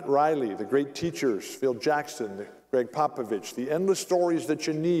 Pat Riley, the great teachers, Phil Jackson, Greg Popovich, the endless stories that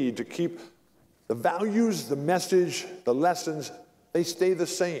you need to keep the values, the message, the lessons, they stay the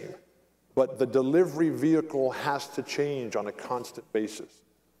same. But the delivery vehicle has to change on a constant basis.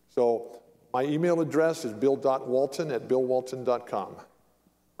 So my email address is bill.walton@billwalton.com.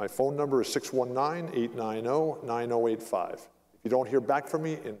 My phone number is 619-890-9085. If you don't hear back from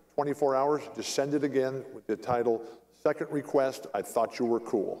me in 24 hours, just send it again with the title, Second Request, I Thought You Were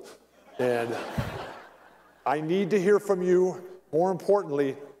Cool. And I need to hear from you. More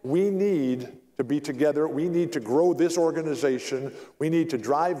importantly, we need to be together. We need to grow this organization. We need to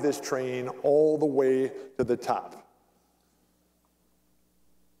drive this train all the way to the top.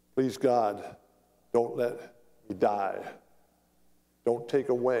 Please, God, don't let me die. Don't take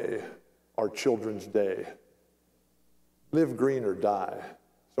away our children's day. Live green or die.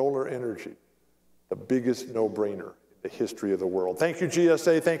 Solar energy, the biggest no-brainer in the history of the world. Thank you,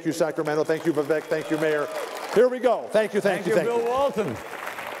 GSA. Thank you, Sacramento. Thank you, Vivek. Thank you, Mayor. Here we go. Thank you, thank you, thank you. Bill Walton.